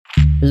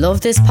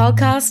Love this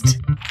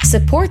podcast?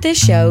 Support this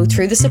show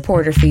through the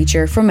supporter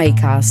feature from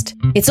Acast.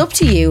 It's up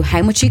to you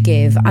how much you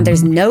give and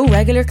there's no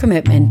regular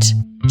commitment.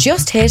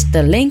 Just hit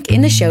the link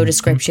in the show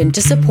description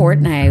to support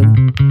now.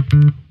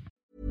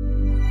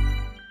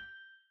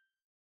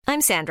 I'm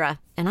Sandra,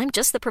 and I'm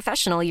just the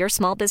professional your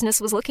small business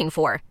was looking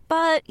for.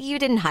 But you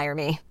didn't hire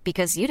me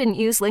because you didn't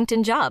use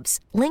LinkedIn Jobs.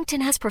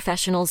 LinkedIn has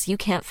professionals you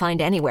can't find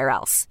anywhere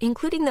else,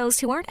 including those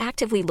who aren't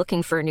actively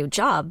looking for a new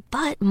job,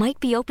 but might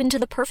be open to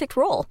the perfect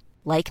role,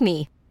 like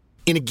me.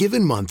 In a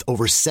given month,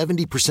 over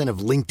 70% of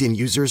LinkedIn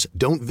users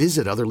don't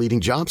visit other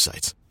leading job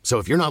sites. So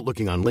if you're not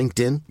looking on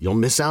LinkedIn, you'll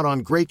miss out on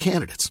great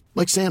candidates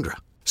like Sandra.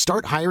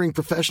 Start hiring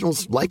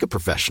professionals like a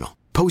professional.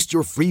 Post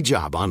your free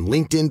job on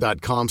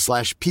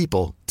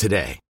linkedin.com/people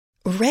today.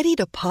 Ready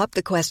to pop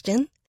the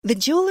question? The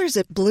jewelers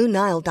at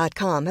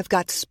BlueNile.com have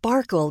got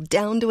sparkle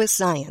down to a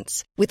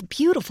science with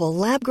beautiful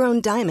lab-grown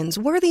diamonds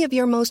worthy of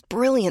your most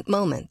brilliant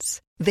moments.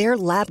 Their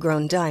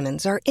lab-grown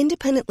diamonds are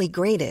independently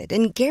graded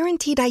and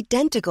guaranteed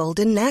identical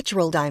to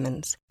natural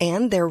diamonds,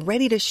 and they're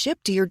ready to ship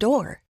to your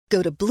door.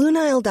 Go to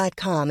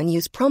BlueNile.com and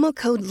use promo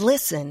code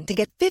LISTEN to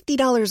get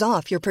 $50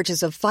 off your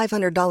purchase of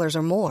 $500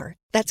 or more.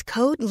 That's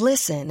code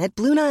LISTEN at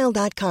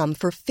BlueNile.com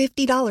for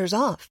 $50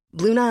 off.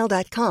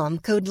 BlueNile.com,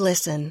 code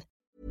LISTEN.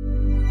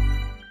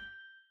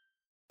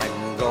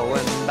 I'm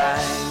going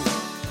back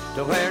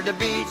to where the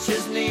beach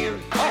is near,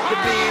 the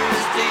beer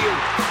is dear,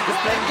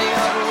 there's plenty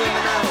of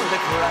women out the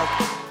crack.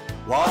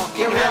 Walking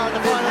here we are in the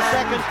final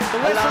second, the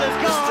whistle is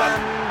gone,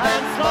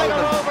 and Sligo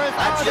Rovers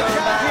are the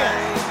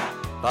champions.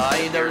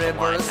 By the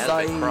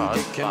riverside,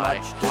 you can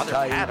match the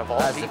tide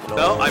as it flows.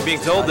 No, I'm being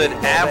told that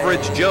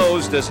Average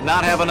Joe's does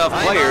not have enough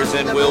players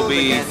and will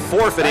be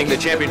forfeiting the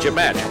championship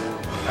match.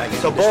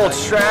 It's a bold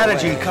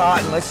strategy,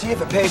 Cotton. Let's see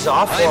if it pays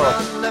off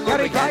for him.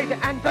 Gary Dyson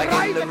and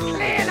drives it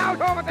clean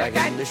out over the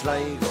fence.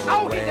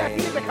 Out in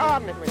the field, the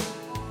corner.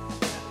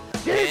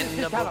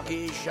 In the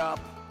bookie shop,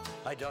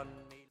 I don't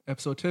need...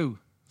 Episode 2,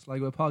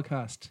 Sligo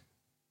Podcast.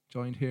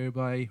 Joined here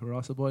by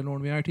Ross Boyle and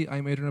Norman Moriarty.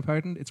 I'm Adrian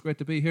Parton. It's great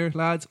to be here,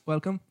 lads.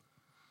 Welcome.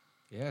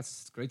 Yes,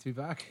 it's great to be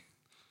back.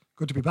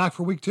 Good to be back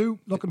for week 2.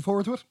 Looking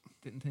forward to it.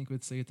 Didn't think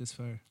we'd see it this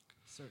far.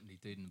 Certainly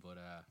didn't, but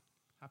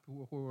happy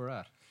where we're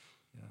at.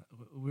 Yeah,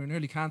 we were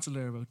nearly cancelled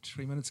there about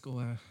 3 minutes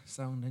ago.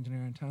 Sound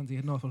engineer in Tansy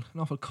had an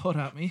awful cut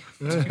at me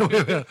for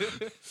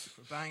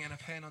banging a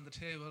pen on the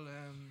table.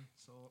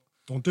 So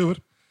don't do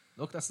it.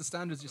 Look, that's the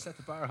standards. You set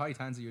the bar high,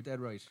 Tansy. You're dead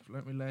right. I've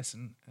learnt my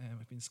lesson.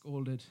 I've been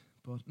scolded,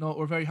 but no,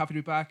 we're very happy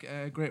to be back.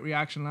 Great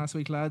reaction last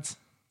week, lads.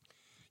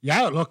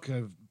 Yeah, look,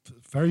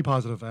 very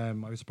positive. I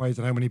was surprised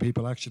at how many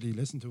people actually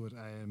listened to it.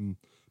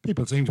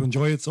 People seem to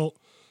enjoy it, so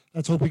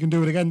let's hope we can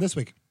do it again this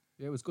week.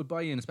 Yeah, it was good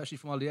buy-in, especially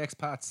from all the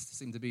expats.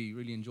 Seem to be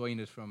really enjoying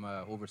it from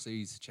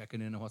overseas,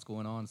 checking in on what's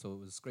going on. So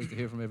it was great to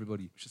hear from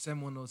everybody. We should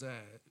send one of those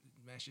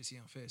messages you see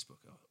on Facebook.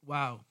 Oh,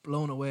 wow,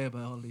 blown away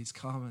by all these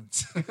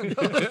comments.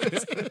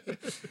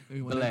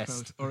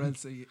 Blessed. Or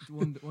else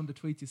one of the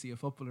tweets you see a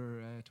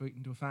footballer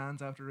tweeting to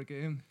fans after a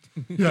game.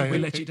 We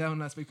let you down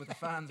last week, but the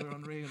fans are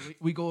unreal.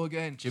 We go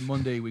again. Jim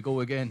Monday, we go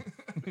again.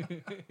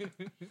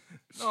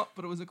 No,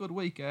 but it was a good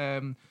week.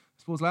 I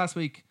suppose last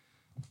week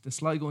the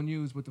Sligo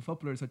news with the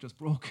footballers had just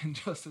broken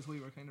just as we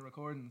were kind of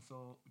recording,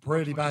 so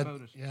pretty bad.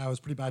 Yeah, it was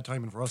pretty bad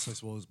timing for us, I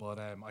suppose. But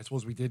I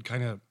suppose we did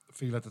kind of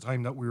feel at the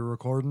time that we were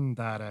recording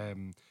that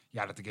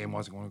that the game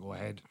wasn't going to go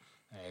ahead.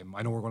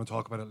 I know we're going to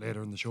talk about it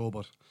later in the show,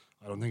 but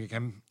I don't think it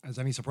came as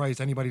any surprise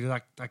to anybody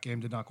that game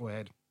did not go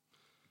ahead.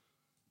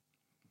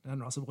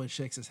 Dan Russell Boyd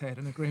shakes his head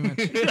in agreement.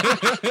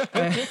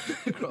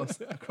 across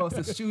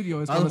the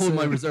studio. I'll hold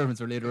my reserves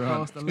for later on.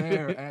 Across the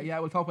layer. Yeah,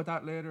 we'll talk about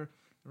that later.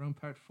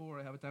 Around part 4,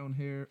 I have it down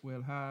here.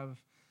 We'll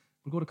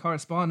go to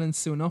correspondence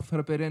soon enough.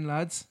 Had a bit in,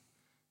 lads.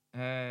 We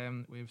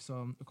have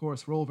some, of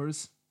course,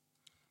 Rovers.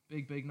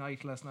 Big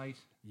night last night.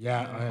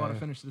 Yeah. What a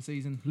finish to the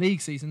season.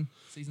 League season.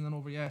 Season not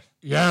over yet.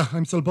 Yeah,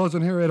 I'm still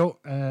buzzing here, Edo.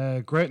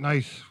 Great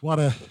night. What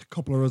a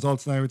couple of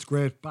results now. It's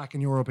great. Back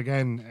in Europe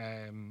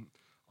again.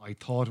 I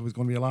thought it was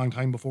going to be a long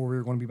time before we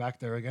were going to be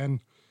back there again.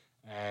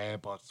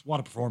 But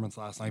what a performance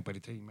last night by the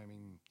team. I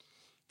mean,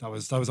 that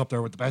was up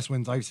there with the best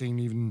wins I've seen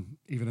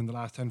even in the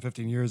last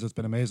 10-15 years. It's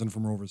been amazing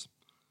from Rovers.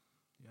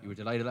 You were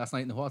delighted last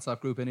night in the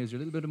WhatsApp group, anyways. You're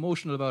a little bit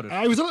emotional about it.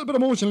 I was a little bit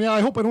emotional, yeah. I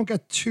hope I don't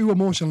get too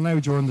emotional now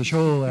during the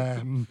show.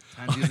 Tansy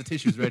has the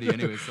tissues ready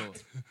anyway, so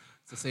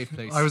it's a safe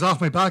place. I was off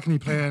my balcony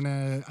playing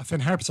a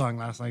Finn Harp song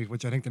last night,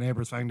 which I think the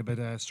neighbours found a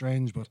bit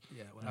strange. But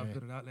yeah, we'll have a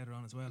bit of that later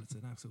on as well. It's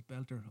an absolute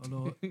belter,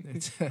 although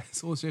it's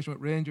association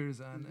with Rangers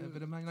and a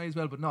bit of Man United as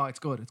well. But no, it's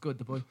good. It's good.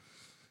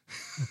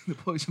 The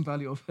boys from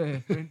Ballyof,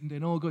 they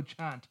know a good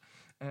chant.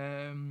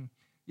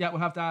 Yeah, we'll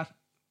have that.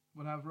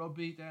 We'll have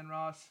rugby, then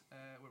Ross,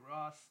 with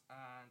Ross,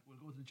 and we'll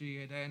go to the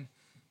GA then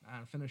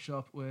and finish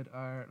up with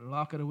our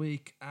lock of the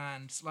week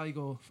and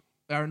Sligo,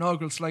 our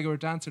inaugural Sligo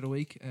Dancer of the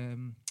week.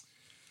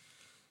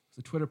 It's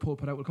a Twitter poll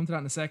put out. We'll come to that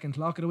in a second.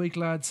 Lock of the week,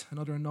 lads.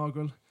 Another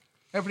inaugural.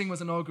 Everything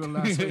was inaugural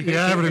last week.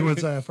 Yeah, everything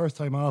was first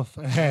time off.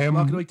 Lock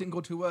of the week didn't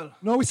go too well.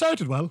 No, we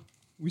started well.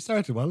 we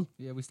started well.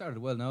 Yeah, we started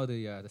well. Now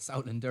the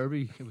Southland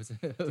Derby. It was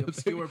The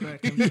obscure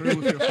bet came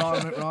through. If you're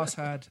following it, Ross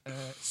had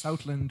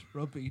Southland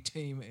rugby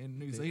team in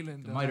New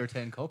Zealand. the Mitre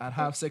 10 Cup at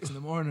 6:30 in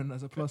the morning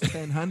as a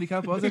 +10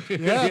 handicap, was it?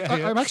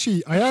 Yeah,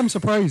 I am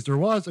surprised. There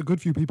was a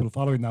good few people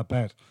following that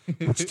bet,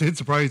 which did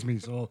surprise me.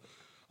 So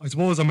I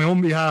suppose on my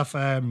own behalf,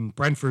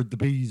 Brentford, the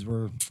Bees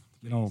were,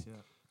 they're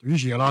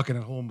usually a locking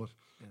at home, but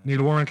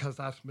Neil Warwick has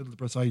that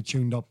Middlesbrough side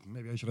tuned up.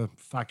 Maybe I should have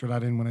factored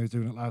that in when I was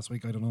doing it last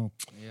week. I don't know.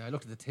 Yeah, I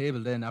looked at the table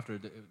then after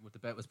the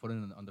bet was put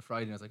in on the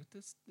Friday, and I was like,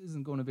 this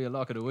isn't going to be a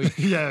lock of the week.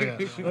 yeah.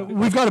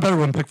 We've got a better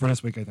one pick for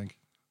this week, I think.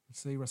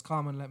 See,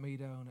 Roscommon let me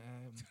down.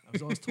 I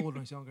was always told when I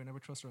was younger, never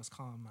trust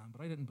Roscommon, man.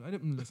 But I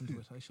didn't listen to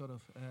it. I should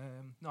have.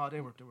 No,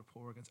 they were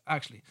poor against.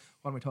 Actually,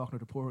 what am I talking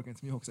about? They're poor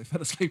against Mayo because I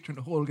fell asleep during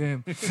the whole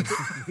game.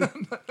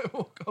 And I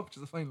woke up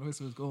just the final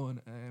whistle was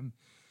going.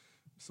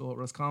 So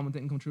Roscommon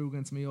didn't come through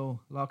against Mayo.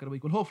 Lock of the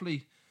week. Well,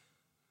 hopefully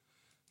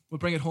we'll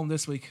bring it home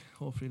this week.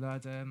 Hopefully,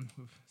 lads.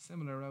 We've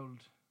similar old.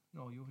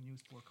 No, you have a new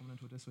sport coming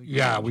into it this week.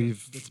 Yeah,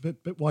 it's a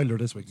bit wilder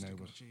this week now.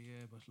 But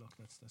but look,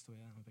 that's the way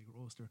I am, a big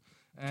roaster.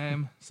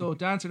 So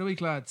Dancer of the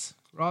Week, lads.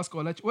 Roscoe,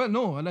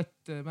 I'll let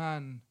the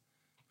man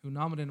who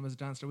nominated him as a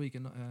Dancer of the Week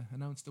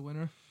announce the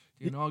winner.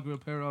 The inaugural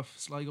pair of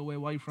Sligo Way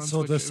White Fronts.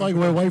 So the Sligo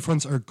Way White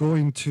Fronts are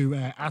going to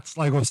at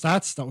Sligo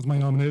Stats. That was my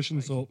nomination.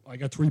 Right. So I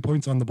got 3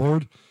 points on the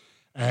board.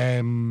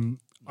 I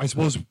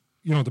suppose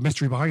the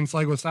mystery behind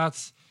Sligo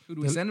Stats. Who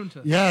do we send them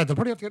to? Yeah, they'll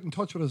probably have to get in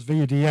touch with us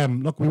via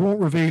DM. Look, we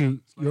won't reveal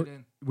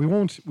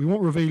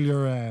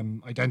your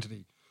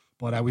identity,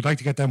 but we'd like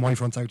to get them white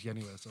fronts out to you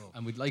anyway. So,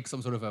 and we'd like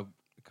some sort of a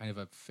kind of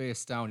a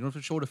face down. You don't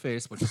have to show the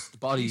face, but just the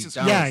body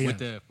down with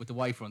the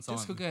white fronts on.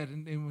 This could get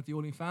in with the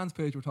OnlyFans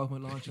page we're talking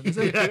about launching. Is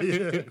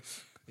it?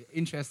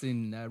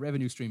 Interesting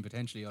revenue stream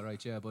potentially. All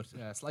right, yeah, but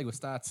Sligo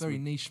Stats, very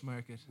niche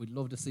market. We'd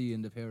love to see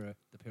in the pair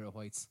of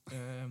whites.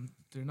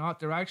 They're not.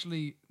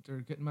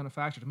 They're getting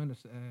manufactured a minute.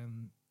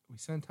 We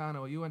sent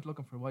Hannah. You went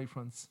looking for white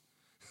fronts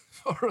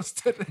for us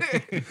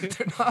today.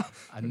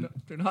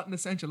 They're not an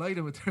essential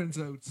item, it turns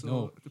out.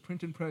 So the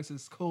printing press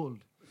is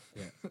cold.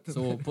 Yeah.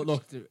 So, but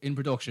look, in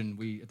production,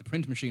 the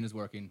print machine is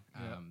working.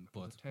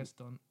 But the test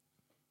done.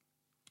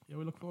 Yeah,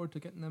 we look forward to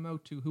getting them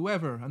out to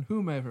whoever and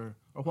whomever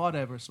or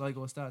whatever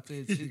Sligo Stats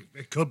is.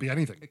 It could be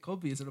anything. It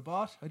could be. Is it a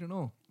bot? I don't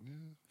know. Yeah.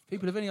 If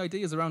people have any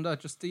ideas around that,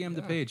 just DM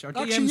the page. Our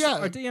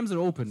DMs are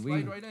open.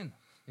 Slide right in.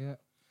 Yeah.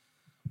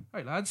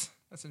 Right, lads.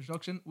 That's an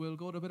introduction. We'll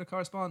go to a bit of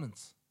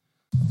correspondence.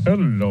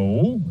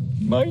 Hello,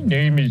 my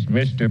name is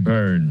Mr.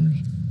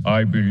 Burns.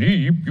 I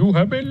believe you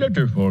have a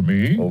letter for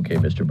me. Okay,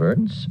 Mr.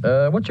 Burns.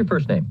 What's your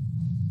first name?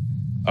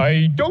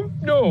 I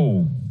don't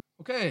know.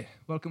 Okay,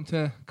 welcome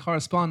to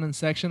correspondence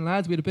section,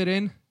 lads. We had a bit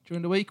in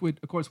during the week.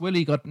 Of course,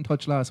 Willie got in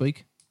touch last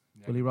week.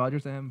 Yeah. Willie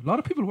Rogers. A lot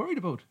of people worried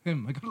about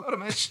him. I got a lot of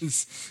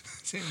messages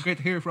saying great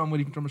to hear from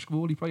Willie from Drummer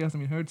School. He probably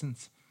hasn't been heard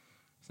since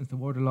the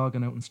water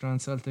logging out in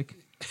Strand Celtic.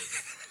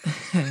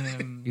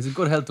 He's in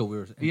good health though. We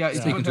were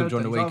speaking to him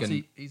during the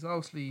week. He's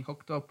obviously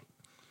hooked up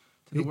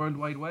to the World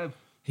Wide Web.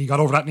 He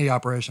got over that knee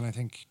operation. I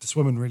think the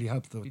swimming really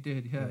helped though. He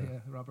did, yeah.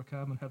 Robert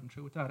Cadman helped him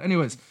through with that.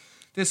 Anyways,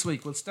 this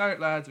week we'll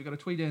start, lads. We got a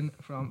tweet in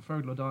from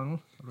Fergal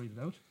O'Donnell. I'll read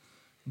it out.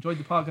 Enjoyed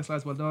the podcast,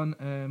 lads. Well done.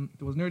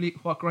 There was nearly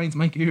what grinds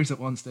my gears at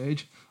one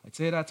stage. I'd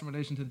say that's in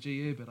relation to the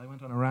GA, but I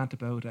went on a rant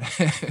about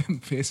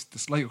the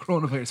Sligo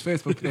Coronavirus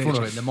Facebook page.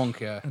 And the Monk,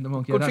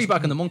 Good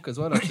feedback on the Monk as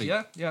well, actually.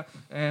 yeah.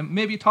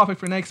 Maybe a topic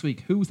for next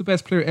week. Who's the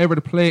best player ever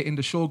to play in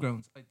the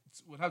showgrounds?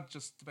 We'll have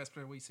just the best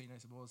player we've seen, I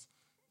suppose.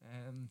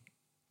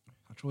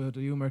 I'll throw it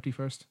to you, Murty,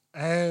 first. I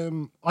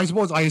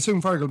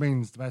assume Fergal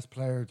means the best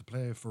player to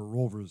play for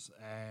Rovers.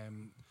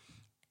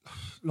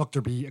 Look,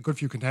 there'd be a good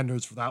few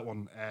contenders for that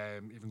one,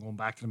 even going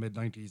back to the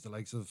mid-90s, the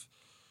likes of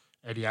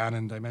Eddie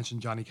Annand. I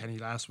mentioned Johnny Kenny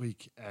last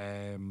week.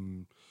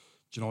 Even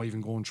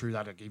going through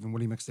that, like, even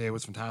Willie McStay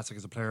was fantastic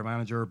as a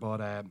player-manager,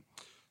 but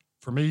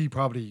for me,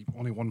 probably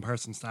only one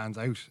person stands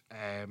out.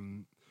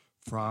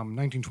 From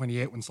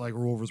 1928, when Sligo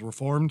Rovers were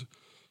formed,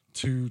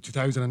 to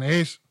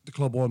 2008, the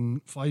club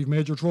won 5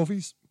 major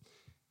trophies.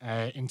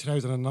 In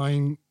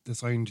 2009, they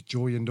signed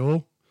Joey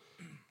Ndo.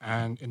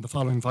 And in the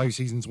following 5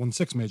 seasons, won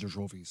 6 major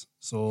trophies.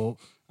 So,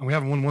 and we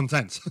haven't won one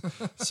since.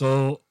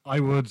 So I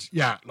would,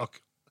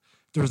 look,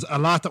 there's a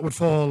lot that would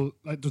fall.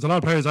 There's a lot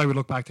of players I would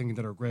look back thinking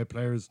that are great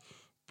players,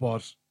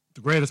 but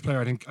the greatest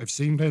player I think I've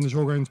seen playing the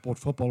showgrounds, both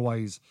football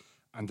wise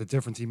and the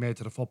difference he made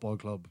to the football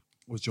club,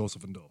 was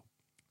Joseph Ndo.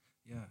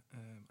 Yeah,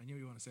 I knew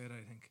you were going to say that.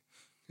 I think,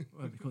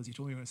 well, because you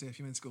told me you were going to say it a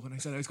few minutes ago, and I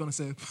said I was going to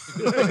say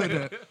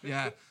it.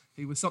 Yeah,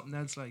 he was something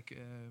else. Like,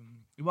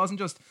 it wasn't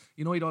just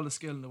he had all the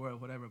skill in the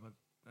world, whatever, but.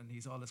 And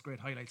he's all this great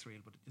highlights reel,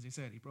 but as he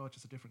said, he brought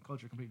just a different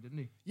culture completely, didn't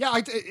he? Yeah,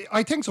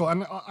 I think so,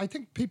 and I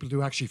think people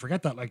do actually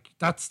forget that. Like,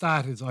 that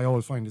stat I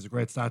always find is a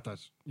great stat that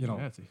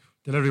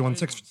delivery won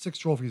six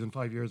trophies in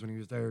 5 years when he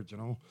was there.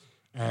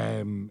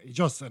 He's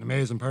just an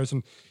amazing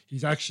person.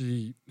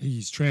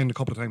 He's trained a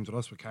couple of times with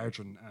us with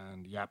Cartron,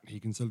 and he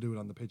can still do it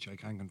on the pitch. I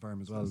can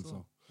confirm as well.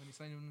 So. Any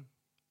sign of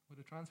with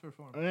a transfer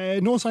form?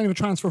 No sign of a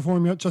transfer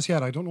form just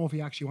yet. I don't know if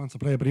he actually wants to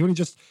play, but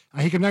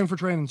he came down for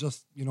training.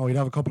 Just he'd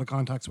have a couple of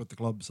contacts with the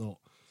club, so.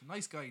 He's a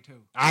nice guy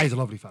too. He's a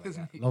lovely fella.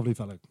 Yeah. Lovely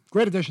fella.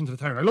 Great addition to the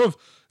town. I love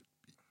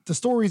the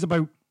stories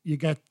about you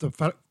get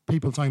the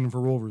people signing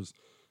for Rovers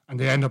and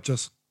they end up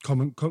just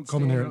coming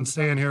here and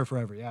staying here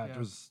forever. Yeah.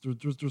 There's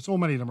so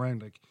many of them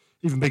around. Like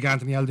even big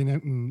Anthony Elding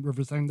out in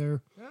Riverstown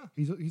there. Yeah.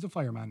 He's a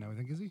fireman now, I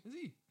think, is he? Is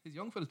he? His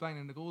young fella's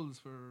banging in the goals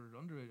for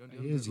underage.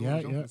 He is,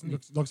 yeah.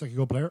 Looks like a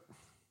good player.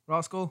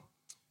 Roscoe?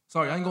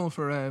 Sorry, I'm going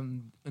for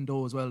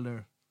Endo as well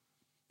there.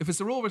 If it's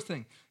the Rovers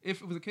thing,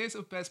 if it was a case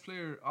of best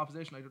player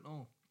opposition, I don't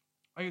know.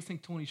 I just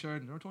think Tony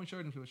Sheridan. Remember Tony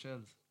Sheridan flew with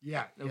Shells?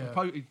 Yeah. He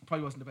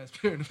probably wasn't the best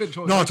player in the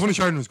field. No, Tony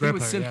Sheridan was great. He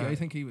was player, silky. yeah. I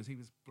think he was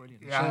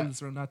brilliant. Yeah.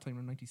 Shells around that time,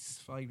 around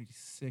 95,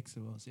 96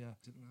 it was.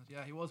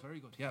 Yeah, he was very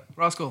good. Yeah,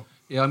 Roscoe.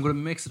 Yeah, I'm going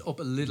to mix it up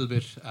a little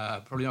bit.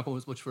 Probably not going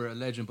as much for a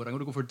legend, but I'm going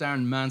to go for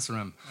Darren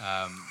Mansaram.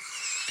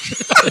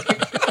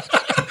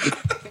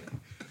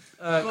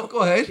 Go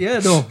ahead. Yeah,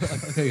 no.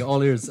 Okay,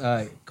 all ears.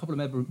 A couple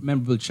of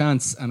memorable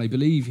chants, and I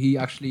believe he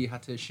actually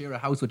had to share a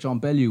house with John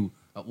Bellew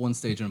at one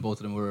stage, and both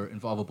of them were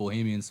involved with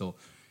Bohemians. So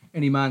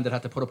any man that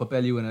had to put up a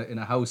Bellew in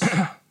a house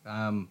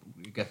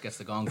gets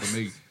the gong for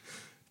me.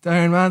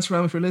 Darren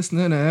Mansaram, if you're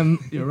listening,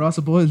 you're Ross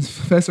Boyle's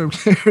professor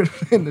player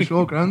in the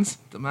showgrounds,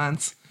 the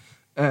Mans.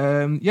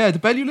 The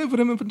Bellew lived with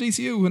him up in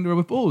DCU when they were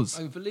with Bose.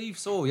 I believe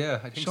so, yeah.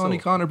 I think Shawnee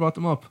so. Connor brought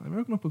them up. I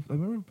remember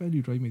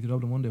Bellew driving me to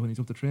Dublin one day when he was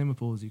up the train with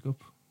Bose. He go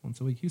up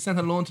once a week. He was sent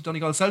on loan to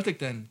Donegal Celtic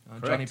then,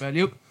 Johnny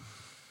Bellew.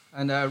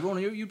 And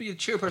Ronan, you'd be a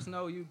chairperson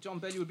now. John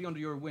Bellew would be under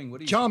your wing,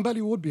 would he? John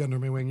Bellew would be under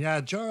my wing. Yeah,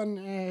 John.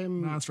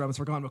 Mansaram's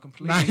forgotten about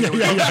completely.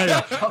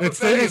 Yeah. It's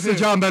the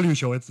John Bellew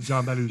show. It's the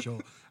John Bellew show.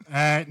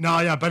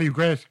 Bellew,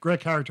 great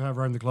character to have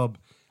around the club.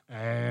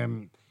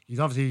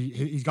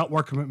 He's got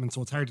work commitments,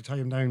 so it's hard to tie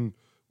him down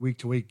week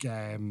to week.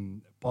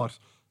 But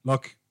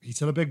look, he's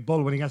still a big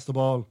bull when he gets the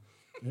ball.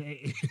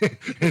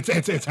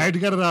 It's hard to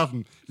get it off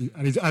him,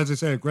 and he's, as I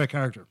say, a great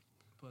character.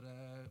 But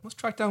must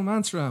track down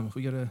Mansaram if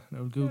we get an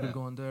old Google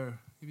going there.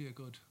 He'd be a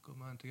good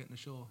man to get in the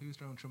show. He was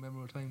around through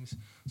memorable times.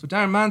 So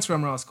Darren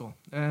Mansaram, Roscoe.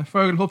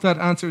 Fergal, hope that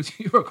answers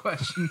your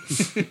question.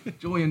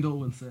 Joey and Doe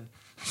will say.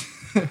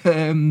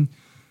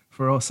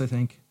 For us, I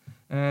think.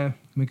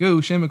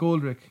 Magoo, Shane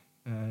McGoldrick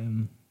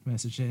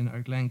message in,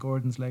 are Glenn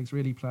Gordon's legs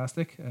really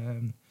plastic?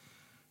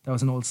 That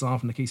was an old song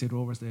from the Quayside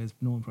Rovers days.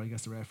 No one probably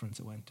gets the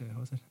reference. It went to,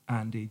 was it?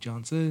 Andy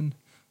Johnson,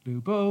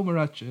 Lubo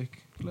Marachik,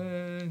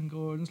 Glenn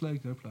Gordon's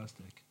legs are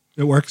plastic.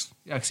 It works.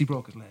 Yeah, because he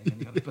broke his leg and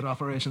he got a bit of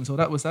operation. So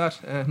that was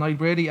that. Niall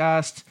Brady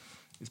asked,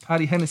 is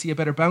Paddy Hennessy a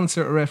better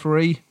bouncer or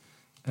referee?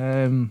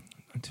 I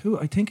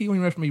think he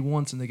only refereed me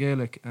once in the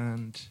Gaelic,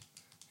 and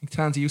I think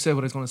Tansy, you said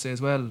what I was going to say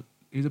as well.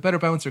 He was a better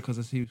bouncer because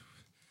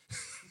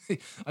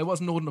I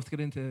wasn't old enough to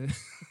get into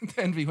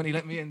Envy when he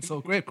let me in. So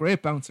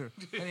great bouncer.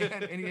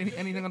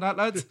 Anything on that,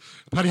 lads?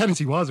 Paddy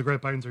Hennessy was a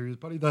great bouncer. He was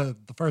probably the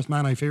first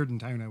man I feared in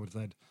town, I would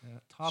have said. Yeah,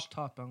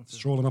 top bouncer.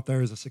 Strolling up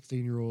there as a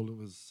 16-year-old, it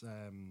was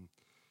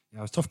it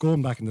was tough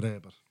going back in the day,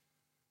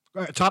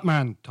 but top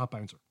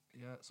bouncer.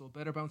 Yeah, so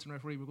better bouncing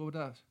referee. We'll go with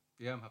that.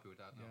 Yeah, I'm happy with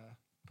that. Yeah,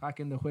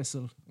 pack in the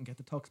whistle and get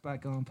the tucks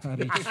back on,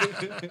 Paddy.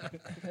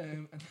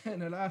 And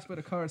then our last bit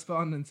of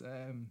correspondence.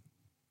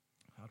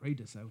 I'll read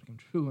this out. Came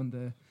through on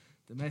the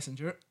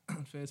messenger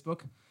on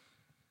Facebook.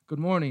 Good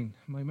morning.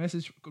 My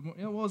message.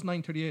 It was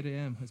 9:38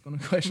 a.m. I was going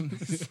to question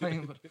this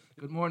time, but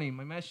good morning.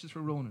 My message is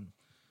for Ronan.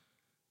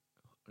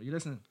 Are you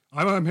listening?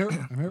 I'm here.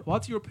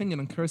 What's your opinion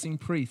on cursing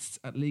priests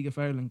at League of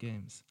Ireland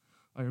games?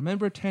 I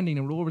remember attending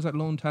a Rovers at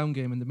Lone Town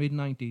game in the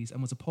mid-90s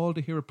and was appalled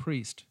to hear a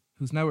priest,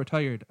 who's now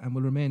retired and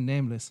will remain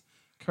nameless,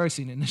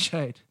 cursing in the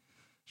shed.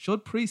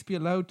 Should priests be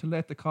allowed to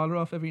let the collar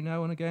off every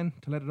now and again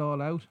to let it all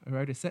out, or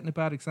are they setting a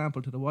bad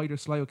example to the wider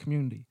Sligo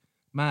community?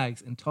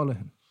 Mags in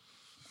Tullahan.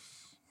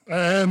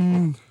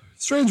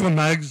 Strange one,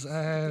 Mags.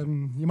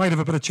 You might have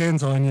a bit of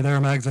chainsaw on you there,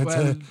 Mags. I'd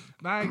say.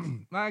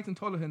 Mags in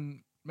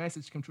Tullahan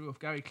message came through off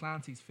Gary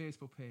Clancy's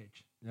Facebook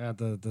page. Yeah,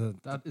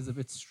 that is a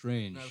bit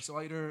strange. Now, so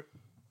either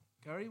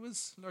Gary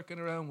was lurking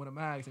around with a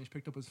Mags and he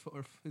picked up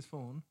his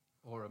phone,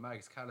 or a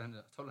Mags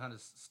Tullahan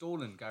has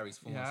stolen Gary's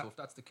phone. Yeah. So if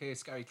that's the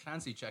case, Gary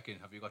Clancy, check in.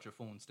 Have you got your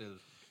phone still?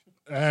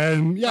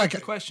 That's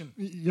the question.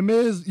 You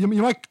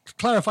might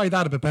clarify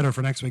that a bit better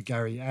for next week,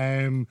 Gary.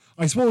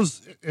 I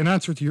suppose in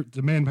answer to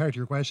the main part of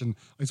your question,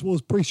 I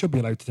suppose priests should be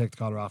allowed to take the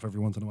collar off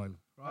every once in a while.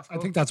 Roscoe? I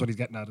think that's what he's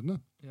getting at, isn't it?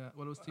 Yeah,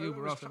 well, it was to you.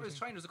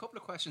 There's a couple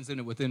of questions in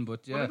it within,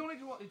 but yeah. Well, I don't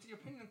know it's your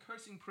opinion on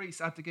cursing priests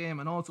at the game,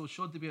 and also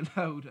should they be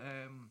allowed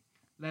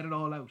let it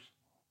all out?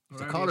 If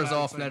the collar's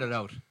off, let it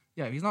out.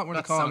 Yeah, he's not wearing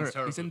a collar.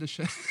 He's in the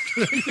shed.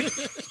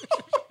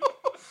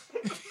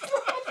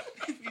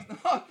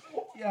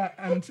 Yeah,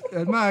 and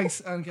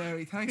Mags and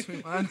Gary, thanks for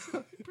it, man.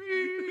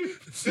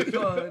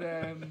 But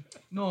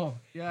no,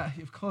 yeah,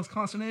 you've caused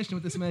consternation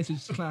with this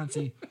message,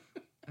 Clancy.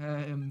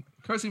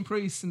 Cursing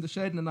priests in the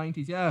shed in the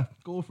 90s, yeah,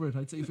 go for it.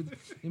 I'd say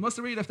you must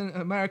have really left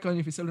a mark on you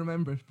if you still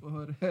remember it.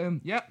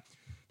 But yeah,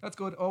 That's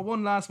good. Oh,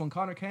 one last one.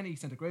 Connor Kenny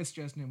sent a great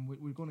suggestion in.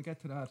 We're going to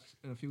get to that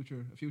in a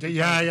future.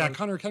 Yeah.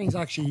 Connor Kenny's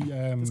actually.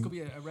 This could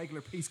be a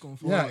regular piece going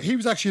forward. Yeah, he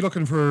was actually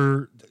looking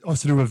for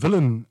us to do a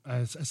villain,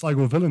 a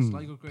Sligo villain.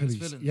 Sligo greatest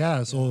piece. villain.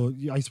 Yeah, so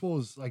I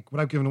suppose, like,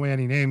 without giving away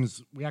any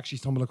names, we actually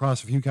stumbled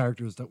across a few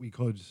characters that we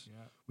could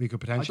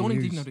potentially I don't think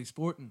use. even have to be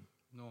sporting.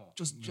 No.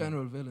 Just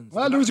general villains.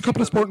 Well, there was a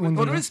couple of sporting ones.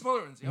 Oh, there is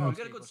smaller ones. Yeah, we'll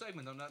get a good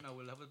segment on that now.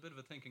 We'll have a bit of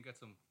a think and get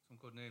some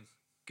good names.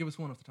 Give us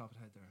one off the top of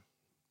the head there.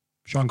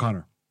 Sean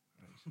Connor.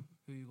 Right.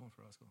 Who are you going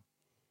for, Oscar?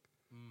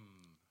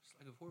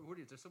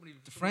 There's somebody.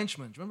 The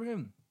Frenchman. Do you remember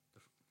him?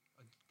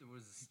 There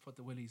was. He put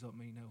the willies up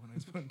me now when I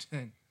was about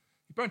 10.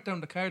 He burnt down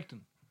the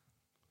Carlton.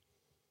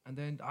 And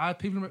then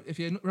people, if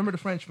you remember the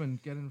Frenchman,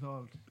 get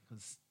involved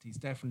because he's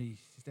definitely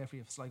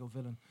a Sligo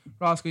villain.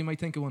 Roscoe, you might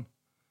think of one.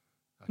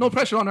 No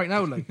pressure on right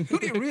now. Like, who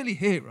do you really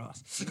hate,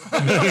 Ross?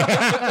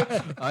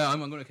 I'm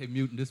going to keep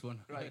muting this one.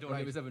 Right, I don't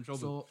want to get myself in trouble.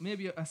 So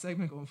maybe a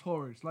segment going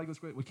forward. Sligo's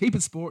great. We'll keep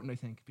it sporting, I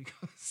think,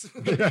 because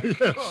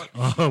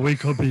we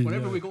could be.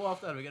 Whenever we go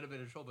off that, we get a bit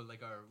of trouble.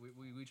 Like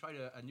we tried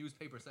a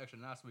newspaper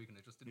section last week and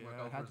it just didn't work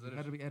out. It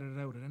had to be edited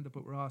out. It ended up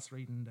with Ross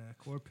reading the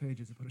court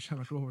pages about a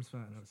Shamrock Rovers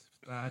fan. It was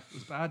bad. It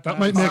was bad. That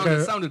might make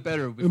it sounded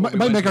better. It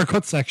might make our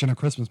cut section at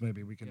Christmas.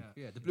 Maybe we can.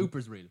 Yeah, the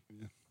bloopers reel.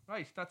 Yeah.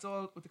 Right, that's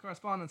all with the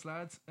correspondence,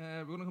 lads.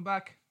 We're going to come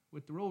back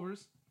with the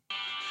Rovers.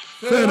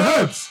 Finn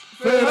Herbst,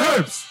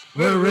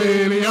 we're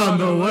really on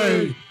the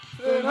way.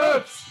 Finn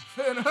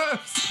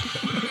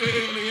Herbst,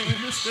 really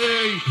in the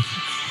state.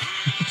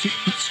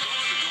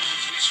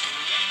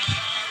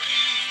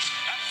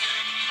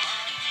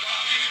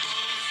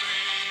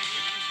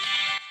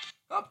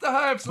 Up the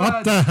Herbst, lads.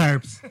 Up the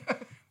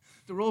Herbst.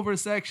 The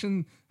Rovers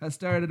section has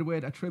started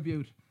with a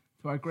tribute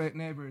to our great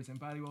neighbours in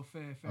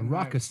Ballywofay. A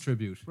raucous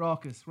tribute.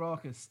 Raucous. I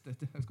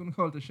was going to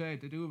call it the Shed.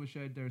 They do have a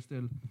shed there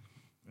still.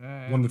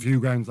 One of the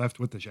few grounds left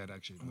with the Shed,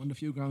 actually. One of the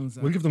few grounds.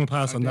 We'll give them a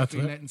pass on that.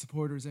 Definitely letting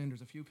supporters in.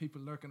 There's a few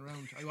people lurking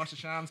around. I watched the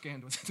Shams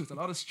game. There was a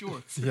lot of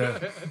Stewarts. Yeah,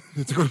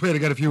 it's a good way to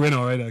get a few in,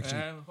 all right,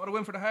 actually. What a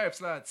win for the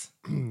Harps, lads.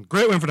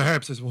 Great win for the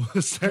Harps, I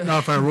suppose. Starting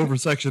off our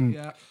Rovers section.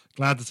 Yeah.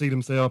 Glad to see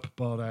them stay up,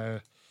 but...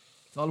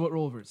 it's all about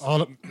Rovers.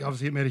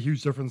 Obviously, it made a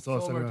huge difference to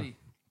us. Anyway.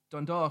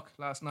 Dundalk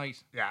last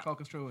night. Yeah.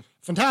 Talk us through it.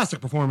 Fantastic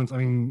performance. I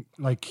mean,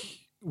 like,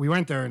 we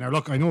went there. Now,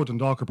 look, I know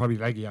Dundalk are probably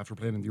leggy after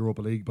playing in the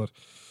Europa League, but,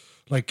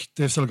 like,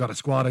 they've still got a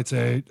squad. I'd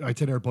say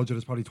their budget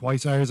is probably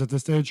twice ours at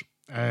this stage.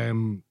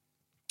 We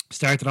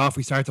started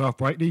off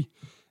brightly.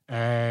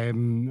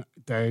 Then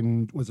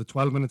was it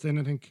 12 minutes in,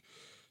 I think.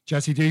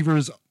 Jesse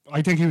Devers,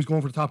 I think he was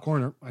going for the top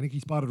corner. I think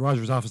he spotted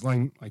Rogers off his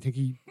line. I think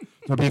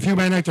there'll be a few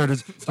men out there.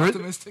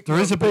 There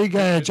is a big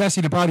Jesse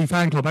the Body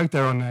fan club out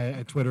there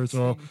on Twitter.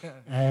 So,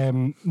 so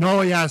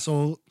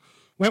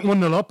went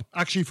 1-0 up.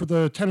 Actually, for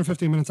the 10 or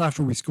 15 minutes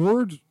after we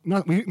scored,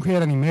 we didn't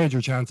create any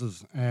major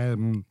chances.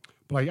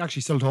 But I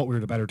actually still thought we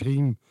were the better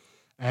team.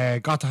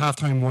 Got to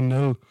halftime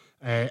 1-0.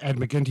 Ed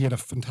McGinty had a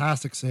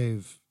fantastic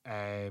save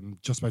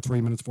just about 3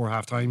 minutes before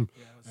halftime.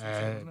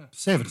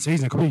 Save of the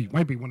season. It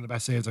might be one of the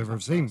best saves I've ever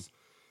seen.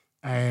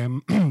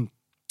 So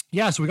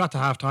we got to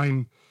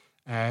halftime.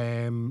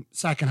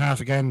 Second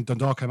half again,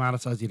 Dundalk came at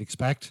us as you'd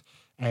expect.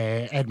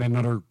 Ed made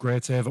another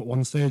great save at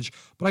one stage,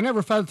 but I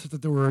never felt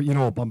that they were,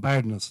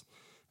 bombarding us.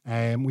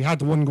 We had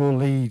the 1-goal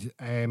lead.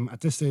 At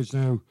this stage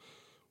now,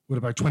 with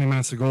about 20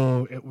 minutes to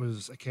go, it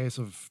was a case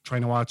of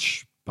trying to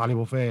watch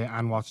Ballywofay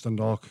and watch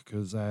Dundalk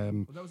because.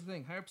 Well, that was the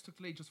thing. Harps took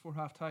the lead just for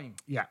half time.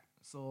 Yeah.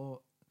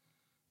 So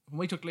when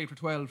we took the lead for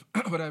 12,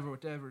 whatever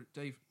with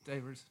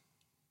Davers,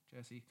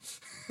 Jesse,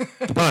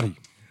 the body.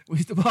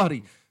 The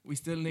body. We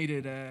still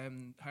needed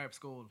Harps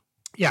goal.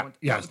 Yeah,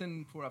 yeah.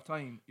 Within 4 half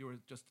time, you were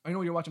just. I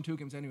know you're watching two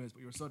games anyways,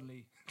 but you were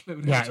suddenly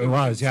clued. Yeah, it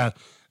was. Yeah,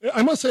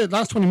 I must say, the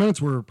last 20 minutes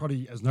were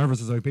probably as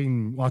nervous as I've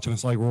been watching a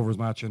Sligo Rovers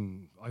match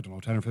in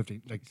 10 or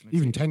 15,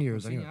 even 10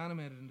 years. I've anyway. seen you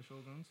animated in the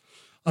showgrounds.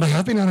 And I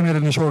have been animated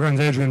in the showgrounds,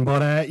 Adrian.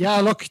 But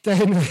look,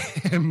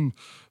 then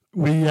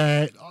we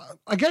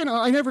again.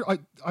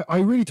 I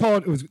really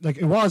thought it was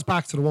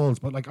back to the walls,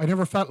 but I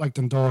never felt like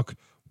Dundalk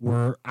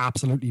were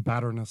absolutely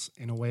battering us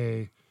in a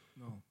way.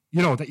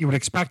 That you would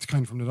expect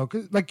kind of from Dundalk.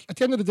 Like, at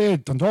the end of the day,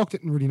 Dundalk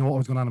didn't really know what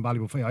was going on in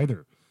Ballywofay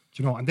either.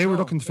 And they were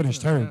looking to finish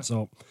third. Yeah.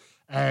 So,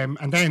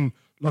 and then,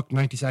 look,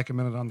 92nd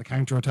minute on the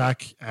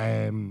counter-attack.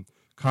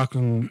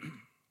 Coughlin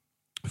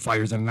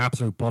fires in an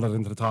absolute bullet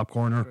into the top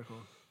corner. Cool.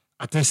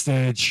 At this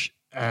stage,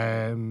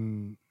 a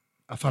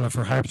fella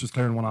for Harps was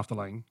clearing one off the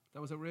line. That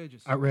was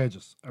outrageous.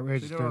 Outrageous. I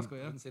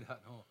didn't say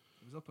that, no.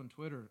 It was up on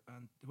Twitter,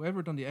 and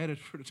whoever done the edit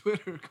for the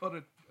Twitter cut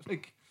it,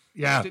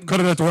 cut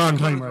it at the wrong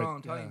time,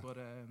 right? But,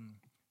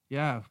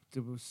 yeah,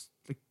 there was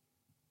the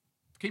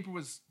keeper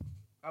was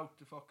out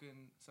the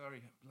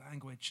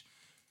language.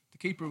 The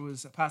keeper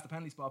was past the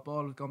penalty spot.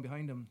 Ball had gone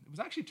behind him. It was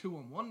actually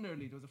 2-on-1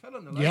 nearly. There was a fella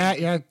on the line. Yeah.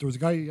 There was a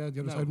guy the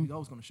other side. He was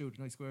always going to shoot.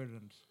 And I squared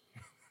it. And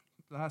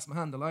the last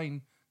man, the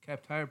line,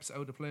 kept Harps out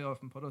of the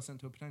playoff and put us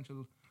into a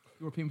potential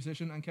European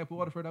position and kept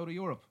Waterford out of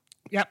Europe.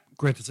 Yeah,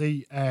 great to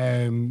see.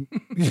 I don't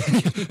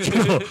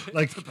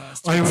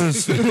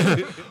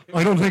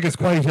think it's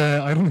quite.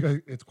 I don't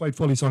think it's quite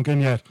fully sunk in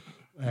yet.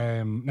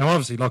 Now,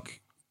 obviously, look,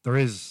 there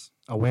is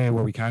a way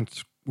where we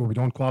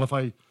don't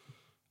qualify.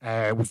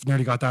 We've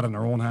nearly got that in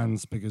our own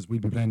hands because we'll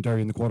be playing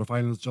Derry in the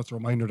quarterfinals. Just a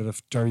reminder that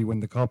if Derry win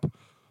the cup,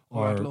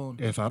 or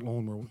if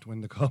Athlone were to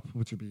win the cup,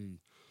 which would be,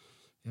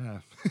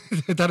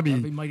 that'd be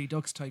Mighty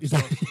Ducks type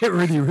stuff. It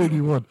really, really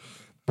would.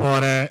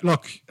 But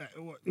look,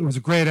 it was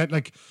a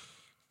great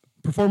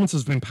performance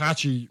has been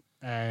patchy.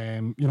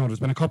 There's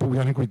been a couple.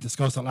 I think we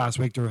discussed it last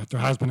week. There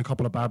has been a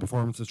couple of bad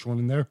performances thrown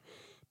in there,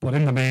 but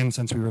in the main,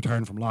 since we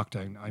returned from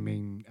lockdown, I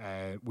mean,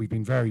 we've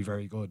been very,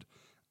 very good.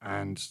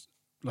 And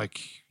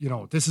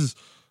this is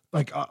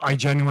I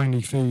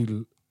genuinely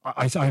feel.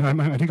 I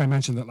think I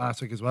mentioned it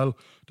last week as well.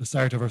 The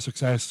start of our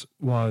success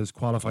was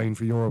qualifying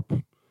for Europe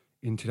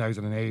in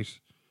 2008.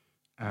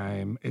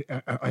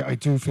 I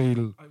do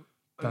feel.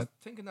 I was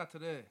thinking that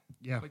today.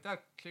 Yeah.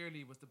 That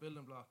clearly was the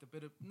building block.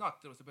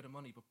 Not there was a bit of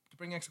money, but to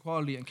bring extra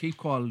quality and keep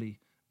quality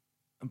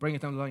and bring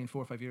it down the line in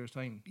 4 or 5 years'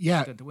 time.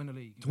 Yeah. To win the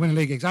league. To win the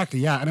league, exactly,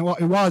 yeah. And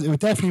it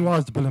definitely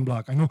was the building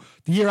block. I know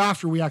the year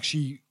after we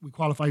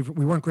qualified,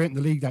 we weren't great in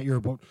the league that year,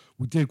 but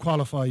we did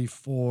qualify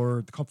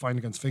for the cup final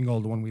against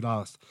Fingal, the one we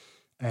lost.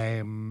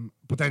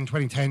 But then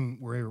 2010,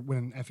 we were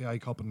winning FAI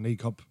Cup and League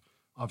Cup.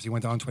 Obviously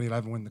went on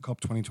 2011, win the cup,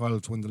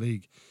 2012 to win the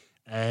league.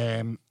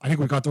 I think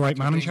we got the right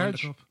man in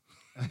charge.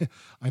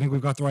 I think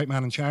we've got the right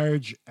man in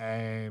charge,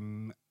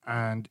 and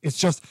it's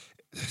just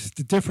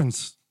the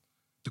difference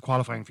the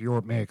qualifying for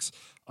Europe makes.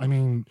 I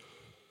mean,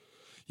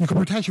 you could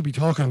potentially be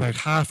talking about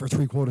half or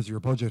 3/4 of your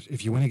budget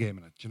if you win a game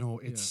in it.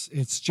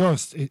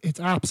 It's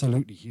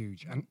absolutely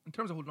huge. And in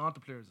terms of holding on to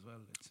players as well,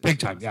 it's big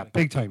time,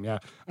 yeah.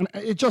 And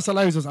it just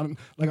allows us. And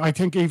I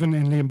think even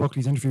in Liam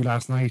Buckley's interview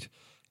last night,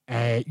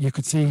 you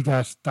could see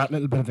that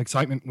little bit of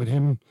excitement with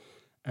him.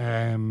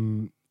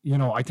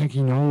 I think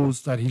he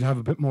knows that he'll have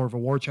a bit more of a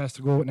war chest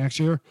to go with next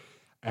year.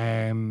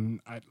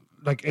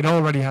 It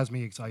already has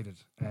me excited.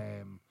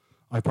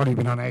 I've probably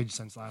been on edge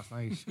since last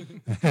night.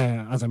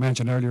 As I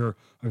mentioned earlier,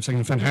 I was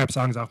singing Finn Harp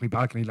songs off my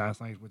balcony last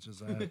night, which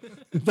is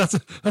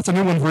that's a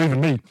new one for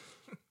even me.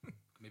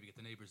 Maybe get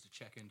the neighbours to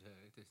check in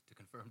to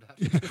confirm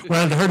that.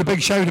 Well, they heard a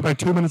big shout about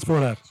 2 minutes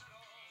before that.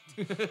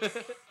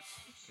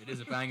 It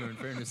is a banger, in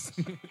fairness.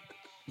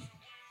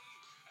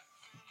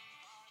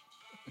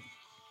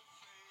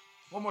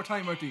 One more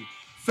time, Marty.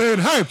 Finn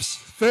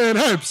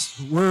Harps,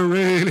 we're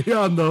really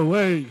on the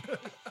way.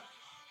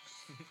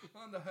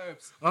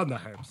 On the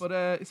Harps. But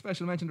a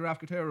special mention to Raf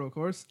Gutero, of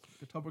course.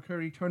 The Tubber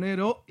Curry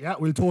Tornado. Yeah,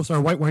 we'll toast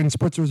our white wine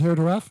spritzers here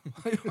to Raf.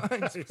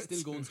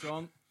 Still going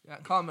strong. Yeah,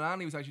 Colin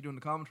Andy was actually doing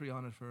the commentary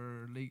on it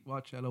for League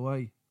Watch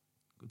LOI.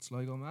 Good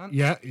Sligo man.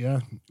 Yeah.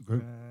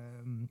 Good.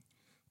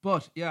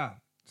 But yeah,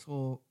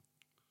 so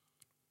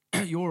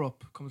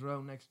Europe comes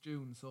around next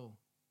June, so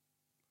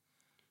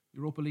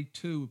Europa League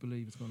 2, I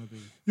believe it's going to be.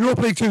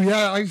 Europa League 2,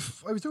 yeah. I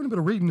was doing a bit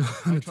of reading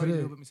on it tried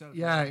today. to do it myself.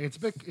 Yeah, it's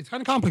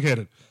kind of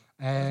complicated.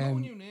 There's no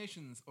new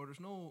nations, or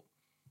there's no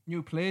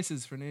new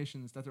places for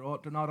nations that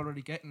they're not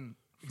already getting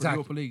for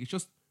Europa League. It's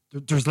just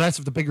there's less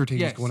of the bigger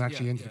teams going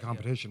into the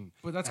competition.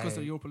 Yeah. But that's because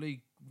the Europa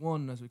League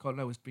 1, as we call it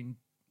now, has been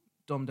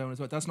dumbed down as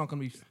well. That's not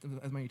going to be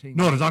as many teams.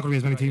 No, there's not going to be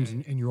as many teams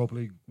in Europa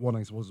League 1,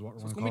 I suppose is what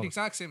we're it's going to be the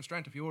exact same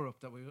strength of Europe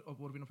that we would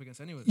have been up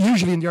against anyway.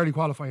 Usually in the early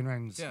qualifying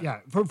rounds.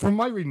 Yeah. From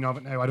my reading of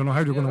it now, I don't know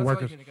how they're going to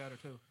work it.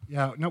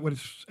 Yeah, not with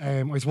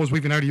I suppose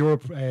we've been out of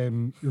Europe.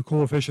 Your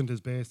coefficient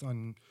is based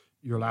on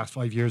your last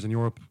 5 years in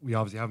Europe. We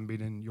obviously haven't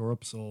been in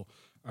Europe, so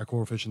our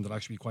coefficient will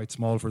actually be quite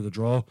small for the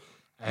draw.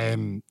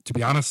 To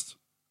be honest,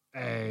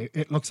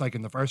 it looks like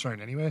in the first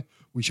round anyway,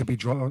 we should be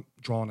drawing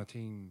a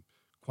team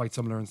quite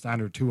similar in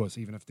standard to us,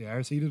 even if they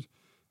are seeded.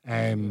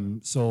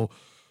 So,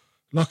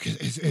 look,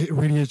 it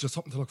really is just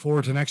something to look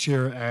forward to next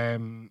year.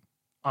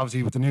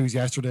 Obviously, with the news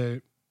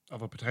yesterday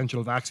of a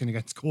potential vaccine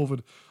against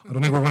COVID, I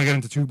don't think we're going to get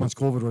into too much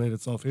COVID-related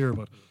stuff here,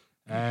 but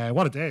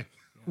what a day.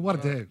 What a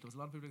day. There was a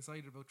lot of people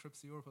excited about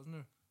trips to Europe, wasn't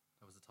there?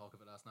 That was the talk of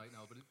it last night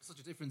now, but it's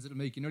such a difference it'll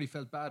make. You nearly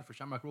felt bad for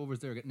Shamrock Rovers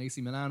there, getting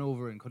AC Milan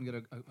over and couldn't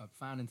get a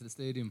fan into the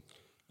stadium.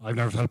 I've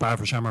never felt bad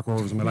for Shamrock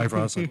Rovers in my life,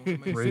 Ross.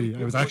 Really,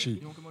 it was actually.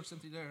 You don't get much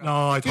sympathy there.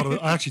 No, I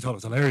actually thought it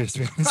was hilarious, to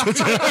be honest with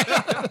you. It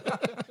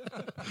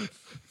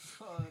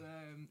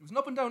was an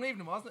up and down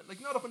evening, wasn't it?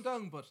 Like, not up and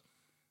down, but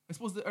I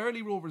suppose the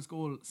early Rovers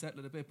goal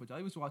settled it a bit, but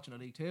I was watching a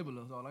league table.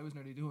 That's all I was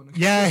nearly doing.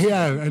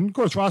 Yeah, and of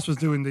course Ross was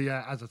doing the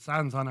as it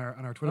stands on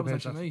our Twitter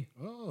page. That was me.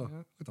 Oh, yeah.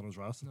 I thought it was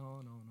Ross.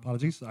 No.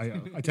 Apologies.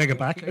 I take it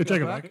back. I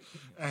take it back.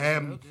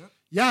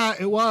 Yeah,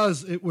 it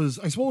was.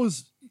 I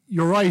suppose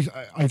you're right.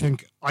 I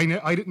think I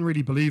didn't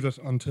really believe it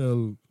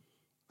until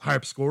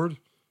Harp scored.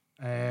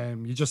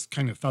 You just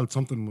kind of felt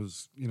something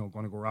was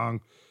going to go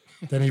wrong.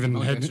 Then even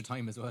extra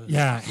time as well.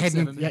 Yeah,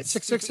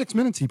 six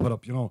minutes he put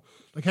up.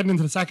 Like heading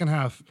into the second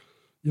half.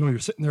 You're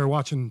sitting there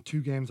watching two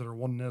games that are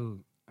 1-0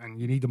 and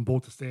you need them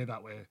both to stay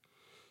that way.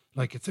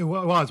 Like it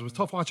was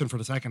tough watching for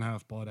the second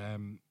half, but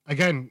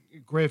again,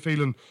 great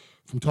feeling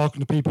from talking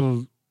to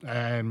people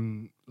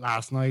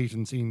last night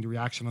and seeing the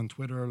reaction on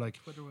Twitter. Like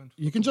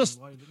you can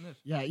just wild, isn't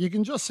it? you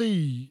can just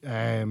see like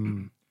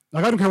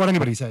I don't care what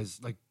anybody says.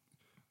 Like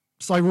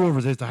Sligo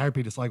Rovers is the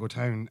heartbeat of Sligo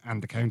town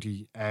and the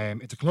county.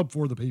 It's a club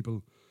for the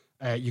people.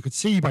 you could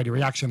see by the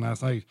reaction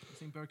last night. I've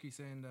seen Berkey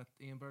saying that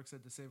Ian Burke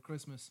said to save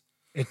Christmas.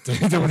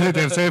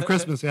 They've saved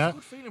Christmas, yeah.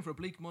 Good feeling for a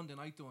bleak Monday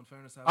night, though, in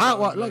fairness.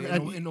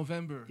 In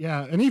November.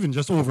 Yeah, and even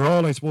just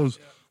overall, I suppose,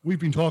 we've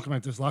been talking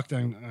about this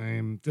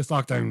lockdown. This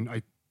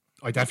lockdown,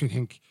 I definitely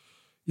think,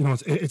 you know,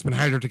 it's been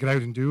harder to get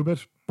out and do a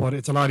bit, but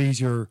it's a lot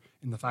easier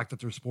in the fact that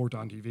there's sport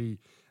on TV.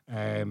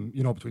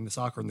 You know, between the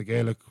soccer and the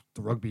Gaelic,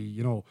 the rugby,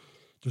 you know,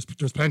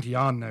 there's plenty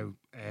on now.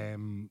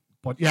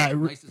 But yeah,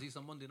 nice to see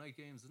some Monday night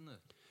games, isn't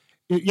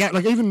it? Yeah,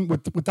 like even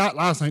with that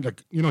last night,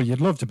 like, you know, you'd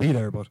love to be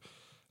there, but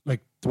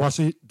like to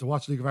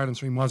watch League of Ireland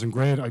stream wasn't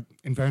great.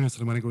 In fairness to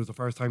them, I think it was the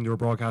first time they were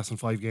broadcasting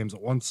 5 games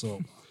at once,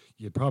 so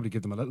you'd probably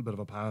give them a little bit of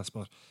a pass.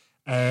 But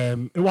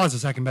it was the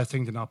second best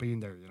thing to not be in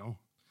there, you know.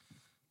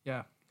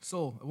 Yeah.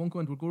 So I won't go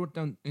into. We'll go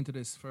down into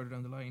this further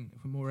down the line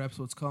if more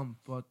episodes come.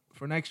 But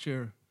for next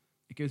year,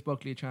 it gives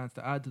Buckley a chance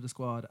to add to the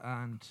squad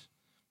and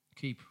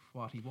keep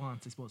what he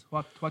wants, I suppose.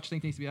 What do you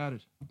think needs to be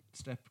added?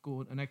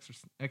 Go an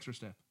extra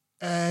step.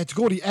 To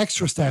go the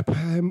extra step,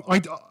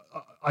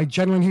 I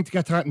genuinely think to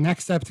get to that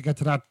next step, to get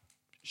to that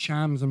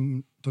Shams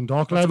and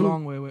Dundalk That's level. a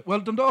long way away.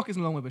 Well, Dundalk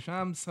isn't a long way, but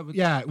Shams have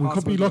a we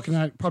could be looking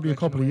at probably a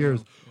couple of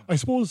years. Yeah. I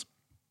suppose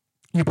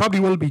you probably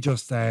will be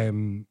just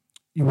looking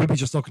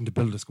to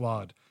build a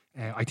squad.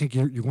 I think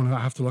you're going to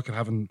have to look at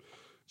having,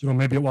 you know,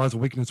 maybe it was a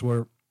weakness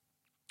where,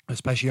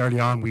 especially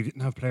early on, we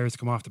didn't have players to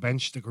come off the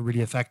bench that could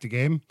really affect the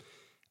game.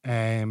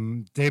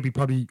 They'd be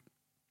probably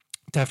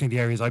definitely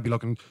the areas I'd be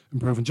looking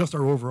improving, just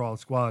our overall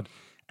squad.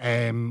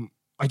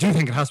 I do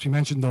think it has to be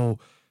mentioned though,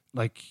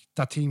 like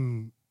that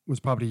team was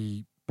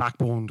probably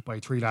backboned by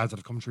 3 lads that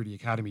have come through the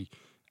academy.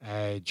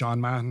 John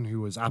Mahon,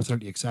 who was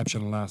absolutely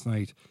exceptional last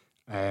night,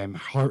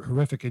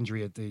 horrific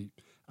injury at the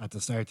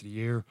start of the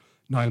year.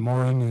 Niall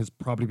Moran has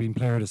probably been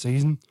player of the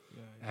season.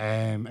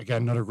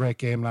 Again, another great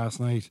game last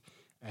night.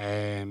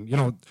 You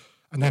know,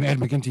 and then Ed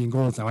McGinty in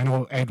goals. Now I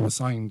know Ed was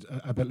signed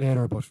a bit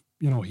later, but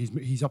you know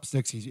he's up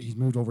sticks. He's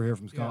moved over here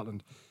from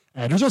Scotland.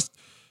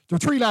 There are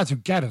 3 lads who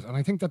get it, and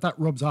I think that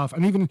rubs off.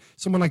 And even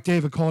someone like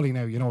David Cawley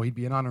now, you know, he'd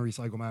be an honorary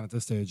Sligo man at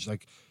this stage.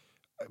 Like,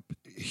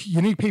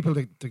 you need people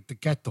to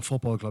get the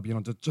football club, you know,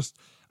 to just.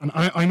 And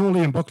I know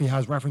Liam Buckley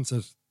has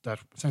references that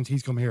since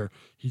he's come here,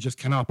 he just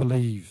cannot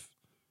believe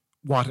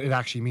what it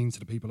actually means to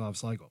the people of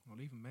Sligo.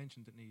 Well, even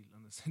mentioned it, Neil,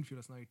 on the interview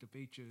last night, the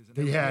beaches. And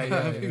Doing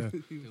his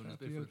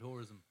bit for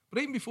tourism.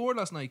 But even before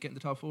last night, getting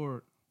the top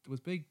 4, there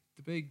was the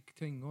big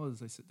thing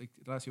was, I said, like,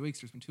 the last few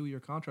weeks, there's been 2-year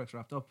contracts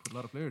wrapped up with a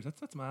lot of players.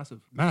 That's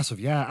massive. Massive,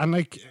 yeah. And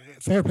like,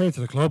 fair play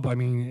to the club. I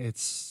mean,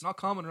 it's not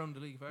common around the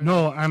league.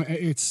 No, and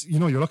it's, you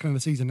know, you're looking at the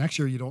season next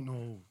year, you don't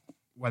know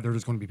whether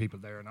there's going to be people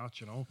there or not,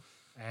 you know.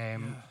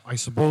 I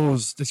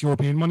suppose this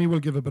European money will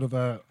give a bit of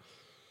a,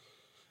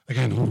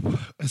 again, hope,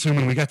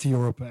 assuming we get to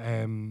Europe.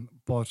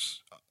 But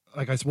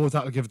like, I suppose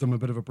that'll give them a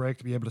bit of a break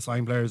to be able to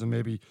sign players and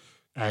maybe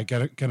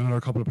get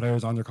another couple of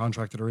players on their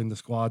contract that are in the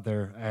squad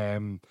there.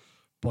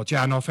 But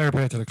yeah, no, fair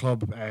play to the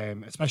club,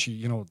 especially,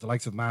 you know, the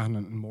likes of Mahon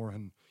and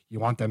Moran. You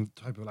want them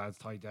type of lads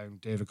tied down.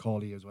 David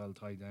Cawley as well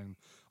tied down.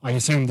 I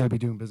assume they'll be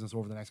doing business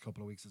over the next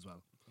couple of weeks as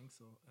well. I think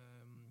so.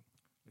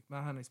 Like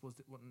Mahon, I suppose,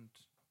 wouldn't.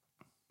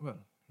 Well,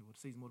 the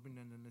season would have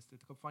been, and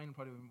the cup final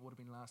probably would have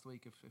been last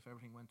week if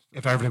everything went.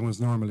 If everything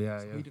was normal, yeah.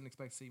 So we didn't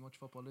expect to see much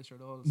football this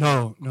year at all.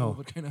 So no.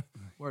 COVID kind of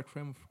worked for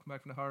him, come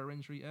back from the horror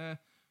injury.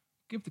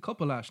 Give the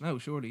cup a lash now,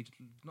 surely.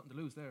 Nothing to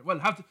lose there. Well,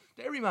 have the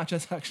Derry match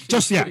is actually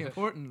pretty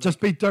important. Just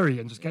beat Derry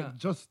and just get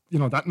you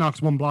know, that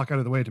knocks one block out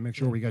of the way to make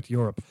sure we get to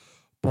Europe.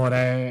 But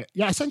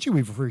yeah, essentially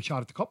we've a free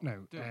shot at the cup now.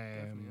 Do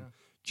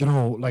you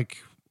know, like,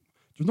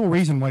 there's no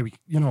reason why we,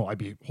 you know, I'd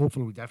be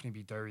hopeful we definitely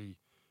beat Derry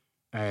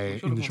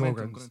in the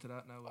showgrounds.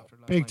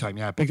 Big time,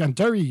 yeah. Big, and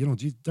Derry, you know,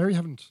 Derry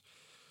haven't,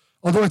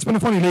 although it's been a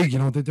funny league, you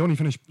know, they only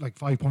finished like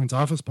 5 points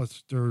off us,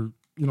 but they're,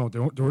 you know,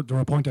 they're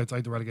a point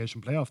outside the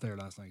relegation playoff there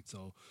last night.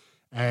 So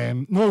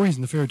no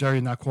reason to fear Derry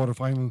in that quarter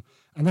final.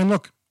 And then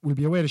look, we'll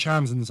be away to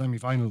Shams in the semi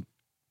final.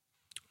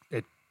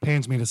 It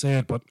pains me to say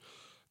it, but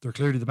they're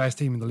clearly the best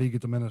team in the league at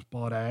the minute.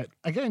 But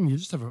again,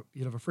 you'd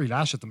have a free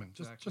lash at them and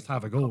just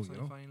have a go. You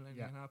know, final,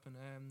 can happen.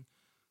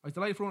 I was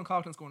delighted for Ronan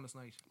Coughlin scoring this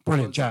night.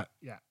 Brilliant chat,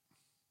 yeah.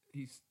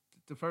 He's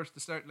the first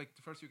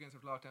few games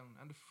of lockdown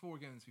and the 4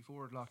 games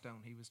before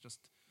lockdown, he was just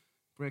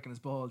breaking his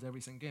balls every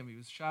single game. He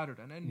was shattered,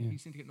 and then he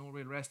seemed to get no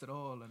real rest at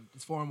all, and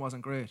his form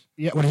wasn't great.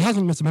 Yeah, well, he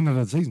hasn't missed a minute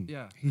of the season.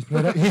 Yeah, he's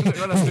played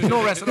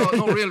no rest at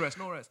all, no real rest,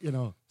 no rest. You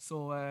know,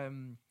 so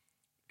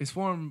his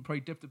form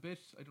probably dipped a bit.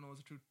 I don't know, is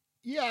it true?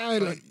 Yeah,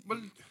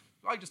 well,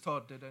 I just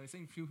thought that, and I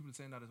seen a few people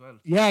saying that as well.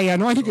 Yeah.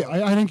 No, I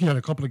think he had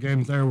a couple of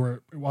games there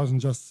where it wasn't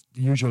just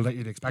the usual that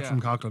you'd expect from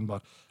Coughlin,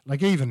 but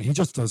like even he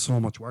just does so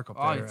much work up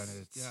there, and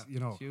it's you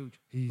know, it's huge.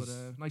 He's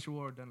nice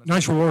reward then.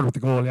 Nice reward with the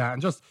goal, yeah,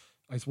 and just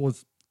I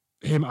suppose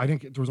him. I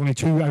think there was only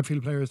 2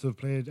 outfield players who have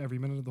played every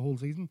minute of the whole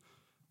season.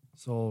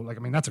 So like,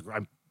 I mean, that's a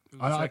grand.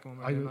 I think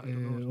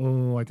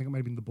it might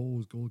have been the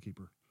Bows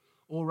goalkeeper.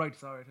 Oh right,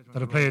 sorry. That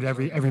have played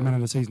every minute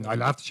of the season. I'll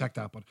have to check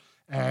that, but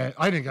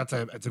I think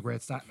it's a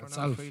great stat in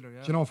itself.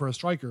 You know, for a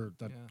striker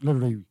that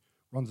literally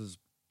runs his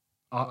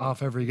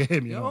off every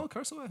game. You know,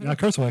 curse away. Yeah,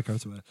 curse away.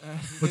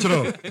 But you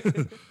know,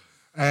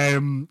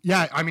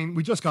 Yeah, I mean,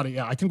 we just got to.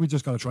 Yeah, I think we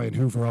just got to try and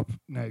hoover up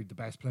now the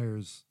best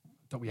players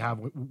that we have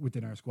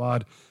within our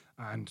squad,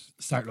 and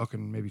start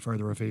looking maybe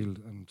further afield,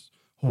 and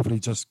hopefully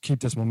just keep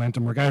this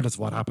momentum, regardless of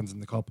what happens in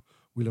the cup.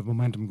 We'll have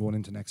momentum going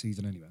into next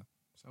season anyway.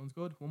 Sounds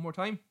good. One more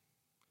time.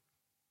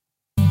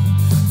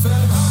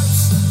 Fed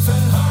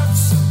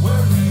Hearts, we're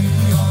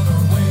really on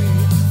our way.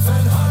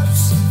 Fed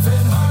Hearts,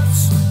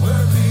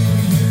 we're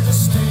really here to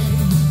stay.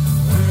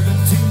 We're the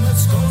team that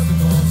scored the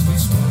goals, we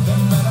scored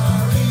them at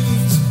our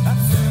ease at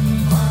Finn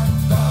Park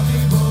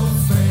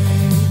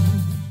Ballybofey.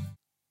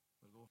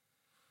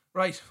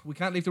 Right, we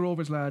can't leave the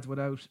Rovers, lads,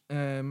 without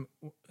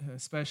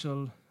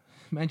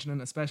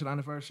mentioning a special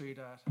anniversary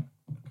that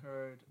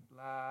occurred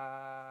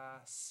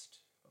last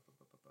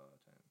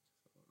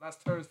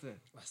Thursday.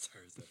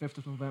 The 5th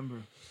of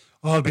November.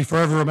 Oh, it'll be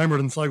forever remembered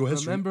in Sligo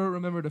history.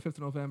 Remember the 5th of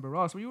November.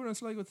 Ross, were you in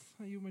Sligo?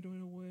 You were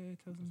doing away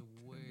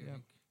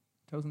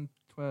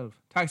 2012.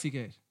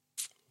 Taxigate.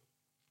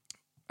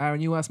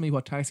 Aaron, you asked me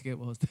what Taxigate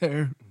was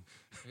there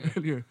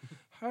earlier.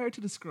 Hard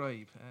to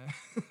describe.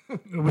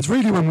 It was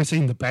really when we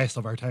seen the best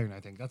of our town, I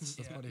think. That's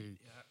what he...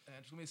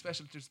 There's going to be a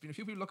special. There's been a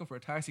few people looking for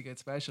a Taxigate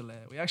special.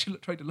 We actually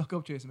tried to look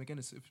up Jason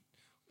McGuinness.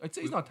 I'd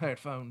say he's not hard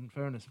found, in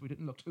fairness. We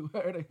didn't look too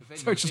hard. I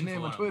searched his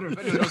name on Twitter. If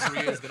anyone knows who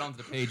he is, get onto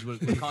the page. We'll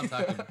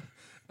contact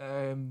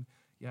him.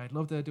 I'd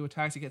love to do a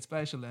Taxigate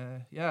special.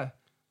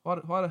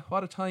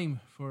 What a time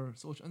for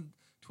social. And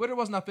Twitter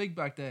wasn't that big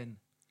back then.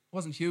 It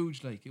wasn't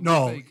huge. Like it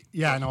was big.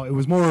 It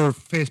was more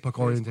Facebook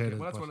orientated.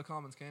 Well, that's where the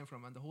comments came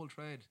from, and the whole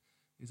thread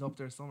is up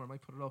there somewhere. I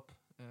might put it up.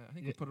 I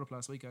think we put it up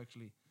last week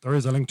actually. There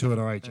is a link to it,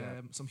 alright.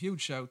 Some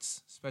huge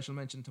shouts. Special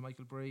mention to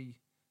Michael Bree.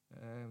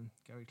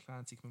 Gary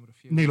Clancy came in with a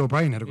few. Neil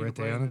O'Brien had a great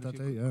day on it that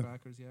day.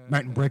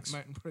 Martin Bricks.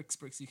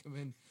 Brixie came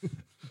in.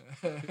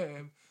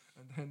 And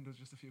then there's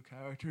just a few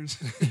characters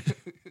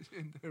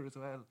in there as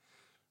well.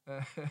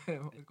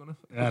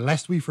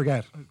 Lest we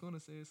forget. I was going to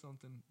say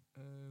something.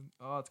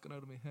 It's gone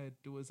out of my head.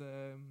 There was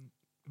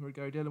where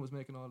Gary Dillon was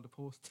making all the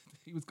posts.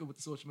 He was good with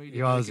the social media.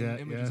 He was,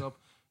 images up.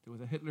 There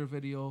was a Hitler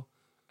video.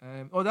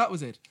 That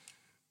was it.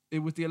 It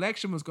was the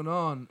election was going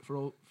on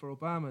for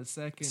Obama's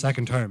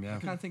second term. Yeah, I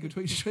can't think of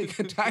tweet streak.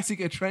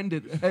 Taxigate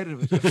trended ahead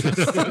of it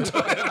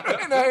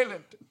in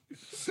Ireland.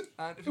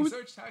 And if you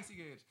search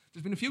Taxigate,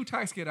 there's been a few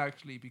Taxigate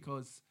actually,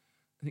 because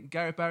I think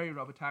Gareth Barry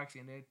robbed a taxi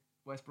and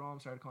West Brom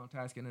started calling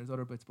Taxigate and there's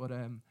other bits. But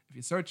if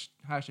you search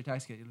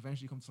 #Taxigate, you'll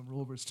eventually come to some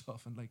Rovers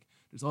stuff, and like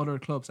there's other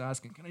clubs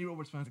asking, "Can any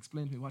Rovers fans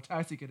explain to me what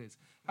Taxigate is?"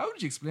 How would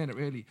you explain it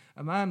really?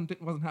 A man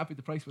wasn't happy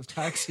the price was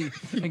taxi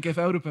and gave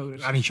out about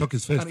it. And he shook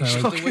his fist.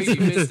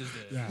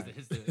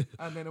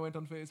 And then it went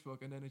on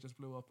Facebook and then it just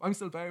blew up. I'm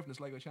still barred from the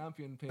Sligo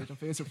Champion page on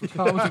Facebook for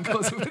commenting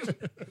because of it.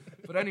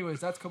 But anyways,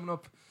 that's coming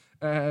up.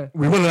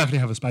 We will definitely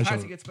have a special.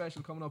 Taxigate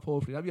special coming up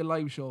hopefully. That'll be a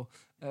live show.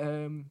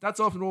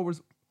 That's all from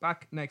Rovers.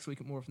 Back next week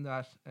with more from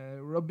that.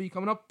 Rugby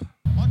coming up.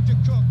 On to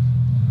Cook.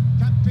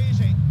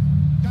 Campese.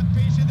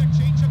 Campese, the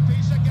change of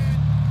pace again.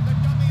 The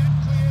dummy and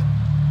clear.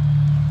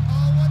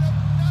 Oh, what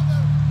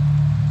another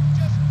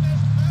just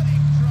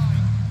mesmeric try.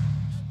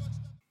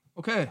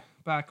 Okay,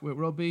 back with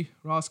rugby.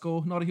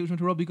 Roscoe, not a huge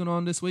amount of rugby going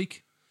on this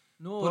week.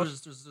 No,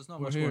 there's not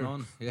much going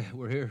on. Yeah,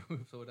 we're here.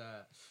 So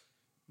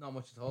not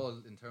much at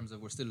all in terms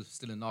of we're still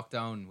in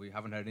knockdown. We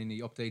haven't had any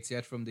updates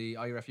yet from the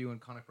IRFU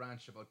and Connacht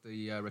branch about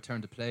the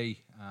return to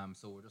play.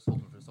 So we're just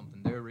hoping for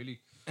something there,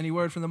 really. Any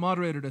word from the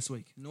moderator this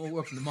week? No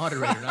word from the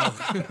moderator now.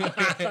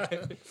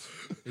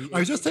 I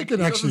was just thinking,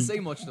 he actually, doesn't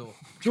say much though.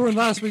 During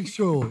last week's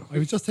show, I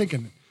was just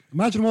thinking,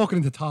 imagine walking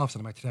into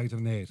Thompson in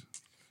 2008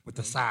 with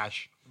the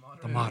sash,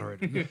 the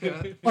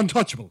moderator.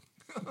 Untouchable.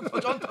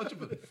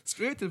 Untouchable.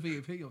 Straight to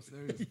VIP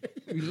upstairs.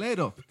 We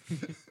laid up.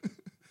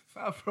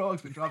 Fat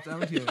Frog's been dropped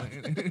down to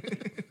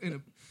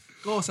you.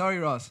 Go, sorry,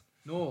 Ross.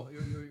 No,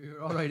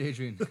 you're all right,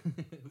 Adrian.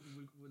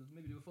 we'll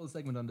maybe do a full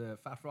segment on the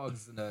Fat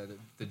Frogs and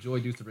the joy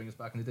used to bring us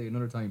back in the day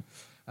another time.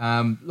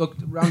 Look,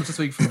 round this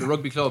week from the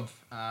rugby club,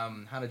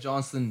 Hannah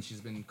Johnston.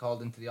 She's been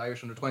called into the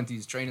Irish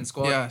under-20s training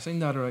squad. Yeah, seen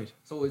that right.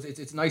 So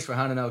it's nice for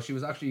Hannah now. She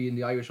was actually in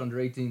the Irish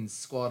under-18s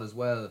squad as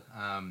well. It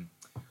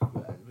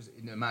was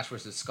in a match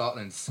versus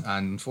Scotland,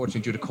 and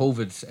unfortunately due to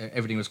COVID,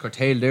 everything was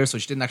curtailed there, so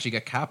she didn't actually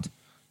get capped.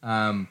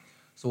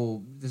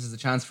 So this is a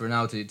chance for her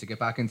now to get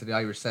back into the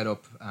Irish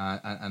setup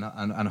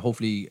and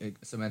hopefully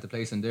cement a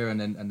place in there and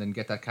then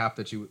get that cap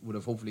that she would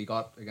have hopefully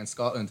got against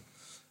Scotland.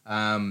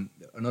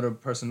 Another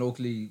person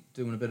locally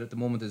doing a bit at the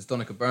moment is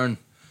Donncha Byrne.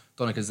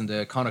 Donncha's in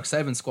the Connacht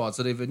Sevens squad,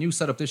 so they have a new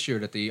setup this year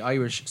that the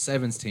Irish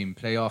Sevens team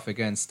play off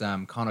against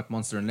Connacht,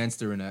 Munster and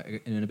Leinster in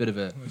a bit of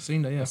a. I've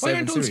seen that. Yeah. Why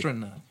aren't Ulster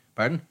in that?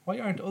 Pardon? Why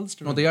aren't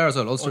Ulster? No, they are as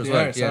well. Ulster as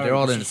well. Yeah, they're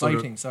all in.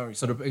 Sorry.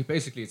 So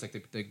basically, it's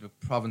like the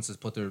provinces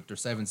put their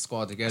seven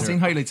squad together. I seen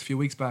highlights a few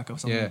weeks back of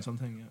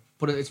something. Yeah.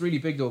 But it's really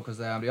big though because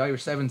the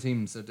Irish seven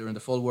teams, they're in the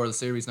full World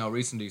Series now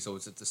recently. So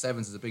the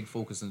sevens is a big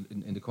focus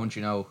in the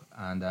country now,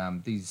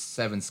 and these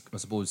sevens, I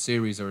suppose,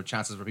 series are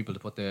chances for people to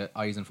put their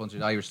eyes in front of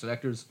the Irish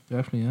selectors.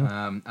 Definitely,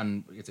 yeah.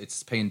 And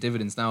it's paying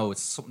dividends now.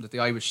 It's something that the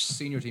Irish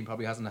senior team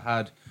probably hasn't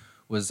had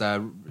was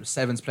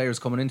sevens players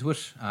coming into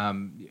it.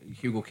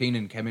 Hugo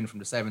Keenan came in from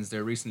the sevens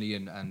there recently,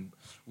 and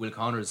Will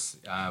Connors.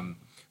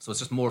 So it's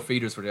just more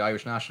feeders for the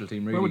Irish national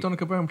team. Really, where would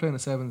Donnacha Brown playing a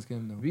sevens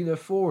game now? He'd be the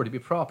forward. He'd be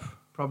prop.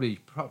 Probably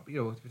prop.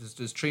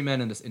 There's three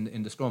men in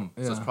the scrum,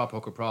 so it's prop,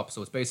 hooker, prop.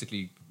 So it's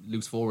basically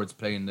loose forwards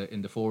playing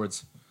in the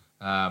forwards.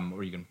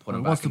 Or you can put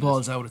him back. Once the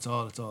ball's out,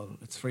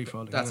 it's free for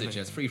all. That's it.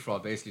 Yeah, it's free for all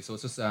basically. So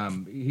it's just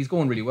he's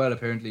going really well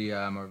apparently.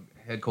 Our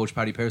head coach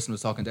Paddy Pearson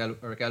was talking to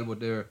Eric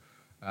Elwood there.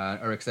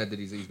 Eric said that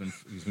he's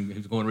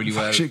going really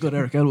well. Actually, good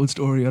Eric Elwood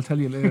story. I'll tell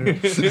you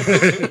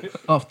later.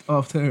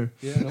 off there.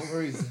 Yeah, no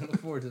worries. I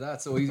look forward to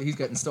that. So he's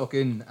getting stuck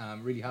in.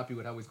 Really happy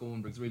with how he's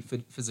going. Brings real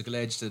physical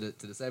edge to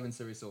the 7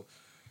 series. So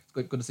it's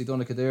good to see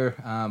Donnacha there.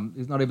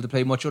 He's not able to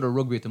play much other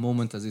rugby at the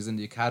moment as he's in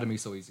the academy.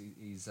 So he's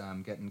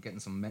getting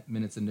some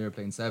minutes in there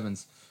playing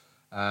sevens.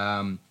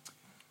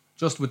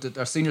 Just with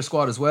our senior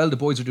squad as well, the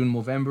boys are doing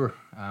Movember.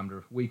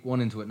 They're week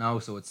 1 into it now,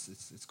 so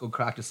it's good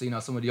crack to see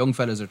now. Some of the young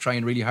fellas are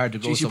trying really hard to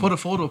go. Jeez, you put a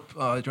photo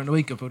up during the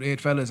week of about 8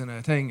 fellas in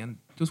a thing, and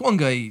there was one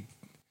guy.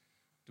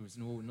 There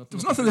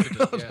was nothing there.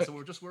 Yeah,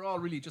 so we're all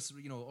really just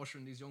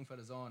ushering these young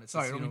fellas on.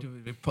 Sorry, I don't mean to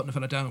be putting a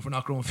fella down if we're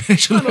not growing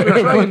facial. No, you're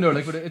trying there,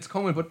 but it's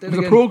coming. But then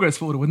it's a progress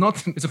photo with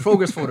nothing. It's a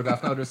progress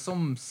photograph now. There's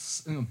some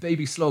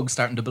baby slugs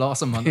starting to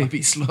blossom on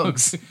baby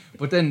slugs.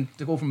 But then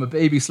to go from a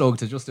baby slug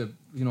to just a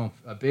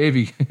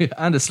baby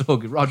and a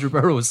slug, Roger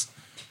Burrows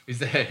is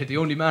the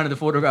only man in the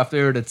photograph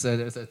there that's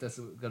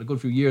got a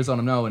good few years on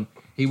him now, and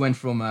he went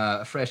from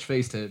a fresh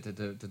face to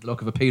the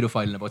look of a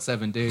paedophile in about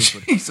 7 days.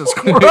 But Jesus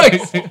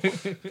Christ!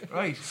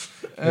 Right.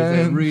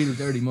 A real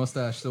dirty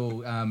mustache.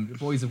 So the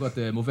boys have got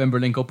the Movember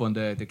link up on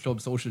the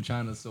club social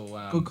channels.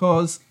 So good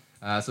cause.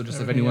 So just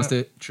if anyone wants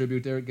to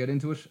tribute there, get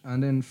into it.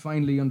 And then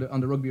finally on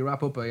the rugby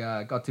wrap up,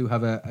 I got to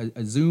have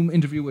a Zoom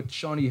interview with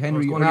Shawnee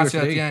Henry. I was going to ask you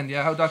at the end.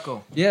 Yeah, how'd that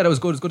go? Yeah, that was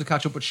good. It was good to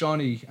catch up with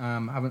Shawnee.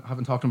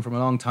 Haven't talked to him for a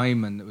long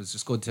time, and it was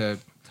just good to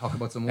talk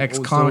about some old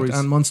stories.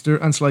 And Munster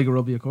and Sligo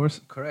rugby, of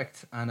course.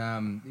 Correct.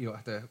 And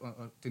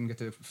didn't get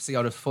to see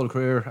out his full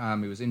career.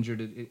 He was injured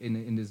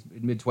in his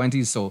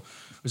mid-20s, so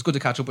it was good to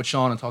catch up with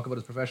Sean and talk about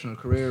his professional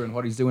career and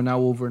what he's doing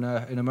now over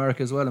in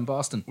America as well, in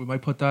Boston. We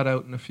might put that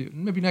out in a few,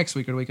 maybe next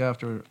week or the week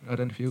after. I'd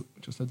interview.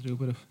 Just had to do a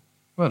bit of.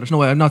 Well, there's no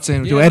way. I'm not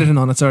saying do editing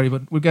on it. Sorry,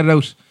 but we'll get it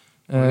out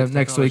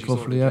next week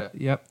hopefully. Yeah.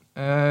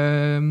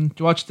 Do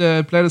you watch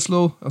the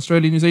Bledisloe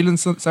Australia New Zealand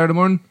Saturday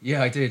morning?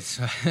 Yeah, I did.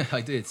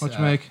 I did. What you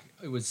make?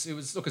 It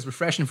was look, it's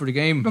refreshing for the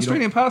game. An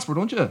Australian passport,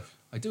 don't you?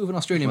 I do have an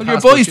Australian well,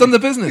 passport. Your boy's done the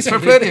business. Fair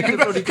play to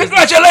you.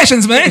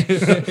 Congratulations, mate.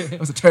 That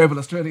was a terrible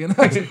Australian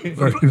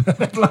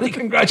accent. Bloody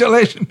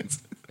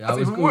congratulations. Yeah, it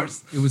was good.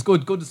 Worse. It was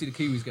good to see the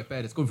Kiwis get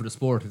better. It's good for the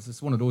sport.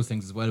 It's one of those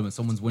things as well when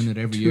someone's winning it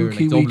every year.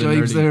 Kiwi like Dublin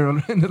dives there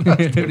in the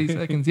last 30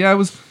 seconds.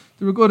 Yeah,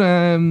 they were good.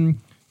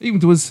 Even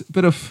there was a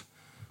bit of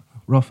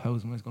rough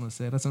housing, I was going to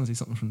say. That sounds like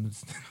something from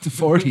the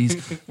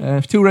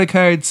 40s. 2 red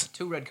cards.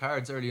 2 red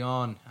cards early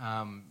on.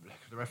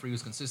 The referee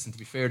was consistent, to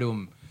be fair to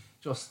him.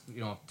 Just,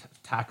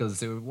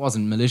 tackles. It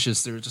wasn't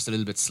malicious. They were just a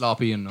little bit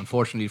sloppy, and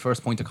unfortunately, the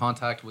first point of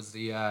contact was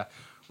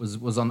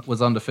was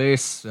on the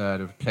face.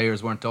 The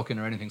players weren't ducking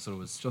or anything, so it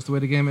was just the way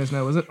the game is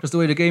now. Is it just the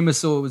way the game is?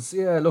 So it was.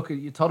 Yeah, look,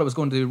 you thought it was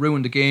going to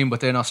ruin the game, but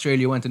then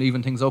Australia went and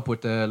evened things up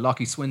with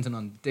Lockie Swinton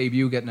on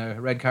debut getting a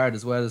red card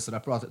as well. So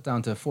that brought it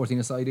down to 14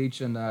 aside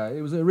each, and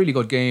it was a really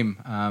good game.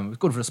 It was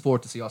good for the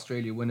sport to see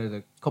Australia win it.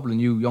 A couple of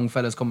new young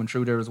fellas coming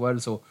through there as well.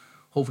 So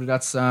hopefully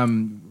that's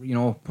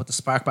put the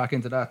spark back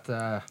into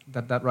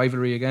that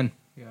rivalry again.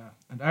 Yeah,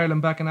 and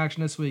Ireland back in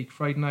action this week,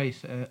 Friday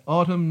night,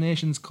 Autumn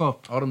Nations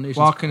Cup.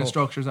 What kind of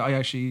structures?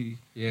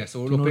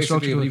 So look,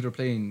 basically I believe they're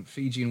playing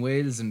Fiji and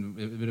Wales and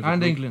a bit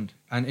of England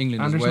and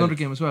there's another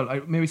game as well.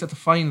 Maybe it's at the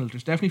final.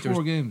 There's definitely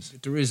 4 games.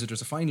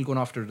 There's a final going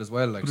after it as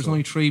well. But there's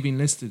only 3 being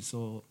listed,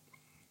 so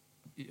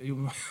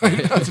we'll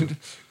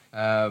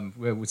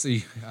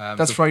see.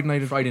 That's Friday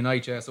night. Friday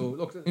night, yeah. So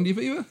look, India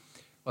Viva.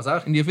 What's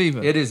that? India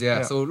Viva. It is,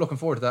 yeah. So looking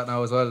forward to that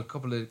now as well. A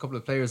couple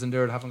of players in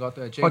there that haven't got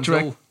James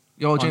Lowe.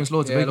 James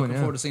Lowe's a big one. Looking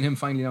forward to seeing him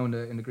finally now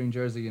in the green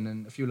jersey, and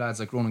then a few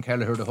lads like Ronan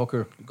Kelleher, the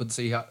hooker. Good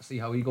to see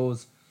how he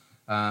goes.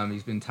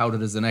 He's been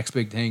touted as the next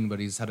big thing, but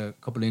he's had a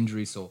couple of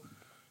injuries, so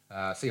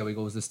see how he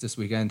goes this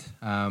weekend.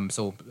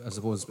 So I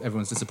suppose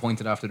everyone's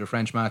disappointed after the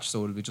French match,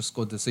 so it'll be just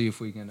good to see if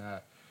we can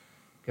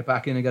get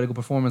back in and get a good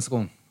performance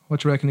going.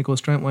 What do you reckon he goes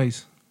strength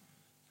wise?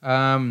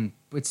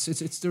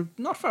 It's they're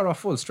not far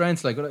off full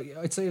strength. Like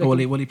I'd say.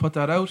 Like, will he put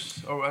that out?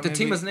 Or the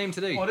team was named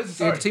today. Oh, this is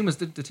sorry.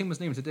 The team was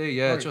named today.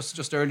 Yeah, right.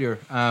 just earlier.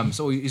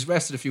 So he's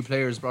rested a few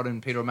players. Brought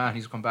in Peter O'Mahony.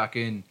 He's come back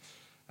in.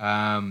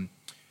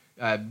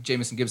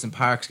 Jamison Gibson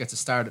Parks gets a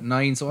start at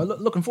 9. So I'm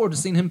looking forward to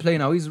seeing him play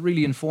now. He's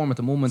really in form at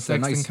the moment.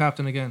 Sexton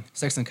captain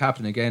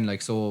again.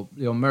 Like so,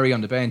 Murray on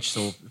the bench.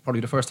 So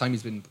probably the first time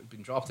he's been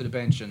dropped to the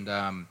bench, and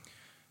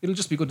it'll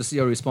just be good to see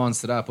how he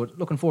responds to that. But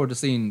looking forward to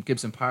seeing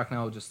Gibson Park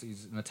now. Just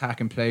he's an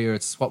attacking player.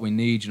 It's what we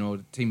need.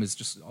 The team is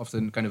just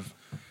often kind of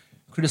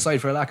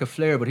criticised for a lack of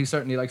flair, but he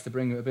certainly likes to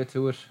bring a bit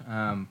to it.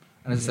 And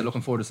as I said, looking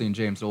forward to seeing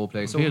James Lowe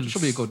play. So it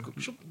should be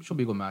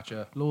a good match.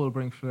 Yeah, Lowe will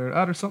bring flair.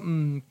 There's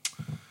something.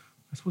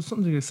 I suppose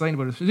something to sign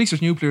about it. At least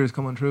there's new players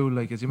coming through,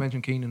 like as you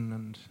mentioned, Keenan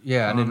and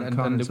Yeah, and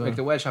Connor as the, well. like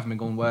the Welsh haven't been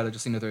going well. I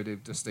just seen that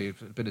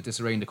they've a bit of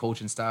disarray in the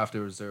coaching staff.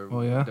 There's their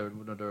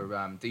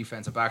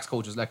defensive backs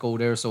coaches let go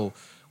there, so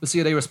we'll see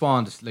how they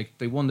respond. Like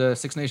they won the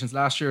Six Nations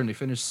last year and they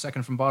finished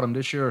second from bottom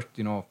this year.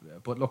 You know,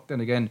 but look,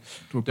 then again,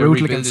 they're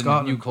brutal against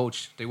rebuilding a new Scotland.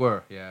 coach. They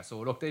were, yeah. So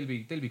look, they'll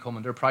be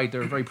coming. They're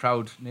a very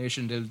proud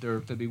nation.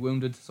 They'll be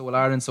wounded. So will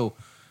Ireland. So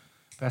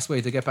best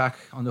way to get back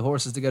on the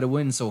horse is to get a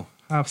win. So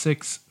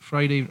 6:30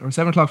 Friday evening, or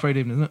 7:00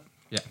 Friday evening, isn't it?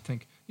 Yeah, I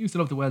think you used to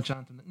love the Welsh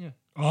anthem, didn't you?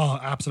 Oh,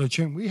 absolute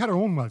tune. We had our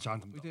own Welsh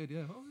anthem. We did,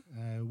 yeah.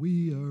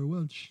 We are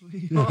Welsh.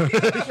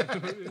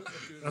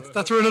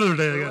 That's for another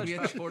day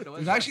again.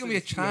 There's actually going to be a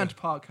chant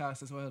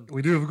podcast as well.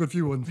 We do have a good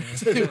few ones.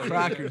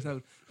 Crackers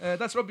out.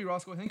 That's Rugby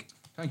Roscoe, I think.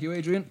 Thank you,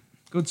 Adrian.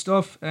 Good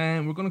stuff.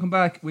 And we're going to come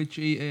back with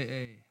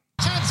GAA.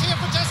 Chance here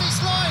for Jesse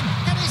Sloan.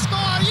 Can he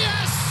score?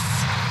 Yes!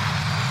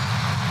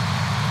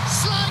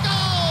 Sligo!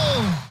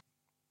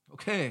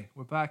 Okay,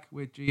 we're back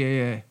with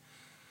GAA.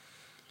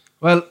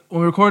 Well, when we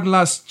were recording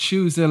last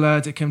Tuesday,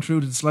 lads, it came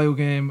through to the Sligo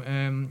game.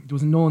 There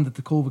was known that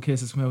the COVID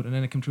cases come out, and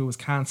then it came through, was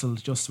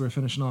cancelled just as we were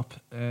finishing up.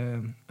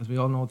 As we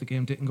all know, the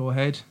game didn't go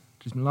ahead.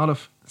 There's been a lot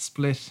of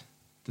split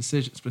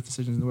decisions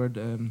in the word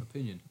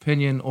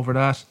opinion over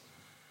that.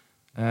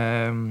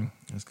 I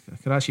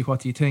could ask you, what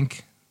do you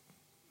think?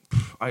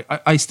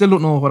 I still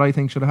don't know what I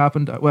think should have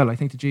happened. Well, I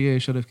think the GAA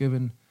should have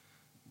given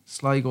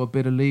Sligo a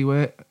bit of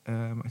leeway.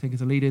 I think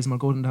it's elitism. I'll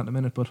go into that in a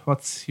minute, but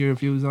what's your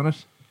views on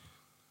it?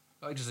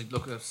 I just think,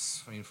 look at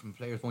us. I mean, from a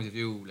player's point of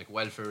view, like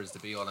welfare is the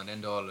be all and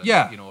end all. And,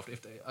 Yeah. You know,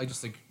 I just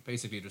think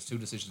basically there's two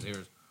decisions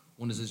here.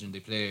 One decision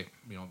they play,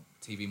 you know,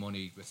 TV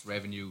money with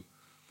revenue,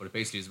 but it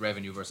basically is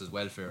revenue versus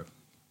welfare.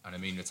 And I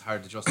mean, it's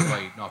hard to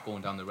justify not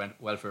going down the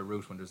welfare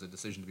route when there's a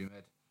decision to be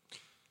made.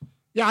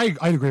 Yeah,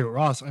 I agree with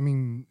Ross. I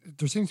mean,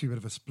 there seems to be a bit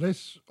of a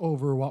split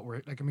over what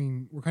we're like. I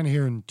mean, we're kind of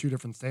hearing two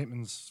different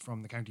statements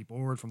from the county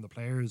board, from the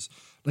players.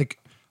 Like,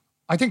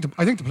 I think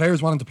the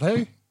players wanted to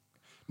play.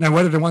 Now,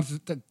 whether they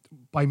wanted to,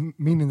 by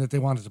meaning that they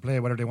wanted to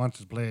play, whether they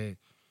wanted to play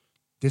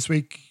this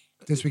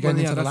weekend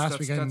into the last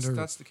weekend,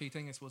 that's the key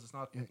thing. I suppose it's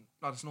not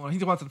a snow. I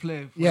think they wanted to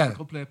play. Yeah, they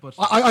could play, but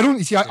I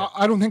don't see.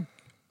 I don't think.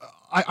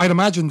 I'd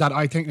imagine that.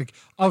 I think, like,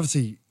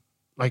 obviously,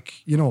 like,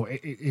 you know,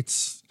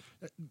 it's.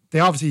 They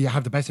obviously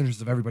have the best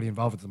interests of everybody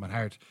involved with them at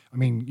heart. I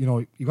mean, you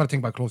know, you got to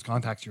think about close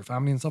contacts, your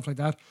family and stuff like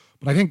that.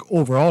 But I think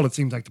overall, it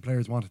seems like the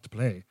players wanted to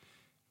play.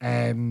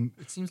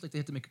 It seems like they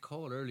had to make a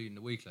call early in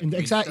the week. Like,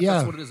 Exactly,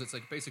 that's what it is. It's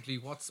like basically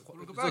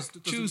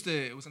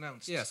Tuesday it was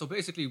announced. Yeah, so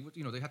basically,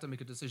 you know, they had to make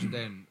a decision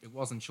then. It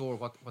wasn't sure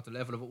what the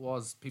level of it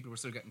was. People were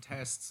still getting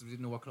tests. We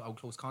didn't know how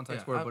close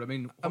contacts were. But I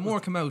mean, more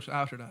come out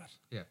after that.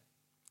 Yeah.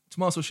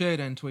 Tomas O'Shea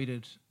then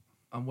tweeted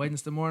on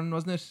Wednesday morning,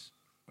 wasn't it?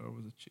 Or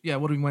was it? Yeah,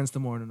 it would have been Wednesday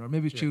morning, or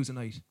maybe it was Tuesday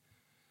night,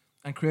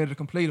 and created a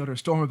complete utter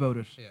storm about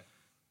it. Yeah.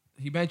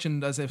 He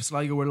mentioned as if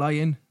Sligo were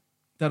lying.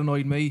 That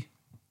annoyed me,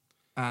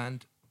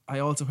 and I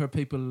also heard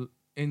people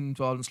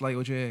involved in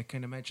Sligo J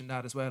kind of mention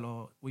that as well.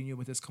 Oh, we knew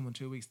about this coming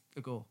 2 weeks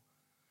ago.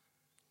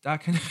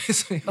 That kind of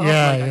pissed me off.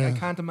 Yeah, like, yeah. I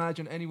can't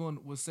imagine anyone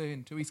was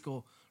saying 2 weeks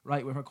ago,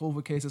 right, with our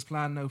COVID cases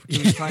planned now for 2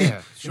 weeks' time.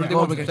 Yeah, sure. They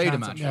want to play the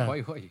match. Yeah.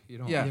 Why? You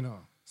know. Yeah. You know.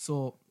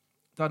 So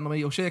that annoyed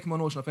me. O'Shea came on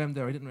Ocean FM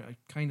there. I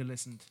kind of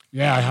listened.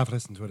 Yeah, I have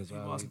listened to it as It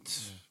well. wasn't.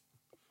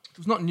 There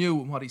was nothing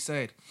new in what he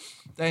said.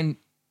 Then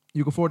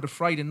you go forward to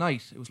Friday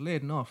night. It was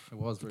late enough. It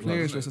was the very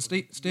players. late. There's a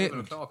statement. 11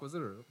 o'clock, was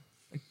it? Or?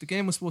 Like, the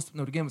game was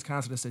the game was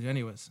cancelled this stage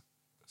anyways.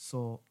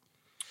 So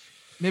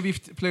maybe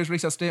if the players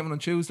release that statement on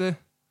Tuesday.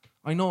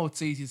 I know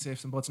it's easy to say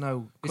ifs and buts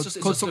now. It's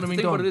just something think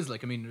been done. what it is.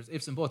 Like, I mean, there's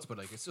ifs and buts, but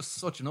like it's just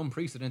such an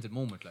unprecedented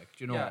moment. Like,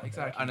 you know, Yeah,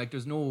 exactly. And like, there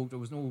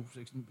was no,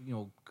 you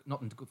know,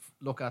 nothing to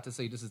look at to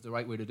say this is the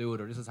right way to do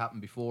it or this has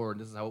happened before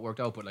and this is how it worked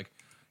out. But like,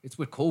 it's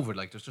with COVID.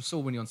 Like, there's just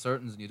so many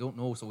uncertainties and you don't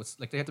know. So it's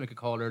like they had to make a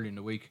call early in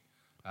the week.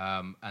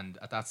 And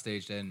at that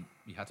stage, then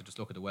you had to just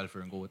look at the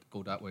welfare and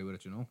go that way with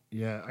it, you know.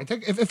 Yeah, I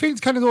think it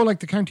feels kind of though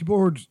like the county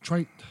board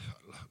try.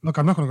 Look,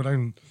 I'm not going to go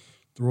down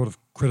the road of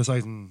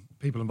criticising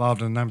people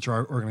involved in an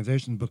amateur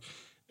organisation, but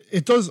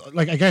it does,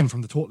 like, again,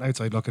 from the total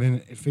outside looking in,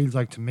 it feels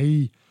like to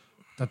me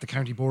that the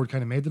county board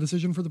kind of made the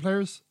decision for the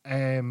players.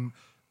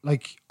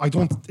 Like, I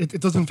don't.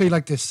 It doesn't feel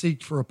like they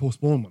seek for a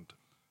postponement,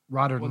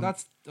 rather than. Well,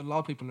 that's a lot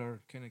of people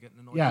are kind of getting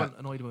annoyed,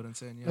 annoyed about it and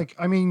saying, yeah, Like,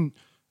 I mean.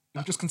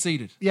 You've just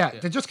conceded. Yeah,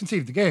 they just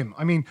conceded the game.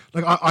 I mean,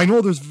 like, I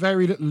know there's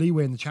very little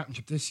leeway in the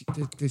championship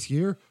this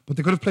year, but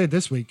they could have played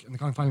this week, and the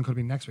final could have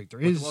been next week. There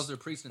was there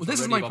precedence? Well,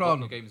 this is already my about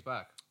problem. putting games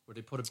back, where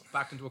they put it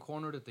back into a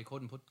corner that they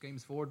couldn't put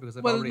games forward because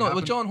they've Well, already no. happened?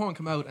 Well, John Horn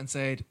came out and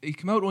said he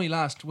came out only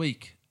last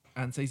week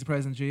and says the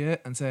president of GA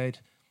and said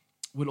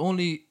we'll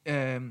only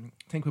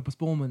think with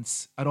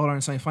postponements at All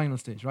Ireland semi-final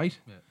stage, right?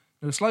 Yeah.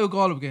 Now, the Sligo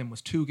Galway game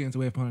was 2 games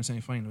away from All Ireland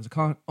semi-final.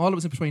 All that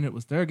was in between it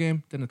was their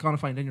game, then the quarter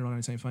final, then your All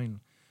Ireland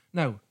semi-final.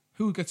 Now,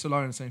 who gets to All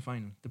Ireland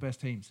semi-final? The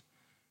best teams.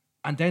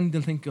 And then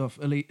they'll think of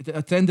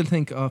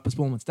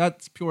postponements.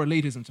 That's pure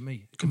elitism to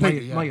me,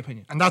 in my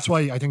opinion. And that's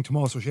why I think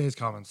Tomas O'Shea's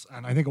comments,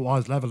 and I think it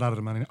was levelled at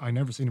him, and I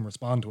never seen him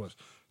respond to it,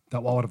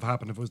 that what would have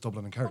happened if it was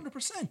Dublin and Kerry.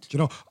 100%. Do you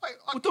know?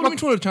 But Dublin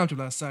won the championship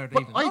last Saturday.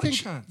 But evening. I Not think a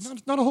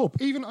chance. not a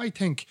hope. Even I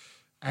think.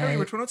 Kerry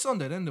were turning out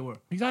Sunday, then they were.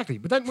 Exactly,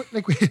 but then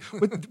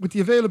with the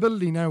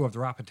availability now of the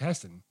rapid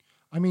testing,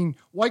 I mean,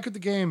 why could the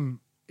game?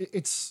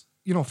 It's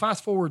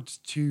fast forward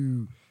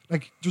to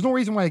there's no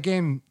reason why a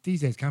game these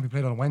days can't be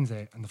played on a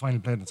Wednesday and the final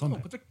played on Sunday.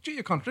 No, but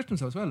you're contradicting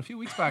themselves as well. A few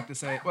weeks back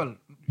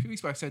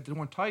said they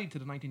weren't tied to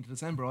the 19th of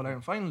December All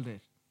Ireland final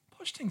date.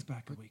 Push things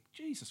back a week.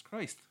 Jesus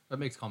Christ. That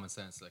makes common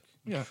sense.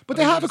 Yeah, but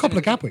they have a couple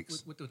of gap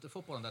weeks. With the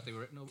football and that, they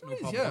were no problem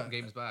putting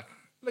games back.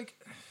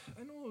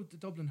 I know the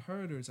Dublin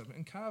Hurlers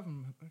and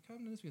Cavan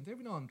and Lisbon, they've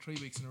been on 3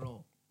 weeks in a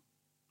row,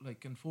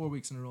 and 4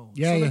 weeks in a row.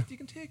 Yeah, so yeah. You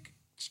can take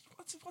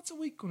what's a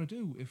week going to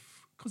do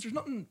because there's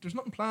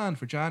nothing planned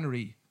for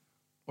January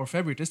or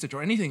February at this stage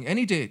or anything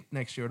any day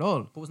next year at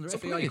all. But wasn't there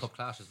FAI Cup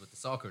clashes with the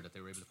soccer that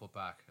they were able to put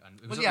back? And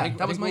it was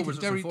that was my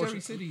Derry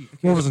City.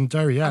 Rovers and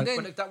Derry, yeah.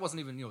 But that wasn't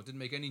even didn't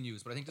make any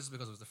news. But I think this is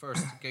because it was the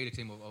first Gaelic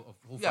team of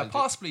yeah,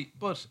 possibly.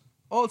 But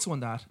also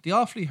on that, the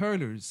Offaly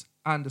Hurlers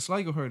and the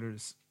Sligo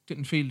Hurlers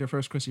didn't field their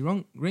first Christy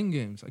Ring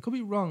games. I could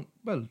be wrong.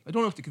 Well, I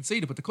don't know if they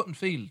conceded, but they couldn't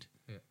field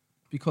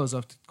because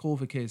of the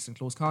COVID case and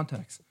close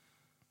contacts.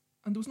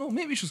 And there was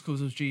maybe it's just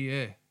because it was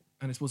GAA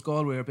and I suppose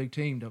Galway are a big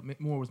team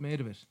that more was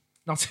made of it.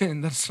 Not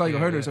saying that Sligo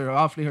Hurlers or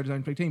Offaly Hurlers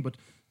aren't a big team, but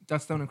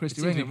that's down in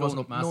Christy Ring. It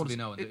wasn't up massively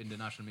now in the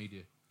national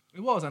media.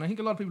 It was, and I think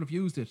a lot of people have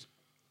used it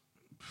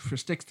for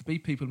sticks to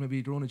beat people,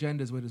 maybe their own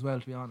agendas with as well,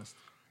 to be honest.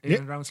 In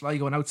and around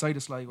Sligo and outside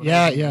of Sligo.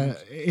 Yeah.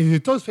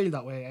 It does feel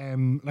that way.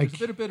 There's a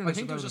bit of bitterness. I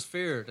think there's just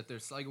fear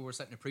that Sligo were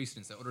setting a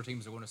precedence that other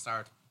teams are going to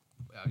start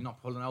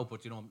not pulling out,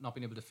 but not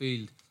being able to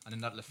field, and then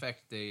that'll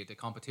affect the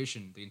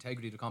competition, the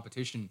integrity of the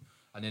competition.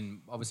 And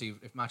then obviously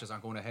if matches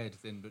aren't going ahead,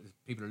 then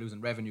people are losing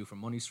revenue from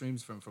money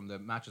streams from the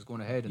matches going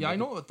ahead. And I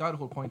know that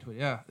whole point to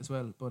it, as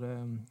well. But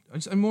I'm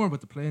more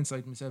about the playing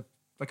side myself.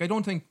 I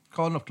don't think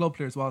calling up club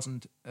players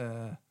wasn't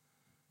that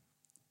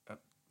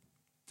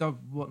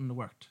wouldn't have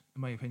worked,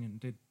 in my opinion.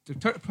 The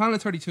panel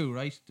of 32,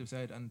 right, they've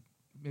said, and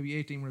maybe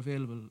 18 were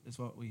available is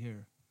what we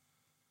hear.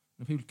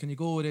 Now people, can you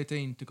go with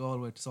 18 to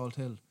Galway to Salt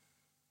Hill?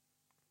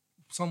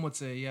 Some would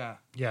say yeah.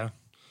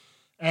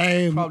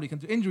 Probably can.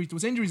 Injuries, there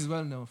was injuries as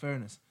well now, in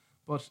fairness.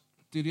 But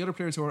the other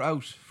players who are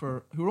out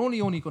who are only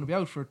going to be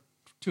out for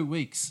 2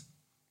 weeks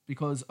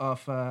because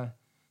of a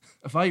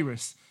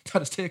virus that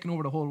has taken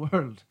over the whole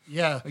world.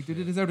 Yeah. They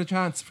deserve a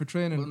chance for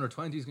training. Under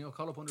 20s,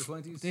 call up under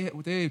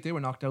 20s. They were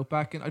knocked out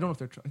back in. I don't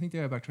know if I think they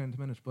are back training at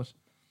the minute, but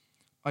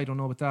I don't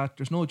know about that.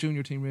 There's no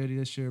junior team ready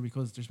this year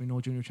because there's been no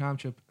junior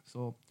championship.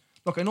 So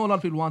look, I know a lot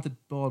of people wanted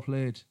ball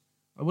played.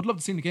 I would love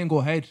to see the game go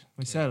ahead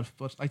myself,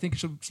 but I think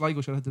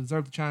Sligo should have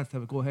deserved the chance to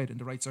have it go ahead in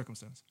the right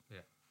circumstance.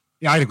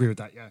 Yeah, I'd agree with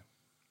that, yeah.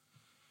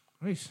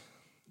 Right.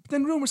 But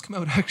then rumours come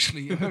out,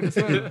 actually, you heard as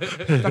well,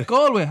 that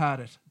Galway had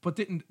it, but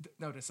didn't.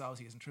 Now, this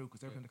obviously isn't true because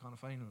they're in the kind of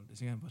final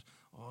this again, but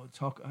I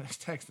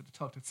texted to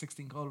talk that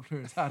 16 Galway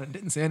players had it and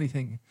didn't say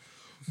anything.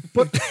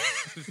 But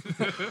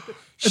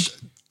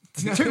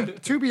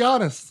to be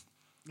honest,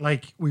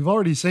 we've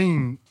already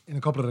seen in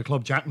a couple of the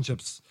club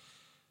championships,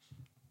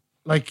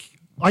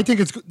 I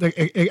think it's good,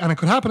 and it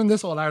could happen in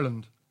this All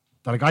Ireland,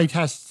 that a guy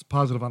tests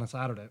positive on a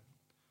Saturday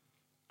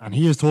and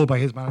he is told by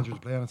his manager to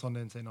play on a Sunday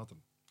and say nothing.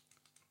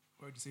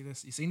 Where'd you see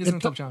this? You seen this in the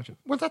club championship?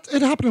 Well,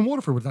 it happened in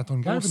Waterford with that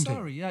Dungarvan team.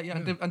 Sorry, yeah.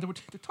 And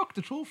they took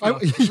the trophy.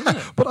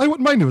 But I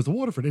wouldn't mind if it was the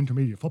Waterford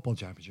Intermediate Football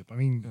Championship. I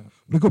mean,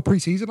 with a good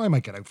pre-season, I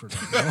might get out for it.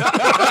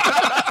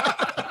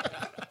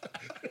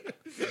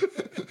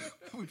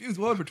 We've used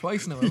Waterford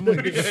twice now, haven't we?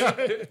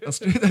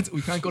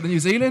 We can't go to New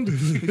Zealand.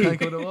 We can't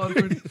go to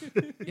Waterford.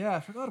 Yeah, I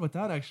forgot about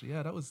that actually.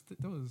 Yeah, that was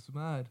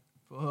mad.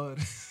 But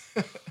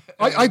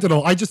I don't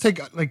know. I just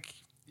think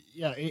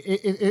yeah,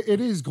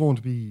 it is going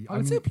to be. I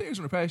would say players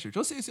under pressure.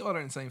 Just say it's the All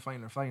Ireland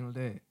semi-final or final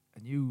day,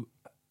 and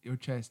your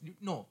chest.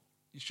 You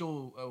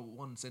show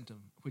one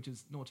symptom, which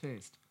is no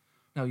taste.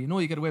 Now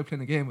you get away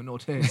playing a game with no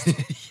taste.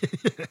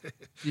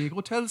 You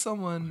go tell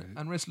someone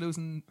and risk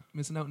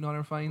missing out in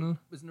another final.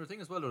 Isn't there a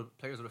thing as well?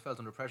 Players would have felt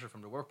under pressure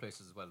from their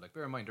workplaces as well.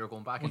 Bear in mind they're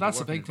going back. Well,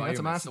 that's a big thing. That's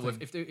a massive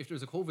thing. So if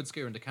there's a COVID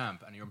scare in the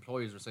camp and your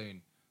employees are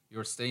saying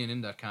you're staying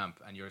in that camp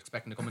and you're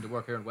expecting to come into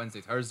work here on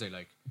Wednesday, Thursday,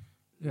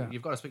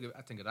 you've got to speak.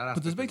 I think of that aspect.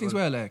 But there's big things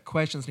as well.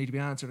 Questions need to be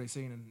answered. I've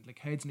seen, and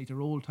heads need to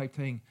roll type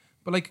thing.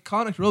 But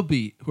Connacht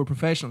Rugby, who are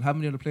professional,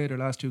 haven't been able to play their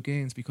last 2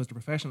 games because the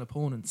professional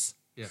opponents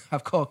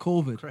have caught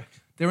COVID.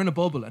 Correct. They're in a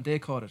bubble and they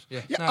caught it.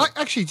 Yeah. Now,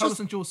 actually, how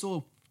doesn't Joe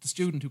Soap, the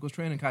student who goes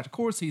training, catch? Of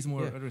course, he's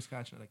more at risk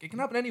catching it. It can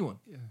happen to anyone.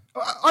 Yeah.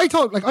 I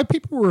thought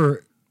people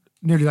were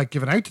nearly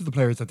giving out to the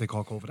players that they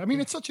caught COVID. I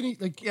mean, it's such an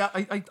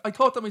I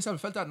thought that myself. I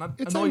felt that, and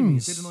it annoyed me.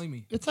 It did annoy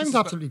me. It sounds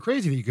absolutely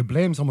crazy that you could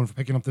blame someone for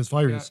picking up this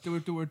virus. Yeah,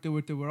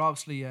 they were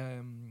obviously they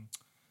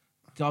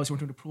obviously weren't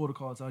doing the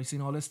protocols. I've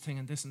seen all this thing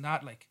and this and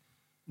that.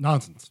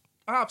 Nonsense.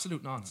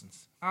 Absolute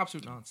nonsense.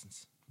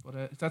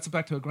 But that's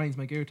back to a grinds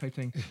my gear type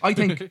thing. I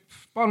think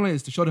bottom line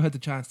is they should have had the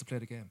chance to play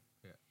the game.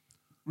 Yeah.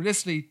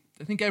 Realistically,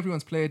 I think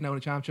everyone's played now in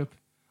the championship.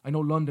 I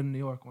know London and New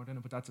York weren't in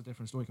it, but that's a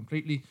different story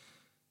completely.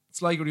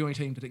 Sligo are the only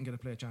team that didn't get to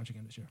play a championship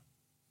game this year.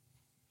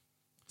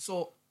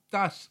 So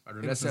that Are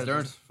there in lessons itself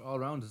learned is- all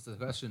around? Is the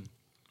question.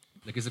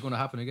 Like, is it going to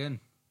happen again?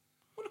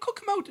 Well, it could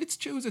come out. It's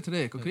Tuesday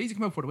today. It could easily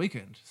come out for the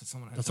weekend. So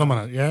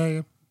someone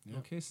Yeah. You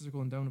know, cases are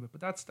going down a bit,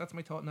 but that's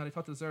my thought. Now I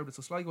thought they deserved it.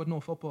 So Sligo had no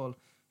football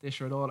this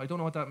year at all. I don't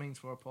know what that means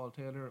for Paul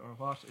Taylor or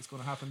what is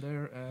going to happen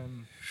there.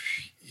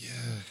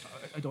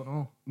 I don't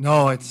know.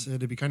 No,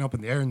 it'd be kind of up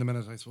in the air in the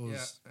minute, I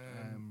suppose.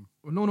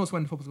 Well, no one knows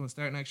when the football's going to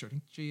start next year. I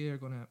think GA are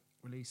going to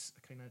release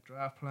a kind of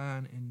draft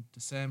plan in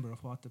December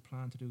of what they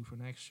plan to do for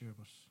next year,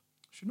 but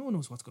sure, no one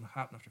knows what's going to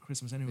happen after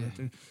Christmas anyway.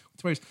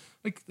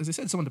 Like as I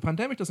said, the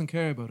pandemic doesn't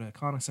care about a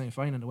Connacht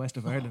semi-final in the west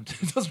of Ireland.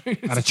 It doesn't really.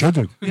 And it should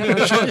do. Yeah,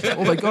 it should.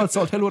 Oh my God,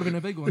 Salt Hill would have been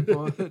a big one.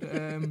 But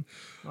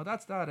no,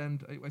 that's that.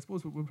 And I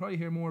suppose we'll probably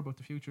hear more about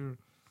the future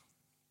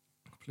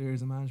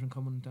players and management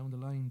coming down the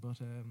line. But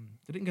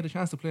they didn't get a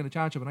chance to play in the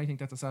championship, and I think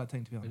that's a sad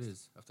thing, to be honest. It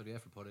is, after the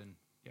effort put in.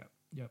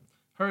 Yeah.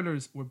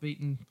 Hurlers were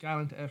beaten,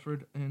 gallant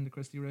effort in the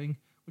Christie Ring,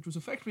 which was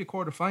effectively a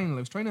quarter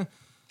final.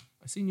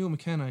 I seen Hugh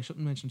McKenna, I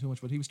shouldn't mention too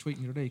much, but he was tweeting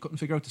the other day. He couldn't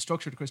figure out the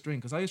structure of the Christie Ring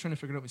because I was trying to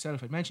figure it out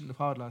myself. I mentioned the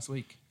pod last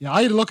week. Yeah,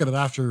 I had a look at it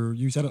after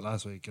you said it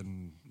last week,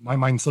 and my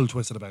mind's still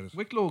twisted about it.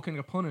 Wicklow kind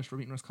of got punished for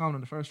beating Roscommon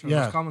in the first round.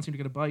 Yeah. Roscommon seemed to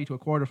get a bye to a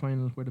quarter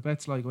final where the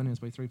bet Sligo winners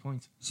by 3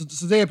 points. So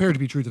they appear to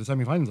be true to the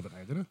semi-finals of it now,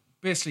 didn't it?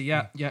 Basically,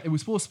 yeah. It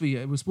was supposed to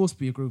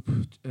be a group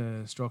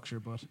structure,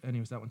 but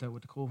anyways, that went out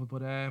with the COVID.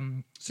 But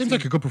seems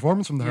like a good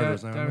performance from the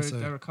hurlers now.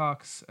 Derek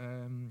Cox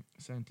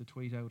sent a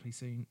tweet out. He's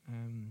saying,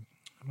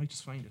 I might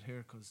just find it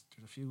here because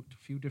there's a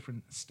few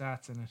different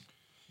stats in it.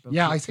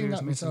 Yeah, I seen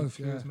that myself.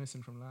 Yeah,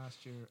 missing from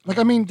last year. Like,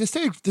 I mean, they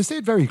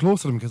stayed very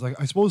close to them because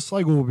I suppose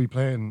Sligo will be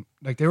playing,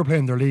 like they were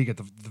playing their league at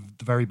the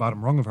very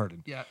bottom rung of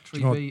hurling. Yeah, 3B.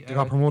 You know, they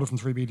got promoted from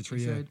 3B to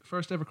 3A.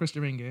 First ever Christie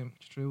Ring game.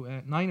 It's true.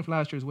 9 of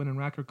last year's winning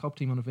Racker Cup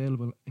team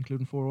unavailable,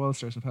 including 4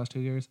 All-Stars in the past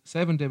 2 years.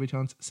 7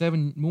 debutants,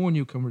 7 more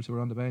newcomers who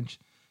were on the bench.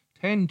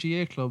 10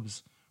 GA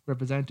clubs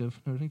representative.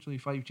 Now, I think there's only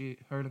 5 GA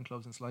hurling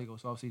clubs in Sligo,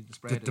 so obviously the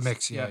spread is... The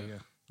mix, yeah.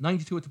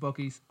 92 at the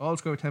Buckies, all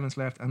scored 10 minutes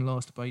left and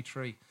lost by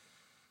 3.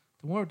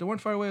 They weren't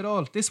far away at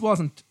all. There was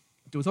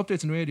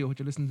updates on the radio,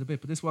 which I listened to a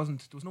bit, but there was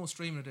no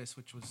streaming of this,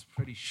 which was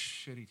pretty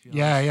shitty, to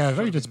be honest. Yeah,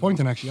 very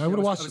disappointing actually. I would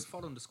have watched I was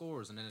following the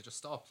scores and then it just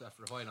stopped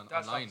after a while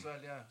online.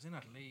 Well, yeah, I was in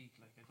that league.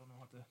 Like, I don't know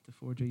what the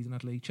 4G's in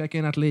that league. Check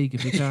in that league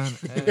if you can.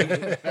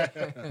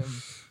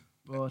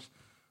 But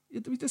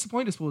it was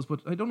disappointing, I suppose,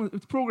 but I don't know.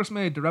 It's progress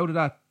made. They're out of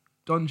that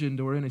dungeon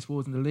they were in, I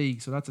suppose, in the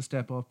league, so that's a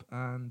step up.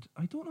 And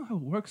I don't know how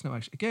it works now,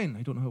 actually. Again,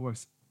 I don't know how it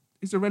works.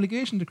 Is there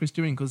relegation to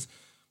Christie Ring? Because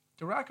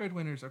the record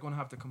winners are going to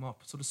have to come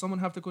up. So does someone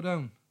have to go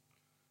down?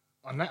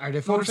 Are they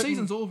their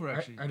season's over,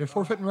 actually. Are they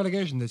forfeiting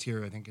relegation this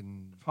year, I think?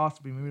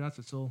 Possibly, maybe that's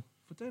it. So,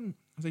 but then,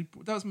 that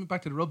was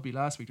back to the rugby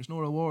last week. There's no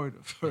reward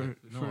for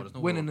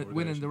winning the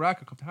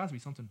Racker Cup. There has to be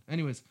something.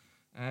 Anyways,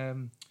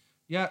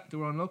 yeah, they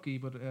were unlucky,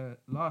 but a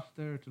lot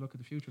there to look at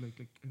the future. Like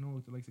I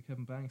know the likes of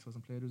Kevin Banks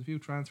wasn't played. There's a few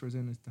transfers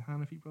in. Is the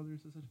Hanafi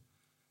brothers, is it?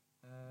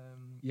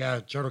 Yeah,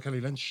 Gerald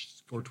Kelly Lynch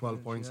scored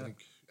 12 points, I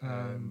think.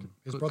 And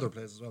his brother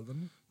plays as well,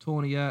 doesn't he?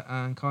 Tony, yeah,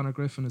 and Conor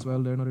Griffin as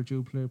well. They're another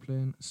Jew player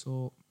playing.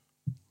 So,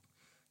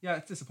 yeah,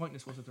 it's disappointing, I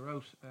suppose, that they're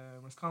out.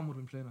 Roscommon would have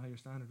been playing a higher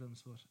standard than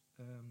us, but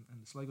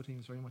and the Sligo team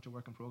is very much a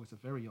work in progress. A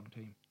very young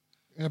team.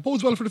 Yeah, it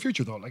bodes well for the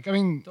future, though. Like, I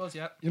mean, it does,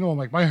 yeah. You know,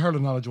 like my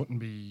hurling knowledge wouldn't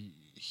be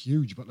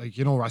huge, but like,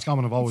 you know,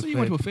 Roscommon have always so you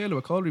played. went to a failure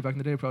with Calgary back in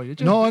the day, probably.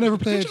 Did you? No, I never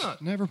played.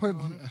 Never played.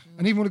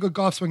 And even with a good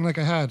golf swing like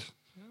I had.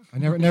 I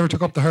never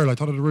took up the hurl. I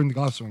thought it would ruin the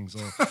golf swing. So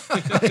that's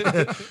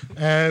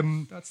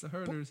the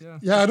hurlers, yeah.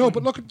 Yeah, I know,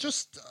 but look,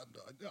 just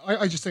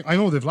I just think I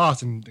know they've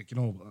lost, and like, you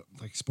know,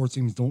 like sports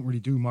teams don't really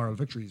do moral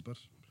victories. But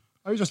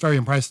I was just very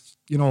impressed,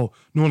 you know,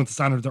 knowing at the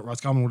standard that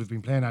Roscommon would have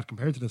been playing at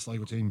compared to the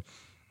Sligo team.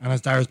 And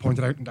as Darius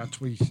pointed out in that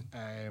tweet,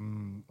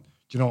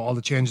 you know, all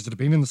the changes that have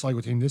been in the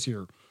Sligo team this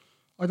year.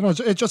 I don't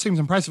know. It just seems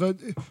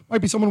impressive. It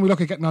might be someone we look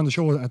at getting on the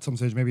show at some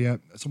stage. Maybe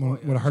someone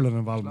with a hurling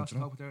involvement. You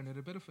know? There and they had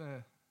a bit of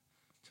a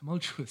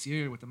tumultuous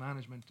year with the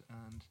management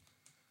and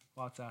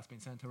WhatsApp's been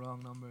sent to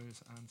wrong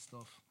numbers and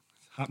stuff.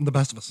 Happened to the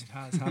best of us. It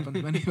has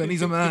happened when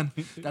he's a man.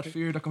 That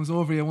fear that comes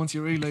over you once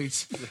you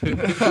realise.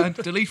 And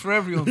delete for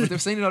everyone, but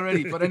they've seen it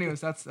already. But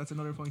anyways, that's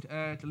another point.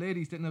 The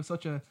ladies didn't have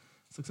such a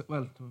success.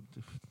 Well,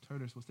 the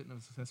hurlers didn't have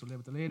a successful day,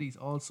 but the ladies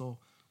also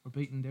were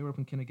beaten. They were up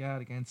in Kinnegad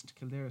against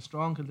Kildare,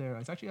 strong Kildare. I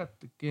was actually at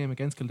the game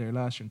against Kildare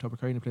last year in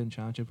Tubbercarina playing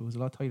championship. It was a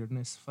lot tighter than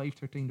this.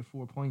 5-13 to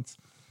 4 points.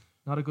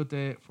 Not a good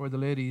day for the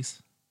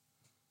ladies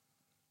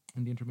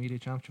in the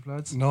intermediate championship,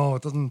 lads. No,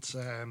 it doesn't.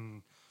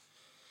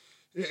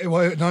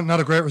 Not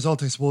a great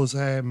result, I suppose.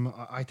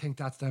 I think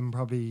that's them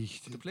probably.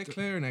 They play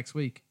Clare next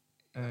week.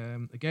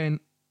 Again,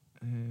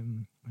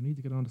 I need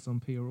to get onto some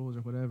PROs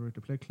or whatever.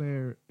 To play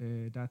Clare,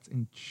 that's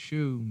in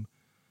Tuam.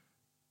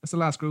 That's the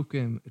last group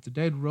game. It's a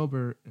dead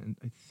rubber, and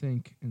I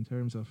think in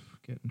terms of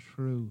getting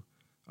through,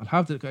 I'm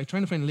trying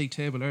to find a league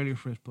table earlier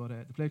for it, but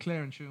to play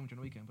Clare and Tuam during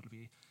the weekend, but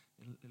it'll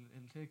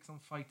take some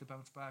fight to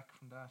bounce back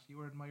from that. You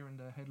were admiring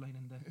the headline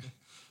in the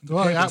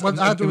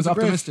it was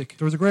optimistic.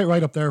 There was a great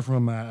write up there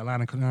from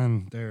Alana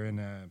Cunan there in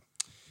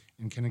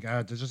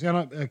Kinnegad. There's just, you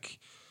know, like,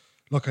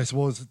 look, I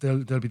suppose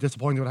they'll be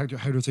disappointed with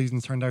how their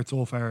season's turned out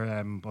so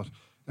far. But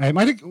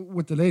I think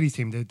with the ladies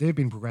team, they've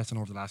been progressing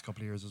over the last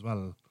couple of years as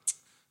well.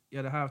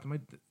 Yeah, they have. They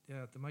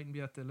mightn't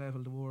be at the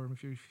level they were a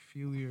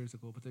few years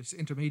ago, but there's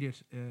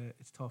intermediate.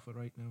 It's tougher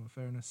right now. In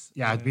fairness,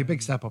 Yeah, it'd be a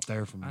big step up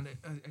there from. And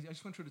I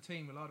just went through the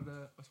team. A lot of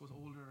the, I suppose,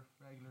 older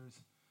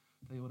regulars,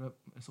 they would have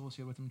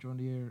associated with them during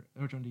the year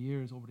or during the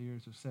years. Over the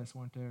years, their success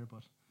weren't there,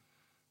 but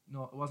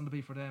no, it wasn't to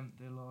be for them.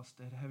 They lost.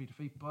 They had a heavy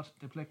defeat, but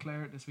they play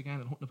Clare this weekend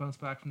and hoping to bounce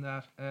back from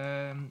that.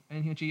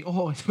 Anything G?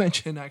 Oh, I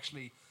mentioned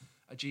actually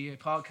a GA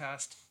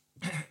podcast.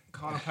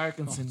 Colin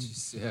Parkinson.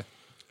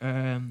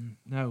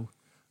 Now,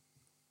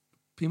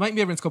 he might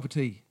be everyone's cup of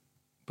tea,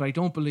 but I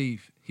don't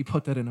believe he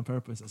put that in on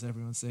purpose, as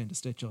everyone's saying, to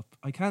stitch up.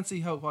 I can't see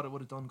what it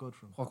would have done good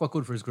for him. What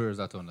good for his career is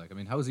that done? Like, I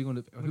mean, how is he going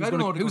to?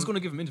 Who's going to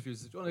give him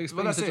interviews? Do you want to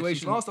explain Well, the that's it. He's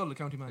situation? lost all the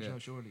county match now,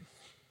 surely.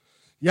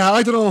 Yeah,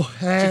 I don't know.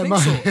 Do you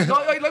think so? No,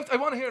 I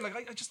want to hear. Like,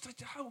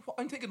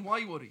 I'm thinking,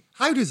 why would he?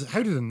 How did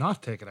it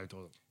not take it out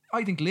though?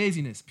 I think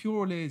laziness,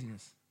 pure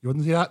laziness. You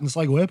wouldn't see that in the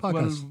Sligo Way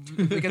podcast.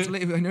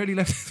 Well, I nearly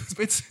left those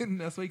bits in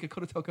last week. I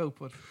could have took out,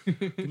 but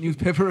the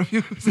newspaper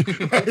reviews.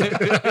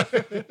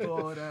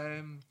 But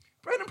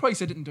Brendan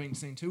Price, I didn't do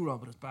anything too wrong,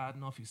 but it's bad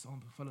enough. He's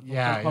some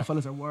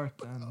fellas are worth.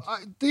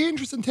 And the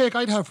interesting take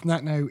I'd have from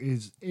that now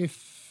is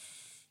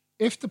if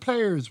the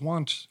players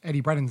want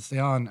Eddie Brennan to stay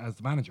on as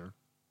the manager,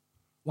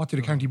 what do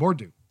the county board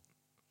do?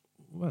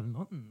 Well,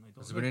 nothing.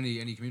 Has there been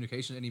any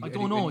communication? I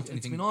don't know.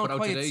 It's been all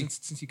quiet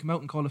since he came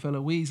out and called a fellow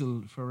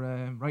weasel for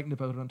writing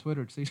about it on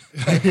Twitter.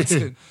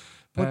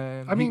 But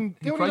I mean,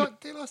 they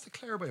lost to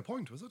Clare by a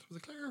point. Was it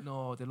Clare?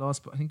 No, they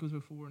lost. But I think it was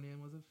with 4 in the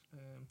end. Was it?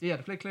 Yeah,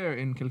 they played Clare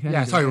in Kilkenny.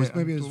 Yeah, sorry,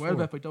 maybe it was well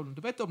bet by Dublin.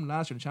 They bet Dublin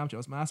last year in the championship. It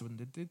was massive, and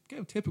they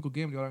gave a typical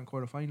game in the Ireland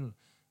quarter final.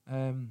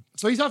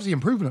 So he's obviously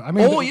improving it. I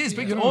mean, he is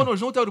big. No,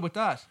 there's no doubt about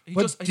that. He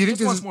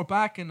just wants more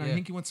back, and I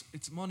think he wants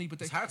it's money. But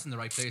his heart's in the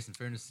right place. In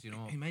fairness,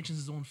 he mentions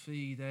his own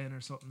fee then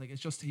or something. Like,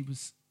 it's just he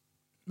was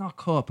not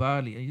caught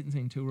badly. He didn't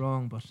think too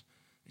wrong, but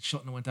it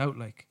shouldn't have went out.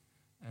 Like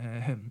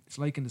it's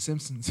like in The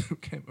Simpsons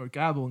or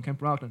Gabbo and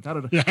Kemp Rockland. That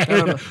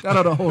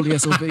had a whole the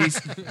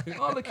SOBs.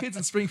 All the kids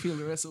in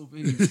Springfield are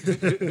SOBs.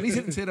 At least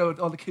he didn't say that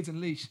all the kids in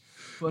Laois.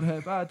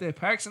 But bad day.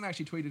 Parkson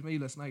actually tweeted me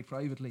last night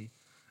privately.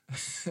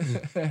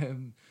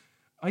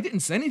 I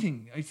didn't say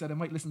anything. I said I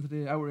might listen to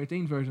the hour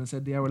 18 version. I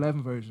said the hour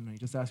 11 version. And he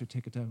just asked me to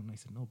take it down. And I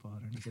said, no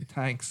bother. And he said,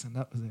 thanks. And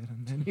that was it.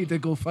 And then he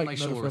did go fight.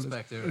 Nice show of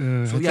respect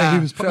there. So he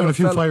was putting a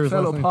few flyers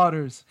fellow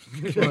Potters.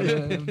 But,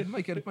 it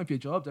might be a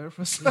job there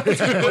for us.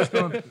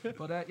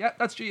 But yeah,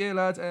 that's GA,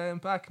 lads.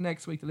 Back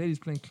next week. The ladies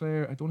playing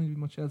Clare. I don't think there's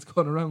much else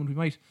going around. We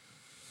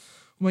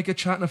might get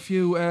chatting a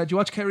few. Do you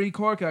watch Kerry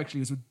Cork, actually?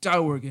 It was a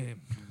dour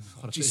game.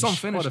 Some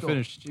finish. What a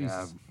finish.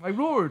 I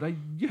roared. I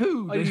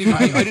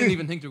didn't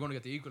even think they were going to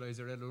get the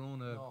equaliser, let alone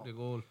the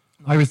goal.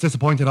 I was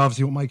disappointed,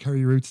 obviously, with my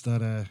Kerry roots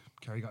that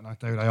Kerry got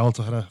knocked out. I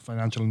also had a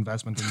financial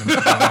investment in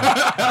them.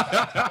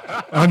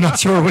 I'm not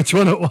sure which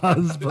one it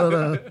was,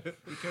 but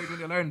you Kerry win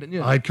the All-Ireland, didn't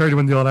you? I Kerry to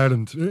win the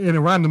All-Ireland in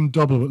a random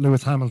double with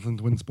Lewis Hamilton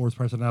to win Sports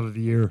Personality of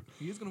the Year.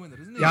 He is going to win that,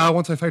 isn't he? Yeah,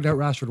 once I found out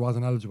Rashford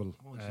wasn't eligible.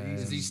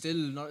 Is he still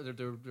not? I think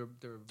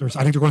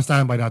they're going to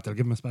stand by that. They'll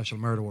give him a special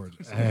murder award.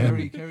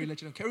 Kerry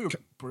let you know. Kerry were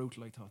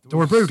brutal, I thought. They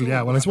were brutal,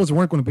 yeah. Well, I suppose they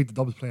weren't going to beat the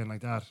doubles playing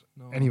like that.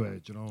 No. Anyway,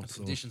 The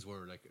conditions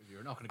were like,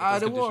 you're not going to get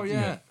those conditions. They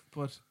were, yeah.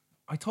 But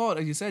I thought,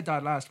 as you said,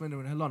 that last winner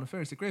when held on. In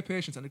fairness, the great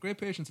patience at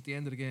the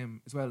end of the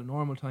game as well, in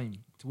normal time,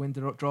 to win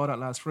draw that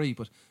last free.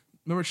 But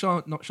remember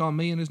Sean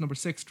Meehan, his number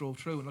 6, drove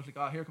through and looked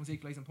like, here comes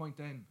equalising point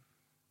then.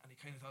 And he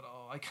kind of thought,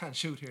 I can't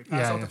shoot here.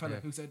 Passed out the fella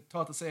who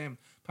thought the same.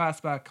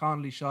 Passed back,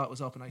 Connolly's shot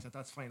was up, and I said,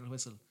 that's final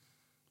whistle.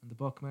 And the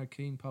buck, Mark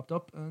Keane, popped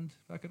up and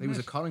back at the He was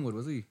at Collingwood,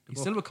 was he?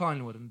 He's still with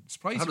Collingwood. And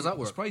how does that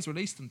work? Surprise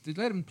released him. They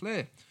let him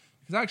play.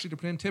 Because actually they're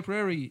playing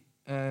Tipperary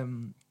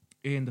in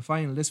the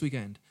final this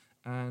weekend.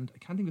 And I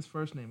can't think of his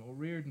first name.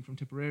 O'Riordan from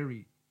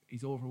Tipperary.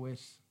 He's over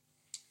with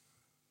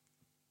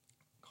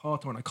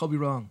Hawthorne. I could be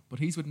wrong. But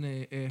he's with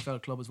an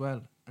AFL club as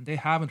well. And they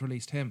haven't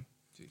released him.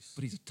 Jeez.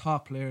 But he's a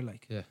top player.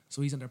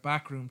 So he's in their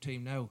backroom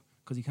team now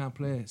because he can't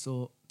play.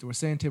 So they were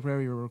saying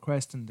Tipperary were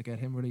requesting to get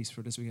him released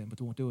for this weekend, but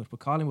they won't do it. But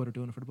Collingwood are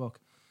doing it for the buck.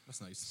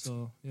 That's nice.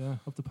 So yeah,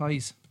 up the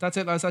pies. But that's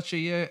it, lads. That's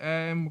we're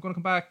going to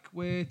come back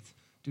with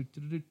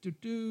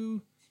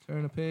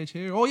turn a page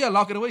here. Oh yeah,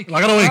 lock of the week.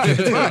 Lock of the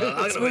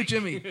week. Smooth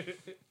Jimmy.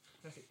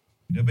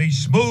 To be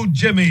Smooth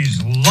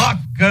Jimmy's Lock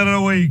of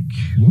the Week.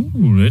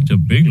 Ooh, that's a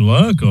big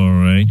lock, all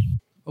right.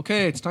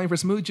 Okay, it's time for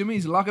Smooth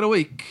Jimmy's Lock of the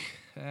Week.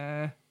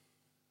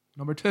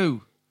 Number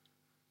 2.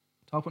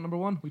 Talk about number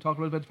 1. We talked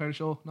a little bit about the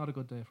show. Not a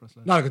good day for us,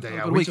 lads. Not a good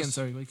day. Weekend.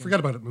 Forget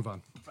about it. Move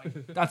on.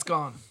 Right, that's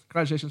gone.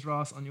 Congratulations,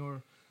 Ross, on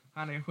your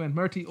Hannah win.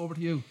 Murty, over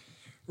to you.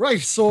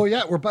 Right, so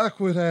yeah, we're back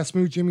with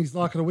Smooth Jimmy's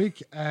Lock of the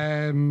Week.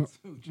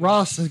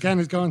 Ross again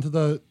has gone to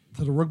the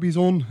rugby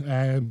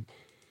zone.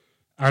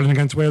 Ireland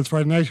against Wales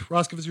Friday night.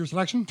 Ross, give us your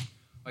selection.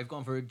 I've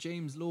gone for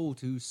James Lowe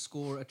to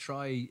score a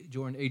try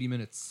during 80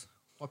 minutes.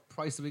 What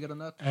price did we get on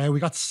that? We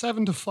got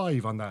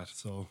 7-5 on that,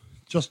 so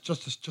just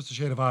a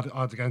shade of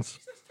odds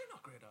against. They're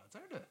not great odds,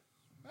 are they?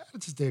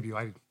 It's his debut.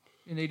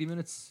 In 80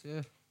 minutes,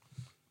 yeah.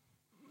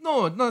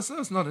 No,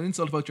 that's not an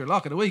insult about your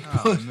lock of the week.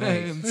 But,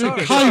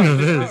 sorry. It kind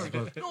of is.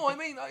 But. No, I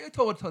mean, I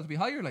thought it had to be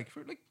higher. Like,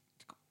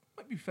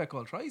 might be feck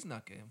all tries in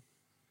that game.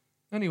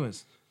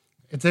 Anyways.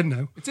 It's in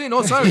now. It's in.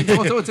 Oh, sorry.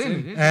 No, it's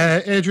in.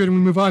 Adrian, we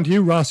move on to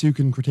you. Ross, you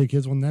can critique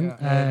his one then.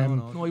 Yeah.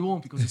 No, I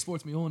won't because he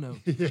sports me own now.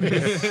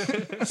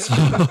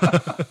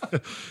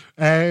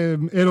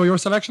 Edo, your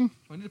selection?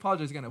 I need to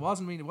apologise again. It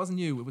wasn't me. It wasn't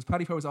you. It was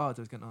Paddy Power's odds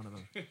I was getting on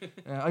about.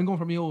 I'm going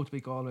for Mayo to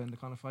beat Galway in the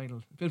kind of final.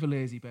 A bit of a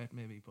lazy bet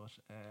maybe, but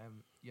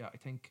yeah, I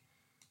think.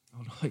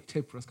 Although I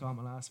tipped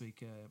Roscommon last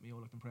week, Mayo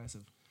looked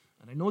impressive,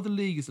 and I know the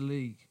league is the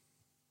league,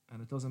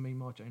 and it doesn't mean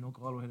much. I know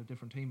Galway had a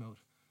different team out.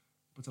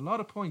 But it's a lot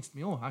of points to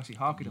Mayo actually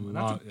hockey them, and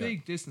that's a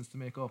big distance to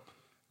make up,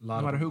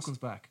 no matter who comes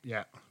back.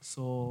 Yeah.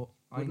 So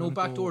with no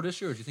backdoor this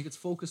year. Do you think it's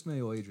focused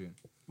Mayo, Adrian?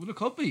 Well, it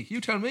could be. You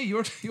tell me.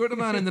 You're the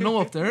man in the know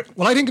up there.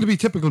 Well, I think it'll be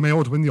typical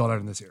Mayo to win the All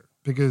Ireland this year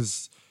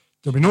because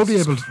there'll be nobody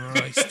able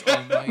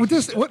to. Would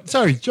this?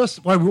 Sorry,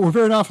 just while we're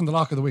veering off on the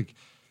lock of the week.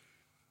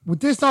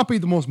 Would this not be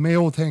the most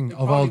Mayo thing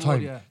of all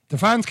time? Yeah. The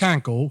fans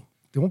can't go.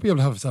 They won't be able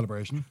to have a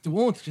celebration. They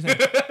won't. Do you think?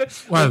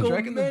 Well,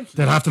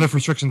 they'll have to lift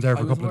restrictions there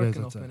for a couple of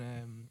days.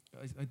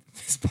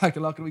 It's back the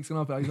lock of the week's gone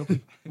up. I was up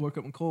work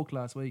up in Coke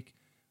last week,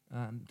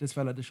 and this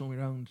fella had to show me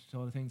around to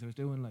all the things I was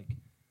doing, like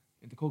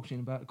in the Coke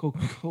machine,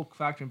 Coke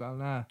factory in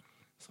Ballina.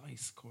 So I,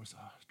 of course,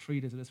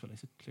 3 days of this fella. I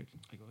said,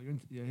 I go,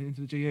 you're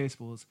into the GA, I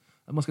suppose.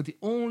 I must get the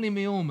only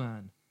Mayo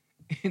man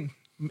in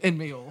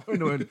Mayo in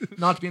the world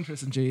not to be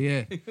interested in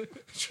GA.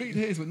 3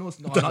 days with no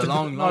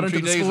long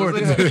 3 days.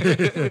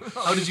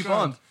 How did you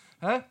bond?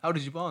 Huh? How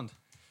did you bond?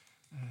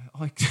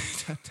 I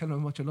tell him how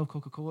much I love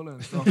Coca-Cola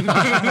and stuff.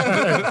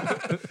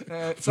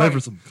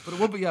 Flavoursome. But it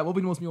would be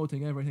the most Mayo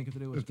thing ever, I think, if they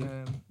do it.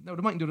 No,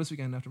 they mightn't do it this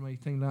weekend after my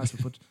thing last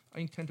week, but I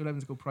think 10 to 11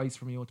 is a good price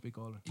for Mayo to beat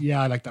Galway.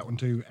 Yeah, I like that one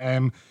too.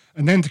 And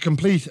then to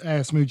complete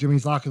Smooth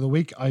Jimmy's lock of the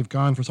week, I've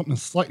gone for something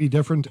slightly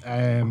different.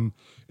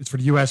 It's for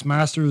the US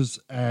Masters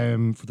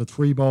for the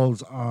 3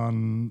 balls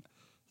on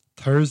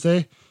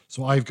Thursday.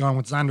 So I've gone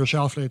with Xander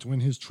Schauffele to win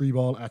his 3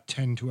 ball at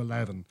 10 to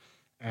 11.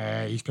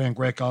 He's playing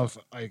great golf.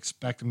 I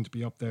expect him to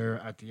be up there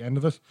at the end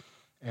of it.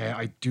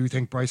 I do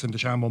think Bryson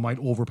DeChambeau might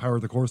overpower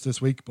the course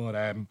this week, but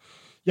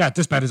yeah,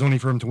 this bet is only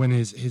for him to win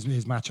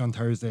his match on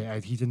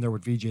Thursday. He's in there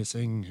with Vijay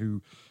Singh,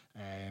 who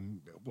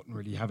wouldn't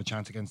really have a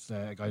chance against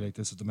a guy like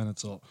this at the minute.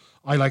 So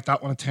I like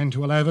that one at 10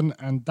 to 11,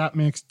 and that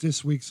makes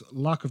this week's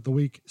lock of the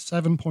week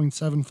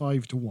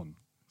 7.75 to 1.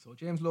 So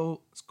James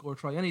Lowe score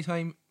try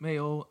anytime,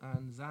 Mayo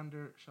and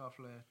Xander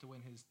Schauffele to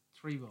win his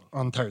 3 ball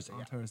on Thursday.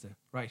 Thursday,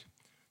 right.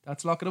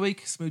 That's lock of the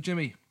week. Smooth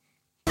Jimmy.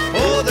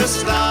 Oh, the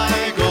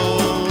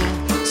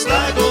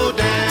Sligo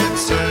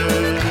dancer.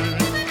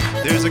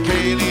 There's a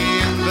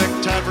Kaylee in the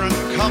tavern.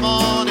 Come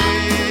on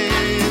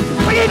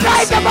in. Will you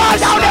drive the ball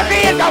down the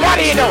field or what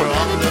are you doing?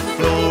 On the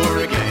floor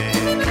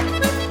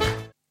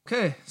again.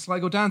 Okay,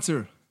 Sligo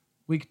dancer,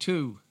 week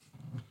 2.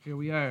 Here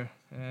we are.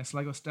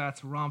 Sligo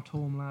Stats romped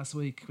home last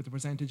week with the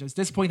percentage. I was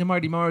disappointed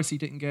Marty Morrissey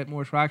didn't get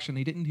more traction.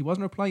 He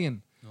wasn't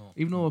replying. No.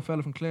 Even though a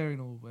fella from Clare,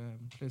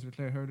 plays with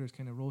Clare Herders,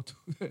 kind of wrote,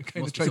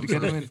 kind of tried to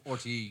get him in.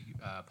 RTE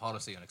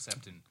policy on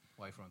accepting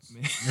white fronts.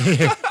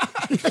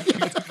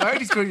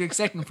 Marty's been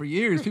accepting for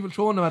years. People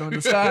throwing them at him in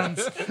the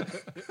stands.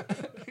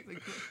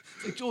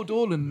 like Joe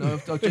Dolan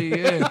of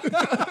GEA.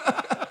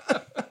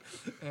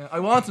 I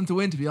want him to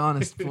win, to be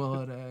honest,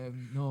 but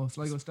no,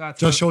 Sligo Stats.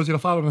 Just shows you the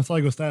following of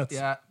Sligo Stats.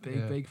 Yeah,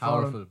 big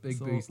powerful, following. big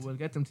so beast. We'll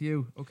get them to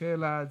you. Okay,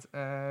 lads.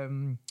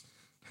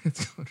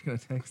 It's going to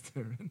text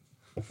there.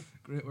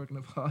 Great work on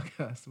the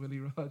podcast, Willie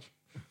Rogers.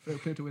 Fair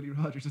play to Willie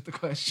Rogers is the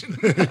question.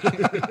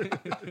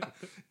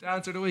 The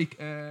answer of the week.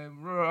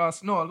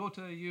 Ross, no, I'll go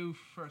to you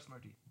first,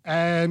 Marty.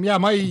 Yeah,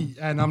 my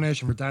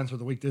nomination for Dancer of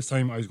the Week this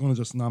time, I was going to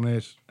just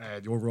nominate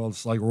the overall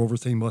Sligo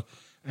Rovers team, but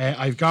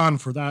I've gone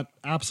for that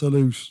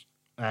absolute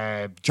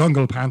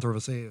jungle panther of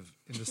a save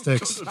in the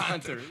sticks. Jungle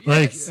panther,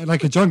 yes.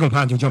 like a jungle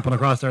panther jumping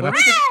across there.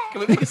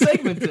 Can we make a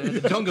segment,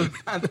 the jungle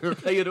panther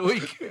play of the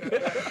week?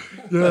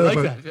 Yeah, I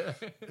like that. Yeah.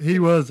 He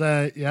was,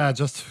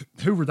 just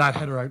hoovered that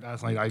header out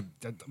last night.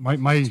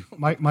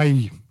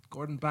 My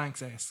Gordon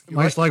Banks.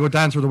 My Sligo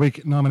Dancer of the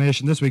Week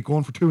nomination this week,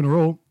 going for 2 in a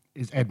row,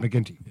 is Ed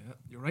McGinty. Yeah,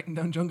 you're writing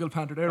down jungle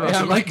panther there.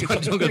 I like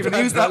it. You're going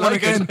to use that one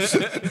again.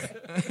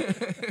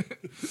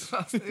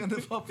 On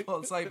the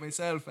football side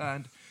myself,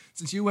 and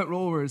since you went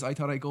Rovers, I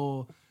thought I'd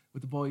go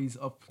with the boys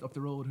up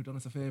the road who done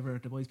us a favour.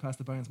 The boys past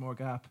the Barnesmore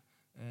Gap.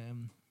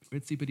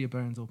 We'd see Biddy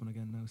Barnes open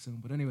again now soon.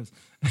 But anyways,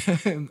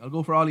 I'll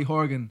go for Ollie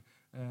Horgan.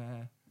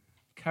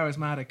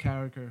 Charismatic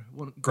character.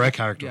 Great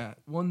character. Yeah,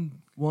 one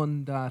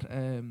that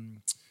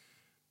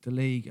the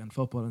league and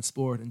football and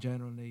sport in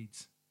general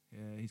needs.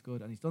 Yeah, he's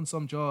good, and he's done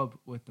some job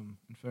with them,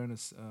 in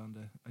fairness,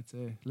 and I'd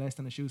say less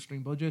than a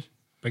shoestring budget.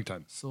 Big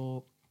time.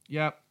 So,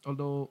 yeah,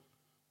 although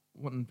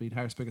wouldn't be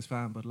Harris' biggest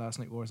fan, but last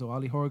night were. So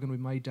Ollie Horgan with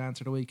my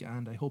dancer of the week,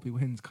 and I hope he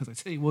wins because I'd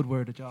say he would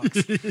wear the jocks.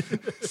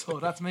 So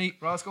that's me.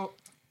 Roscoe?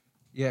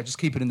 Yeah, just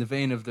keep it in the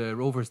vein of the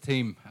Rovers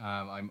team.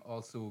 I'm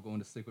also going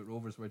to stick with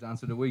Rovers for a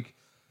dancer of the week.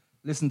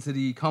 listened to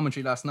the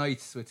commentary last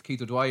night with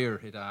Keith O'Dwyer.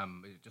 It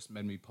just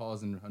made me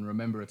pause and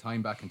remember a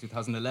time back in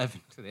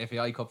 2011 to the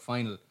FAI Cup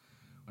final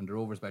when the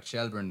Rovers bet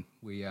Shelburne.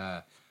 We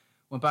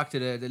went back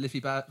to the Liffey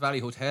Valley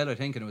Hotel, I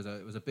think, and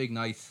it was a big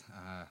night.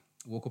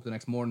 Woke up the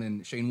next morning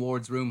in Shane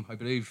Ward's room, I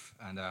believe,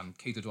 and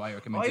Keith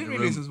O'Dwyer came into the room. I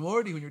didn't realise it was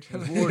Wardy when you were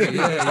telling me. Wardy,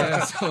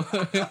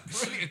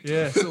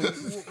 yeah.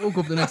 So woke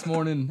up the next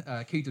morning,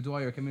 Keith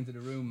O'Dwyer came into the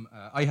room.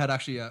 I had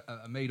actually a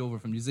mate over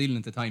from New Zealand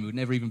at the time who'd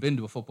never even been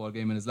to a football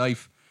game in his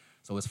life.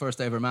 So his first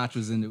ever match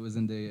was in the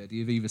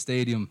Aviva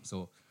Stadium.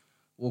 So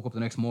woke up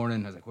the next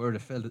morning, I was like, where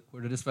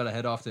did this fella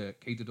head off to?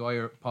 Keith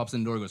O'Dwyer pops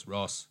in the door, goes,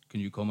 Ross, can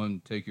you come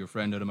and take your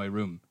friend out of my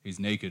room? He's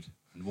naked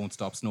and won't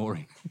stop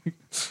snoring.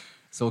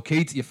 So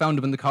Keith, you found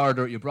him in the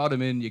corridor, you brought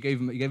him in, you gave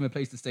him a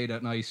place to stay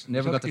that night.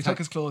 He took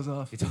his clothes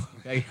off.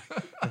 Okay.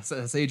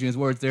 That's Adrian's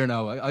words there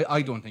now.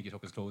 I don't think he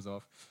took his clothes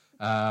off.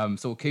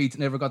 So Keith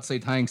never got to say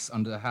thanks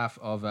on behalf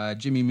of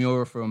Jimmy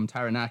Muir from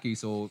Taranaki.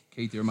 So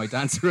Keith, you're my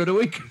dancer of the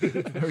week.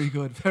 Very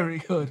good, very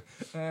good.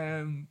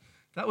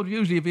 That would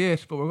usually be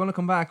it, but we're going to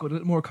come back with a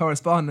little more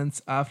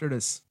correspondence after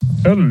this.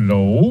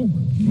 Hello,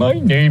 my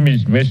name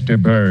is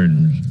Mr.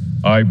 Burns.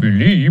 I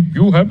believe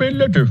you have a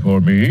letter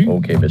for me.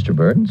 Okay, Mr.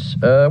 Burns.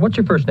 What's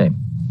your first name?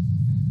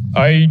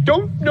 I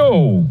don't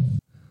know.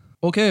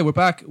 Okay, we're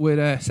back with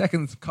a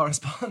second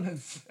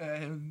correspondence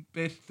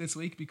bit this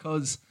week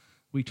because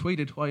we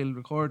tweeted while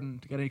recording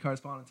to get any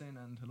correspondence in,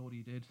 and a load of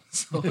you did.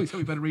 So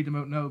we better read them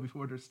out now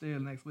before they're stale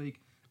next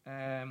week.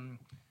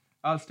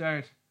 I'll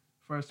start.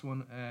 First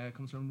one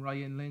comes from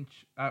Ryan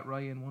Lynch at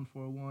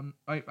Ryan141.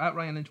 At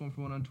Ryan Lynch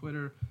 141 on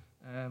Twitter.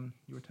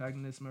 You were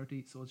tagging this,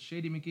 Murty. So it's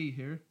Shady McGee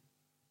here.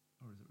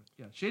 Or is it?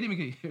 Yeah, Shady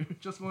McGee here.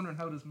 Just wondering,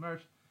 how does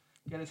Mert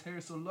get his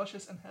hair so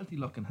luscious and healthy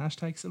looking?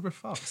 # Silver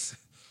Fox.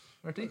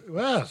 Murty?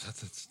 Well,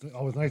 it's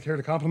always nice to hear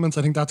the compliments.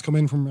 I think that's come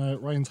in from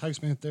Ryan's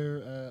housemate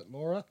there,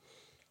 Laura.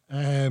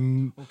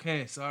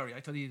 Okay, sorry. I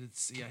thought he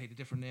had a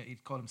different name.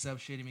 He'd call himself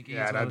Shady McGee.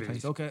 Yeah, that'd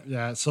be okay.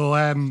 Yeah, so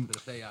bit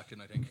of play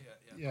acting, I think.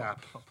 Yeah.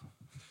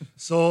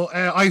 So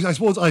I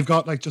suppose I've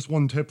got like just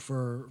one tip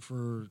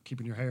for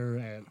keeping your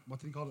hair.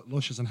 What do you call it?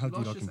 Luscious and healthy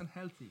looking. Luscious and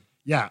healthy.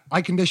 Yeah,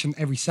 I condition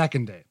every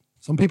second day.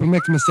 Some people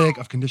make the mistake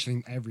of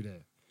conditioning every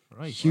day.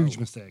 Right. Huge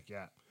mistake.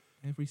 Yeah.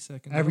 Every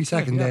second. Every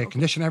second day. Okay.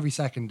 Condition every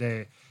second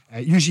day.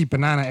 Usually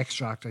banana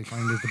extract I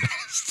find is the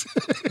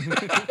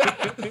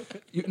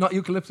best. Not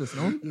eucalyptus,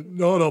 no?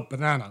 No,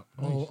 banana.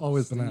 Right.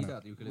 Always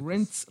banana.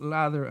 Rinse,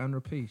 lather, and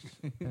repeat.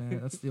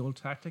 That's the old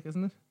tactic,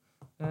 isn't it?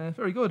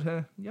 Very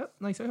good. Yeah,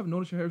 nice hair. I haven't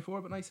noticed your hair before,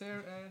 but nice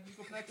hair. You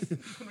go up next. You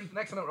can read the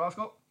next one out,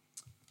 Roscoe.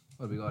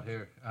 What have we got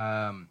here?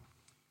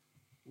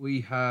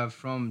 We have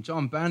from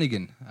John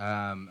Bannigan.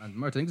 And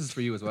Mert, I think this is for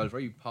you as well.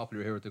 Very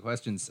popular here with the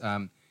questions.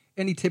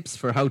 Any tips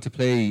for how to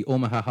play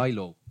Omaha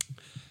High-Low?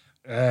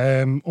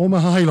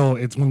 Omaha High-Low,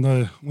 it's one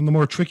of the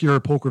more trickier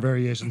poker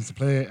variations to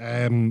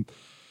play.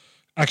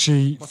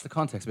 Actually, what's the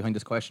context behind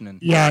this question?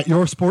 Yeah,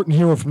 your sporting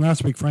hero from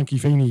last week, Frankie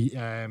Feeney,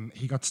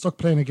 he got stuck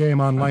playing a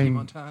game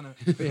online.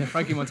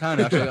 Frankie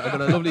Montana. Actually, I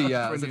got a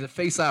lovely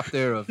face app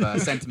there of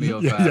sent to me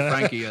of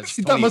Frankie as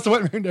that must have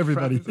went around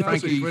everybody.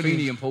 Frankie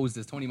Feeney imposed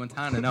as Tony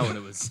Montana now, and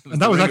it was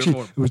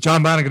it was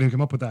John Bannigan who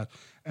came up with that.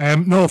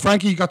 No,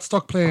 Frankie got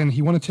stuck playing.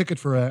 He won a ticket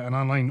for an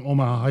online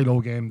Omaha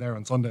High-Low game there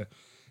on Sunday.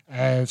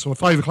 So at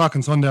 5 o'clock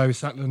on Sunday, I was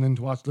settling in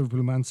to watch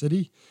Liverpool Man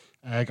City.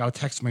 Got a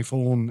text on my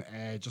phone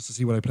just to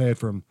see what I played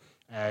for him.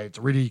 It's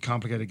a really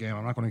complicated game.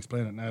 I'm not going to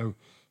explain it now.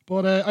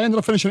 But I ended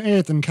up finishing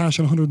 8th and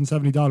cashing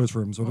 $170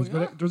 for him. So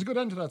there was a good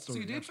end to that story. So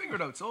you did figure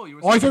it out. So you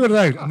were I figured it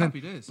out. And happy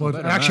days. But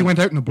I actually went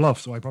out in a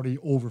bluff, so I probably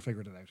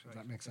over-figured it out, if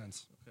that makes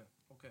sense.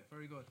 Okay,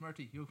 very good.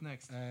 Marty, you up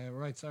next.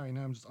 Right, sorry,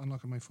 now I'm just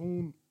unlocking my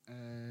phone.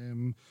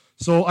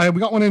 So we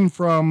got one in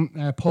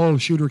from Paul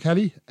Shooter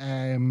Kelly.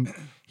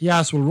 He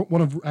asked, will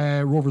one of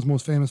Rover's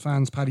most famous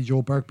fans, Paddy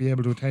Joe Burke, be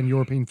able to attend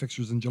European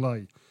fixtures in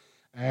July?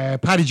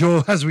 Paddy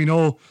Joe, as we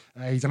know,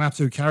 he's an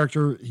absolute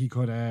character. He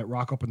could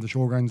rock up in the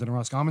showgrounds in a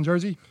Roscommon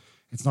jersey.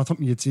 It's not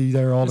something you'd see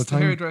there all the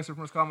time. The hairdresser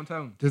from Roscommon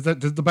Town. There's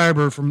the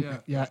barber from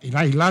he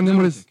landed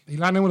with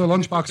a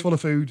lunchbox full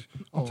of food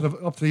up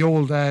to the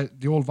old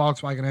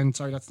Volkswagen end.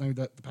 Sorry, that's now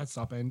the pet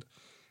stop end.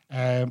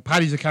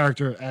 Paddy's a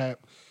character.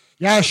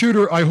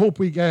 Shooter. I hope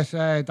we get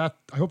that.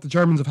 I hope the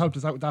Germans have helped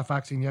us out with that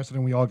vaccine yesterday,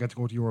 and we all get to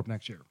go to Europe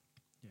next year.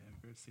 Yeah,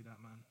 great to see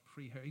that, man.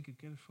 Free hair. You could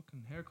get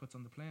fucking haircuts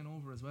on the plane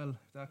over as well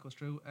if that goes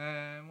through.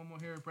 One more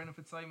here, Brendan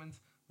Fitzsimons.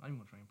 I'm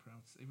going to try and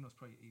pronounce, even though it's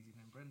probably easy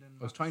name. Brendan.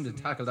 I was trying to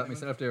tackle that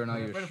myself there in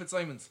Irish. Brendan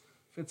Fitzsimons,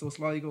 Fitz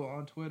O'Sligo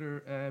on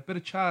Twitter. Bit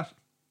of chat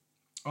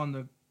on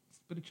the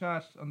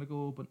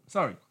go, but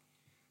sorry,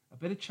 a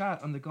bit of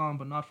chat on the gone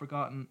but not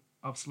forgotten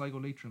of Sligo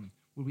Leitrim.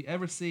 Will we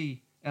ever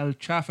see El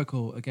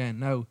Chafico again?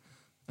 Now,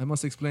 I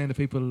must explain to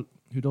people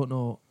who don't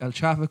know. El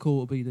Chafico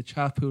will be the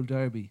Chatpool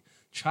Derby.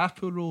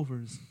 Chatpool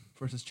Rovers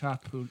versus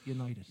Chatpool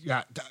United.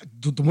 Yeah,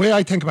 the way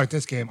I think about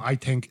this game, I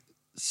think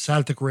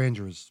Celtic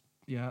Rangers.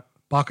 Yeah.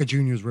 Boca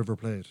Juniors River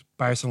Plate,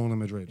 Barcelona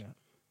Madrid.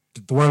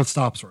 Yeah. The world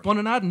stops for it.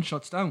 Bunnaden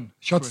shuts down.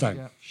 Shuts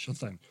down.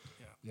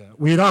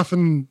 We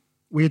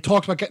had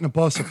talked about getting a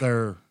bus up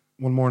there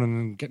one morning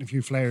and getting a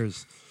few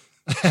flares.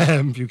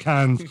 if you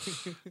can.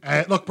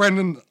 Look,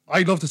 Brendan,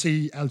 I'd love to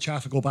see El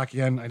Chafa go back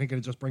again. I think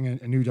it'd just bring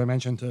a new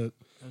dimension to...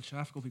 El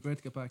Chafa would be great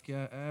to get back,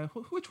 yeah.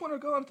 Which one are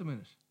gone at the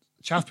minute?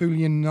 Shaftpool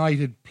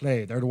United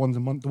play. They're the ones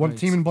in the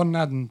team in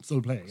Bunnaden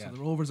still play. So Yeah, the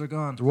Rovers are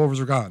gone. the Rovers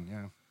are gone.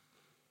 Yeah,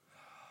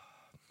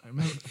 I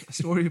remember a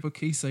story about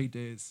Quayside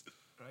days,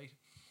 right?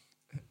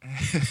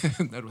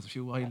 That was a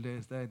few wild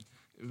days then.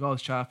 It was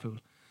always Shaftpool.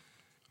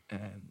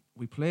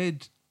 We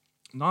played,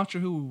 not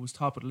sure who was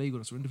top of the league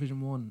with us. We're in Division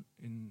 1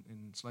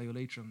 in Sligo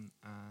Leitrim,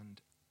 and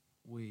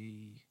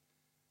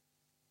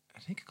I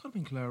think it could have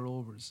been Kildare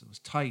Rovers. It was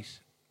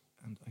tight,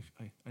 and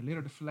I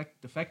later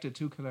defected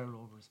to Kildare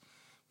Rovers.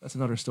 That's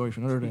another story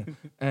for another day.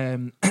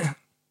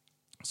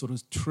 So there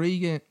was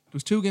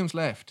 2 games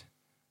left,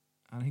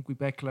 and I think we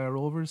bet Kildare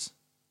Rovers.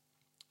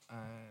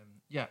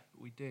 Yeah,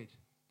 we did.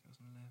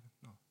 2011.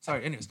 No,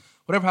 sorry. Anyways,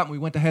 whatever happened, we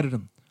went ahead of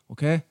them.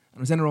 Okay, and it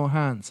was in our own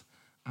hands,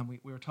 and we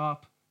were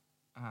top,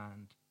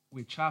 and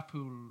we had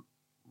Shaftpool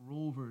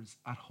Rovers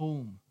at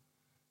home,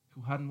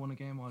 who hadn't won a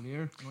game all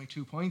year, and only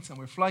 2 points, and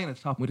we were flying at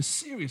the top. We had a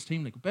serious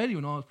team like Bellew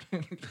and all,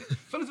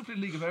 fellas who played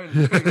League of Ireland,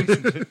 very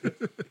recent.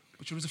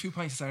 But there was a few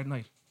points Saturday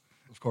night.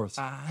 of course.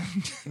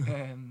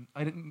 And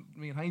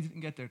me and Heinz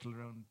didn't get there till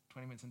around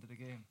 20 minutes into the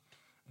game.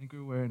 I think we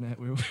were wearing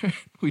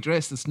we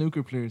dressed as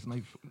snooker players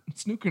night 4.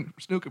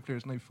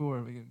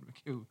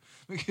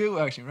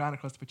 McHugh actually ran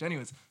across the pitch.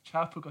 Anyways,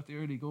 Chappell got the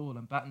early goal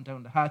and battened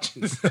down the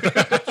hatches.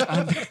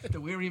 And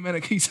the weary men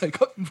of Quayside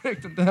couldn't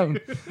break them down.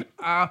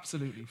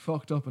 Absolutely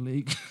fucked up a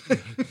league.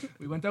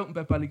 We went out and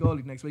bet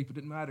Ballygawley next week, but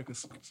it didn't matter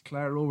because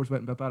Clara Rovers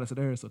went and bet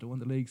Ballysadair, so they won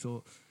the league.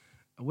 So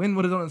a win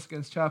would have done us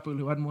against Chappell,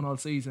 who hadn't won all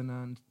season,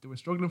 and they were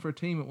struggling for a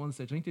team at one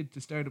stage. I think they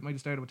might have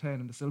started with 10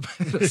 and they still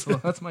beat us. So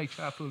that's my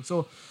Chappell.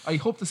 So I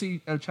hope to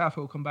see El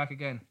Chapo come back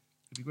again.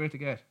 It'd be great to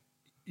get.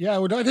 Yeah,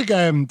 well, I think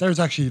there's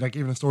actually like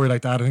even a story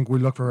like that. I think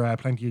we'll look for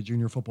plenty of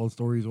junior football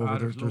stories over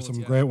there. There's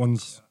some great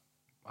ones.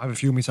 Yeah. I have a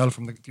few myself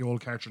from the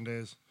old Cartron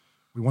days.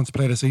 We once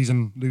played a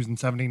season losing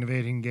 17 of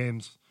 18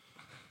 games.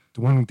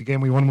 The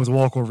game we won was a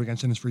walkover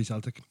against Innisfree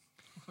Celtic.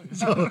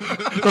 So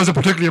that was a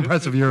particularly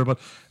impressive year. But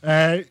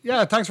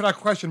yeah, thanks for that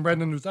question,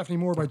 Brendan. There's definitely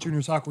more about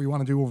junior soccer we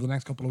want to do over the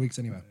next couple of weeks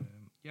anyway.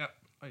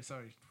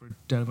 Sorry for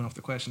delving off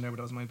the question there, but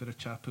that was my bit of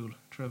Chapool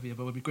trivia.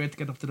 But it would be great to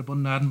get up to the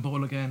Bunnaden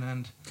Bowl again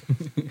and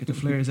get the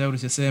flares out,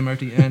 as you say,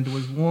 Marty. And there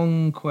was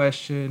one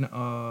question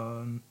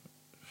on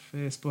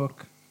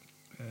Facebook.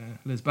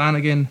 Liz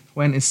Bannigan,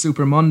 when is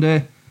Super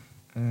Monday?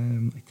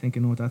 I think I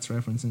know what that's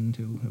referencing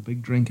to. A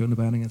big drink out in the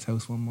Bannigan's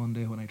house one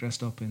Monday when I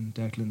dressed up in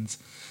Declan's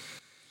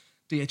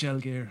DHL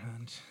gear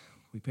and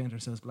we painted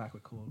ourselves black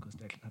with coal because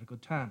Declan had a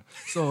good tan.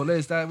 So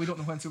Liz, we don't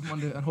know when Super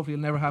Monday, and hopefully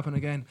it'll never happen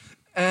again.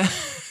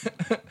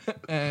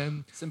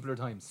 Simpler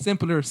times.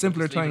 Simpler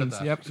times.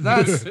 Yep.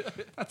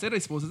 That's it, I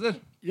suppose, is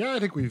it? Yeah, I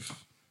think we've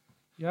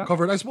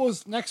covered. I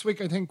suppose next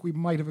week I think we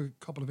might have a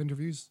couple of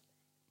interviews.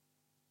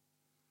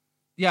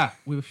 Yeah,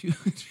 we have a few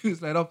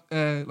interviews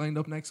lined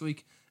up next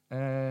week.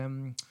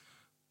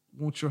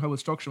 Won't sure how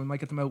it's structured. We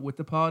might get them out with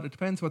the pod. It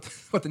depends what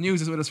the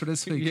news is with us for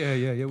this week.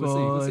 Yeah.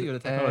 We'll see how the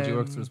technology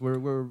works for us.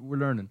 We're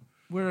learning.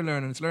 We're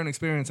learning. It's a learning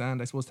experience,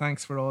 and I suppose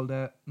thanks for all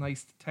the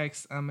nice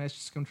texts and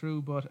messages come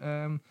through. But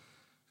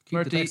keep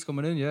Murty, the texts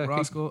coming in, yeah.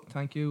 Roscoe,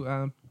 thank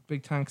you.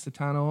 Big thanks to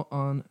Tano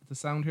on the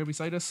sound here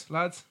beside us,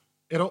 lads.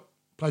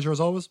 Pleasure as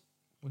always.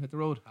 We'll hit the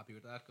road. Happy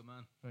with that, good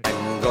man. Right.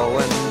 I'm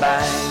going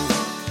back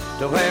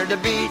to where the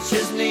beach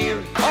is near.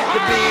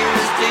 The beer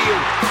is dear.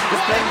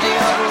 There's plenty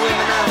of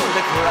women out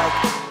the crack.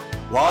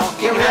 Walking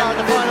here we are in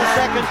the final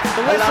second.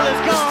 The whistle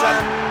is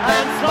gone,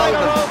 and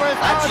Sligo Rovers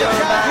are the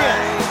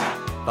champions.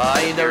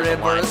 By the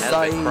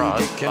riverside, you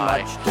can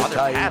watch the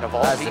tide as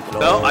it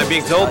flows. No, I'm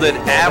being told that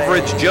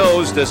Average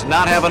Joe's does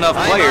not have enough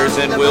players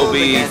and will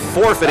be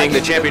forfeiting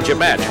the championship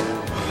match.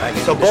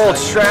 It's a bold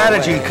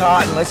strategy,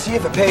 Cotton. Let's see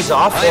if it pays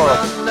off for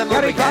us.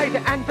 Very tight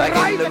and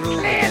drive it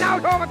clean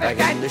out over the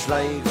fence.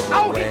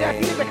 Out in the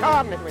field, the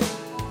corner.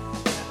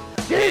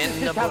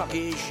 In the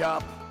bookie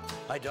shop,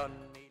 I done.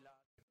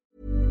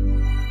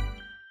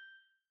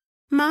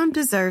 Mom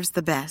deserves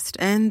the best,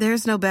 and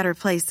there's no better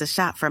place to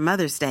shop for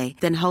Mother's Day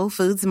than Whole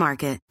Foods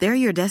Market. They're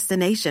your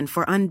destination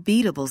for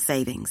unbeatable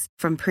savings,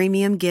 from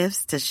premium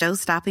gifts to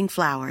show-stopping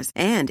flowers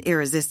and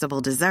irresistible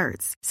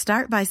desserts.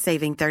 Start by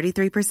saving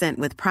 33%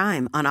 with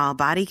Prime on all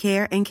body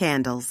care and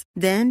candles.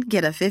 Then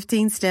get a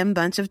 15-stem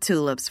bunch of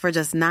tulips for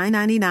just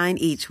 $9.99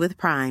 each with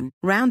Prime.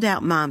 Round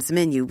out Mom's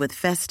menu with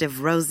festive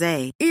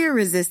rosé,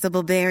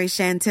 irresistible berry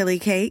chantilly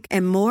cake,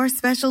 and more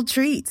special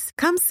treats.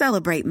 Come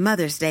celebrate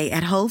Mother's Day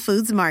at Whole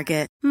Foods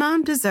Market.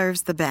 Mom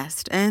deserves the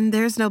best, and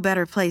there's no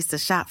better place to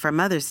shop for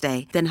Mother's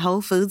Day than Whole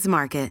Foods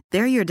Market.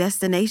 They're your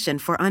destination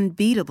for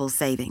unbeatable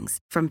savings,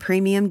 from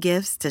premium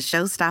gifts to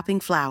show-stopping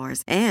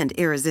flowers and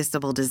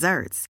irresistible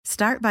desserts.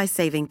 Start by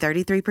saving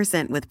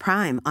 33% with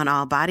Prime on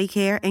all body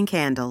care and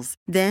candles.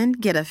 Then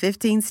get a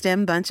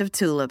 15-stem bunch of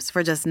tulips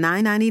for just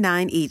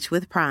 $9.99 each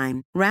with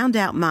Prime. Round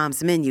out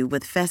Mom's menu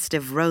with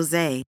festive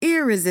rosé,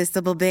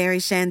 irresistible berry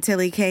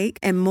chantilly cake,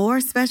 and more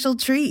special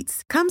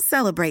treats. Come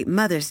celebrate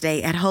Mother's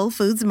Day at Whole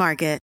Foods Market.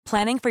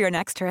 Planning for your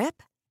next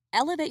trip?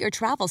 Elevate your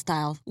travel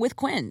style with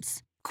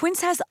Quince.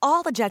 Quince has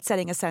all the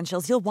jet-setting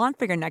essentials you'll want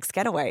for your next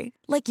getaway,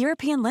 like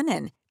European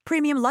linen,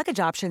 premium luggage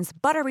options,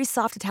 buttery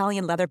soft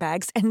Italian leather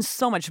bags, and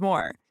so much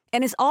more.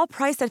 And is all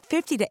priced at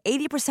 50 to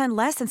 80%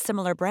 less than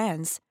similar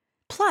brands.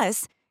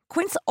 Plus,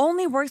 Quince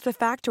only works with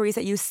factories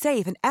that use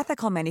safe and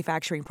ethical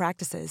manufacturing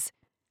practices.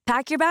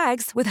 Pack your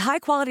bags with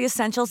high-quality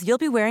essentials you'll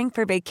be wearing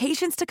for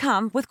vacations to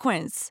come with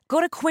Quince.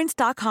 Go to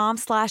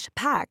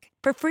quince.com/pack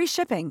for free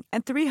shipping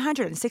and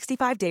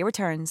 365-day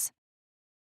returns.